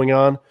what's going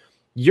on.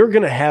 You're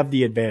going to have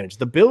the advantage.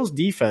 The Bills'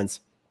 defense,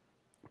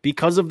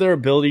 because of their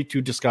ability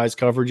to disguise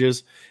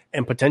coverages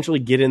and potentially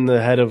get in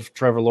the head of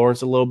Trevor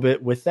Lawrence a little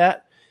bit with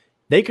that,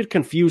 they could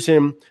confuse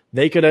him.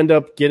 They could end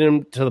up getting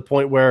him to the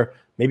point where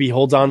maybe he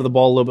holds on to the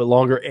ball a little bit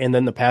longer and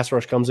then the pass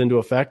rush comes into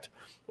effect,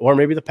 or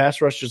maybe the pass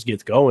rush just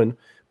gets going.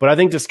 But I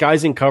think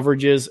disguising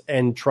coverages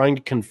and trying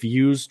to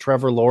confuse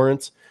Trevor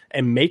Lawrence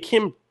and make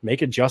him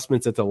make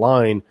adjustments at the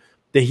line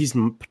that he's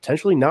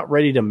potentially not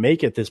ready to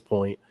make at this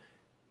point,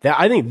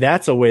 I think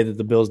that's a way that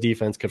the Bills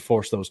defense could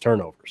force those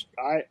turnovers.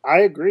 I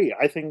agree.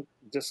 I think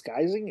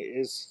disguising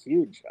is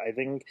huge. I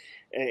think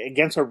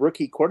against a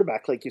rookie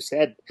quarterback, like you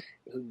said,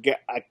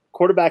 a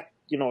quarterback,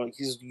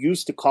 he's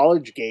used to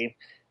college game,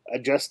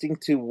 adjusting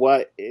to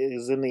what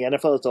is in the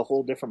NFL is a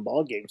whole different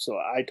ball game. So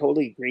I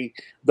totally agree.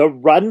 The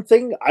run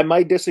thing, I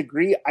might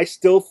disagree. I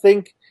still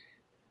think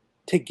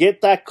to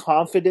get that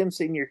confidence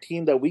in your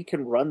team that we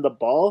can run the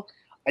ball,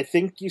 I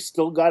think you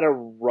still got to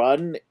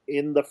run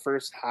in the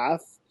first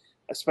half,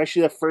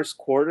 especially the first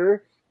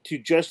quarter, to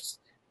just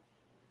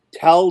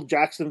tell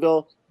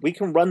Jacksonville, we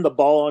can run the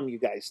ball on you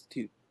guys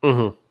too.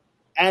 Mm-hmm.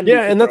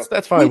 And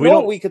that's fine.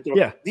 We could throw.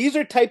 Yeah. These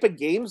are type of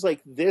games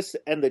like this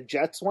and the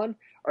Jets one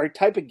are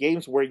type of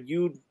games where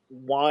you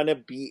want to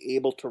be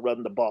able to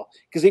run the ball.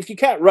 Because if you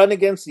can't run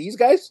against these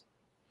guys,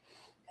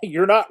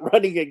 you're not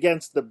running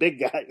against the big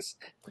guys.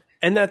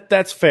 And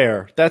that's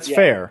fair. That's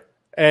fair.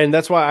 And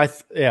that's why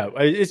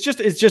it's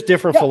just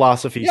different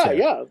philosophies.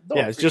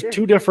 It's just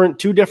two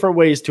different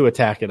ways to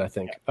attack it, I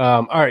think. Yeah.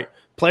 All right.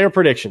 Player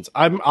predictions.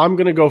 I'm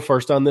going to go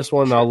first on this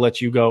one. Sure. I'll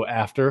let you go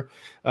after.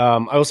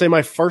 I will say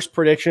my first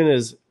prediction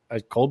is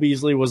Cole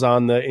Beasley was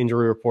on the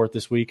injury report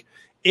this week.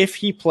 If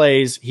he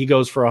plays, he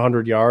goes for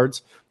 100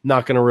 yards.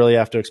 Not going to really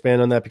have to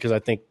expand on that because I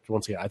think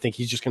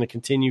he's just going to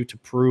continue to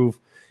prove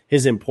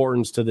his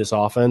importance to this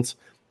offense.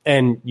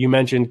 And you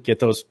mentioned get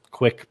those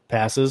quick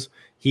passes.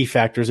 He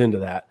factors into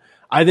that.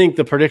 I think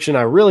the prediction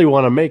I really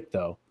want to make,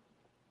 though,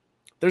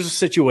 there's a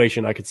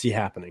situation I could see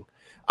happening.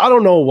 I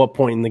don't know at what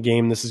point in the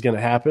game this is going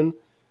to happen,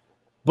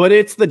 but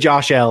it's the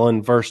Josh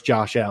Allen versus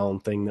Josh Allen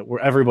thing that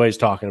everybody's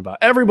talking about.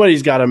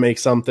 Everybody's got to make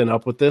something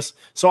up with this,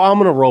 so I'm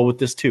going to roll with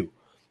this too.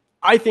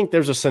 I think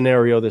there's a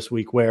scenario this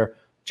week where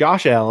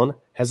Josh Allen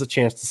has a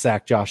chance to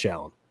sack Josh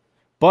Allen,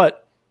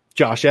 but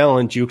Josh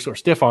Allen jukes or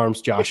stiff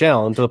arms Josh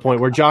Allen to the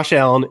point where Josh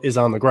Allen is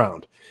on the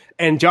ground.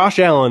 And Josh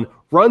Allen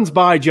runs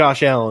by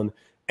Josh Allen,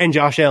 and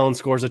Josh Allen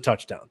scores a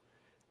touchdown.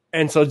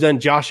 And so then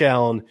Josh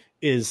Allen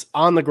is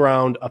on the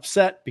ground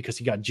upset because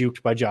he got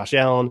juked by Josh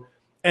Allen.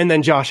 And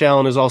then Josh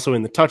Allen is also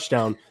in the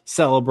touchdown,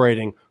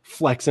 celebrating,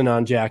 flexing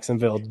on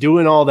Jacksonville,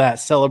 doing all that,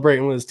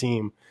 celebrating with his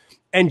team.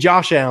 And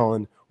Josh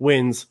Allen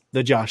wins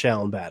the Josh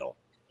Allen battle.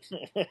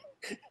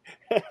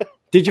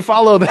 Did you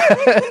follow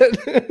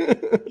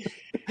that?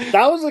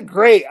 That was a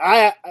great.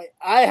 I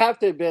have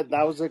to admit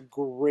that was a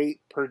great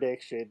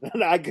prediction,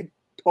 and I could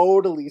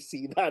totally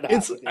see that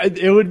happening.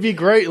 It would be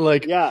great.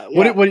 Like,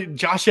 what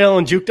Josh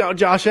Allen juked out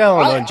Josh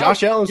Allen.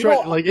 Josh Allen's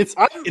right. Like,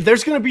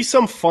 there's going to be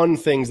some fun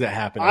things that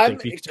happen. I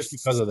think just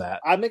because of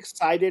that. I'm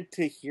excited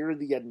to hear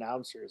the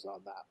announcers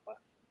on that one.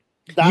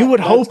 You would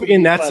hope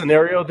in that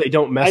scenario they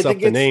don't mess up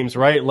the names,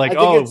 right? Like,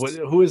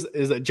 who is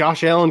it?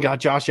 Josh Allen got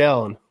Josh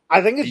Allen.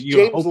 I think it's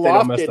James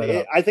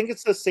Lofton. I think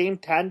it's the same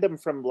tandem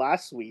from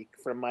last week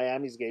from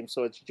Miami's game.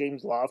 So it's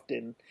James Lofton,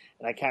 and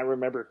I can't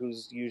remember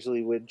who's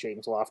usually with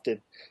James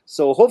Lofton.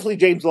 So hopefully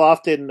James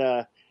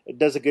Lofton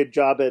does a good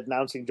job at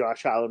announcing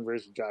Josh Allen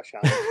versus Josh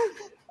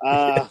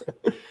Allen.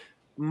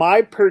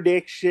 My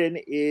prediction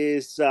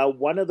is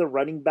one of the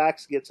running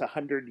backs gets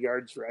 100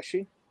 yards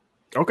rushing.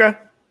 Okay.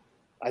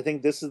 I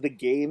think this is the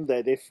game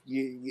that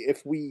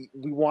if we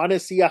want to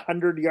see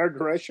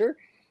 100-yard rusher,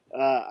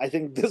 I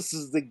think this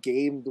is the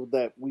game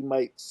that we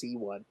might see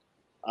one.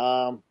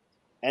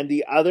 And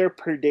the other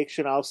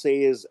prediction I'll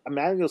say is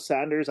Emmanuel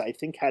Sanders, I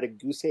think, had a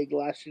goose egg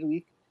last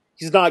week.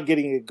 He's not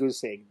getting a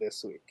goose egg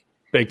this week.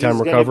 Big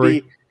time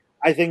recovery.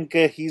 I think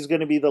he's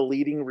going to be the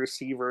leading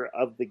receiver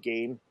of the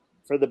game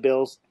for the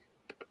Bills,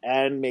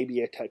 and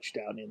maybe a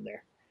touchdown in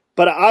there.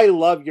 But I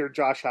love your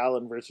Josh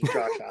Allen versus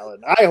Josh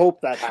Allen. I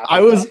hope that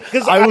happens.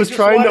 I was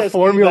trying to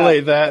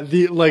formulate that.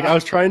 I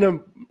was trying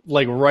to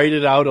write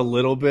it out a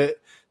little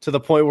bit to the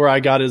point where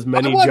I got as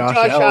many Josh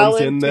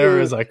Allens in there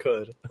as I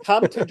could.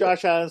 Come to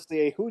Josh Allen and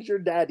say, "Who's your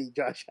daddy,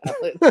 Josh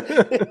Allen?"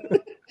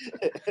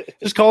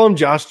 Just call him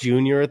Josh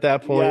Jr. at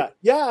that point.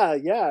 Yeah,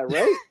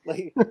 right?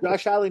 Like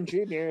Josh Allen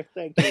Jr.,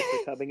 thank you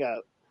for coming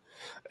out.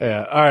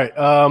 Yeah, all right.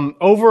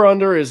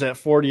 Over-under is at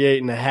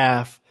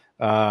 48.5.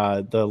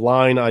 The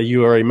line,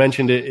 you already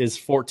mentioned it, is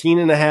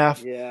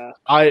 14.5. Yeah.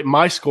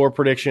 My score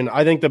prediction,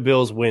 I think the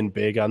Bills win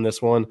big on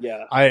this one.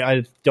 Yeah.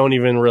 I don't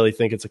even really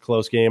think it's a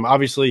close game.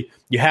 Obviously,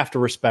 you have to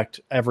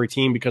respect every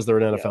team because they're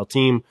an NFL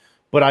team,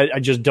 but I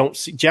just don't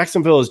see –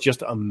 Jacksonville is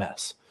just a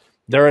mess.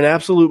 They're an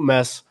absolute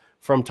mess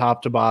from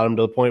top to bottom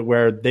to the point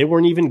where they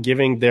weren't even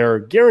giving their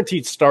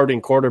guaranteed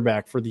starting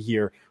quarterback for the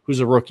year,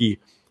 who's a rookie,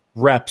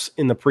 reps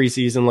in the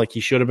preseason like he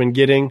should have been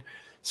getting.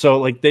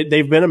 So,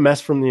 they've been a mess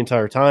from the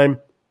entire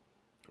time.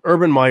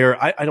 Urban Meyer,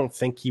 I don't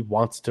think he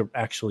wants to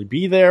actually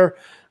be there.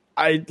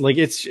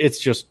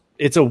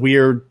 It's a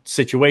weird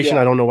situation.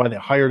 I don't know why they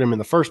hired him in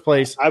the first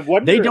place.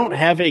 They don't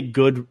have a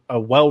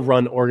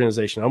well-run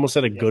organization. I almost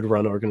said a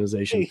good-run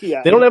organization.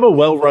 They don't have a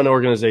well-run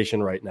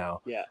organization right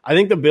now. Yeah. I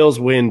think the Bills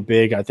win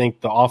big. I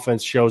think the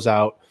offense shows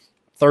out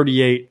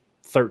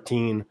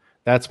 38-13.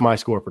 That's my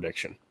score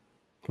prediction,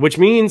 which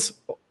means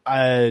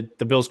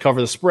the Bills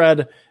cover the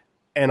spread,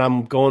 and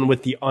I'm going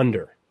with the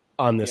under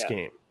on this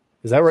game.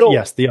 Is that right?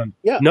 Yes, the under.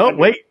 Yeah. No,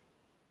 wait.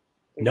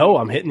 No,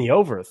 I'm hitting the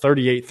over,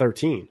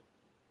 38-13.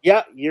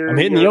 Yeah, I'm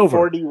hitting the over.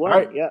 41.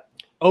 Right. Yeah.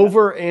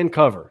 Over and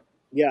cover.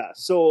 Yeah.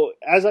 So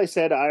as I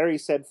said, I already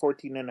said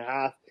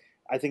 14.5.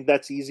 I think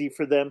that's easy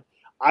for them.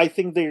 I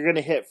think they're going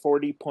to hit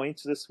 40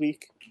 points this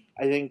week.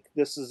 I think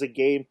this is a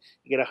game.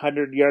 You get a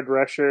 100-yard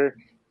rusher.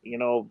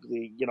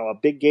 A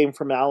big game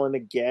from Allen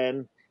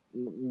again.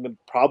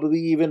 Probably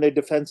even a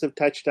defensive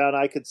touchdown.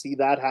 I could see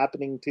that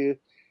happening too.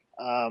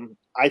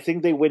 I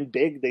think they win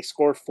big. They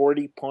score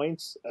 40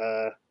 points.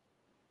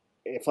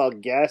 If I'll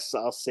guess,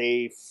 I'll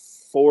say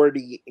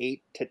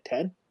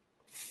 48-10.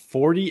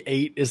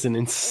 48 is an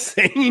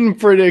insane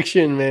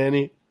prediction,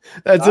 Manny.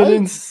 That's an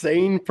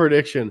insane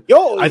prediction.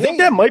 I think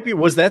that might be.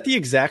 Was that the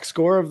exact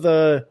score of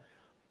the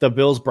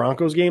Bills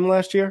Broncos game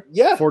last year?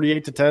 Yeah,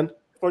 48-10.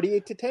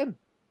 48-10.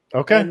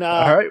 Okay,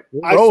 all right,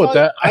 we'll roll with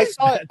that.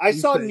 I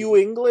saw New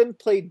England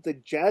played the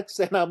Jets,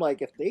 and I'm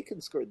like, if they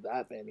can score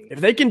that many, if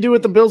they can do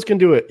it, the Bills can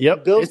do it.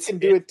 Yep, Bills can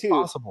do it too.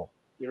 Possible.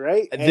 You're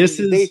right. And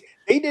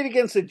they did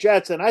against the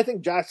Jets, and I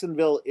think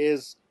Jacksonville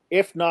is,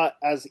 if not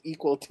as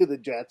equal to the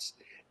Jets,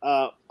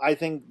 I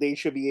think they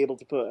should be able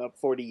to put up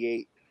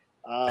 48.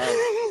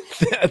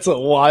 That's a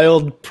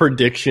wild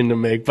prediction to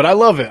make, but I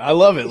love it.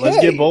 Let's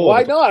get bold.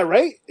 Why not?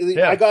 Right?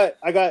 Yeah. I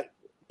got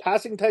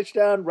passing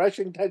touchdown,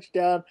 rushing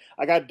touchdown.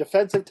 I got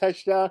defensive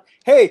touchdown.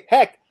 Hey,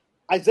 heck,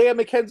 Isaiah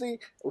McKenzie,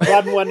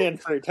 run one in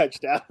for a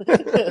touchdown.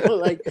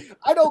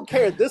 I don't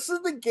care. This is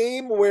the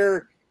game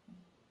where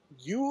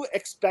you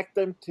expect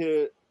them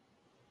to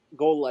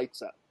go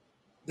lights up.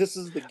 This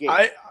is the game.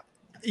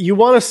 You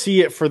want to see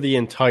it for the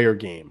entire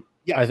game.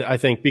 Yeah. I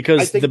think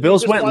because the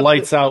Bills went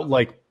lights out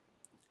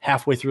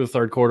halfway through the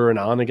third quarter and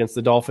on against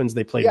the Dolphins.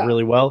 They played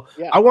really well.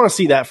 Yeah. I want to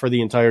see that for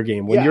the entire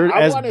game. When you're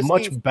as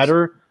much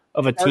better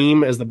of a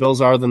team as the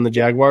Bills are than the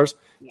Jaguars,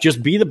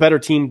 just be the better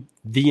team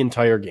the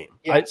entire game.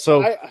 Yeah.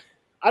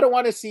 I don't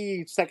want to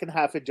see second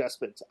half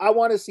adjustments. I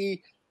want to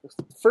see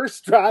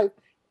first drive,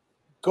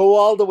 go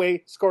all the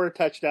way, score a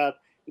touchdown.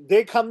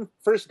 They come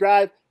first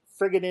drive,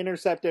 friggin'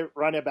 intercept it,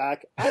 run it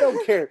back. I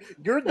don't care.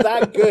 You're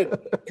that good.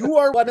 You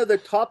are one of the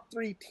top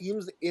 3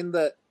 teams in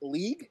the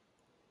league.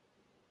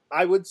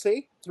 I would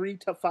say 3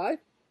 to 5,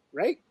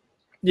 right?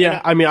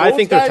 Yeah, I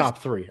think they're top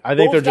 3. I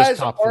think they're just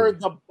top 3. Are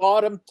the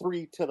bottom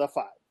 3 to the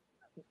 5.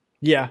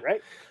 Yeah.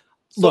 Right?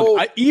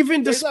 Look,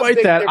 even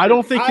despite that, I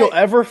don't think you'll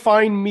ever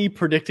find me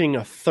predicting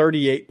a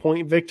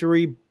 38-point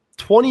victory.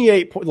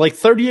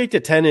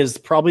 38-10 is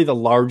probably the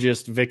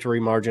largest victory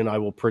margin I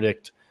will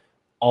predict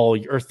all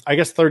year. I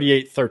guess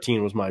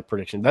 38-13 was my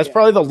prediction. That's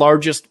probably the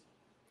largest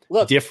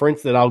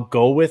difference that I'll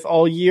go with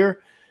all year.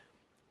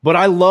 But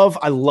I love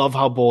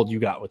how bold you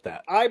got with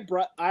that. I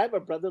have a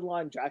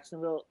brother-in-law in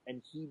Jacksonville,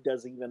 and he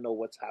doesn't even know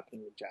what's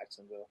happening with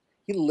Jacksonville.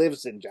 He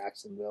lives in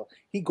Jacksonville.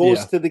 He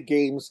goes to the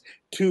games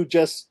to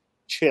just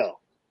chill.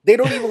 They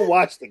don't even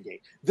watch the game.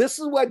 This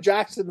is what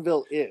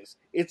Jacksonville is.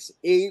 It's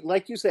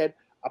like you said,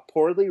 a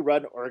poorly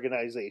run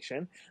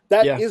organization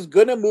that is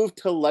going to move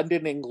to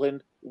London,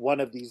 England one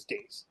of these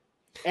days.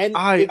 And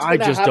I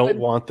just don't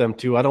want them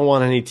to. I don't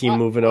want any team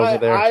moving over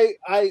there.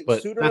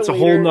 But that's a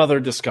whole nother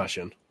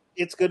discussion.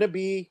 It's going to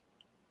be,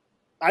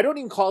 I don't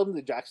even call them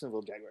the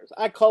Jacksonville Jaguars.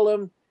 I call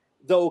them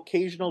the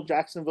occasional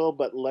Jacksonville,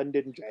 but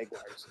London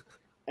Jaguars.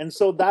 And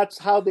so that's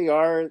how they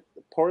are.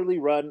 Poorly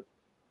run.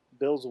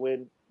 Bills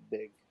win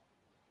big.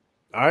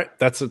 All right.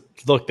 That's a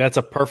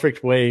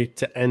perfect way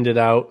to end it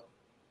out.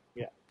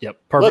 Yeah. Yep.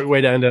 Perfect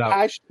way to end it out.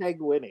 Hashtag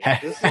winning.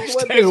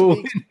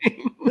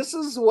 This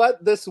is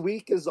what this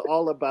week is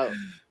all about.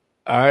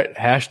 All right.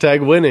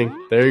 Hashtag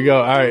winning. There you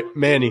go. All right,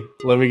 Manny,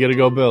 let me get a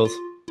go Bills.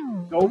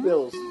 Go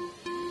Bills.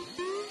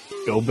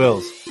 Go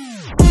Bills.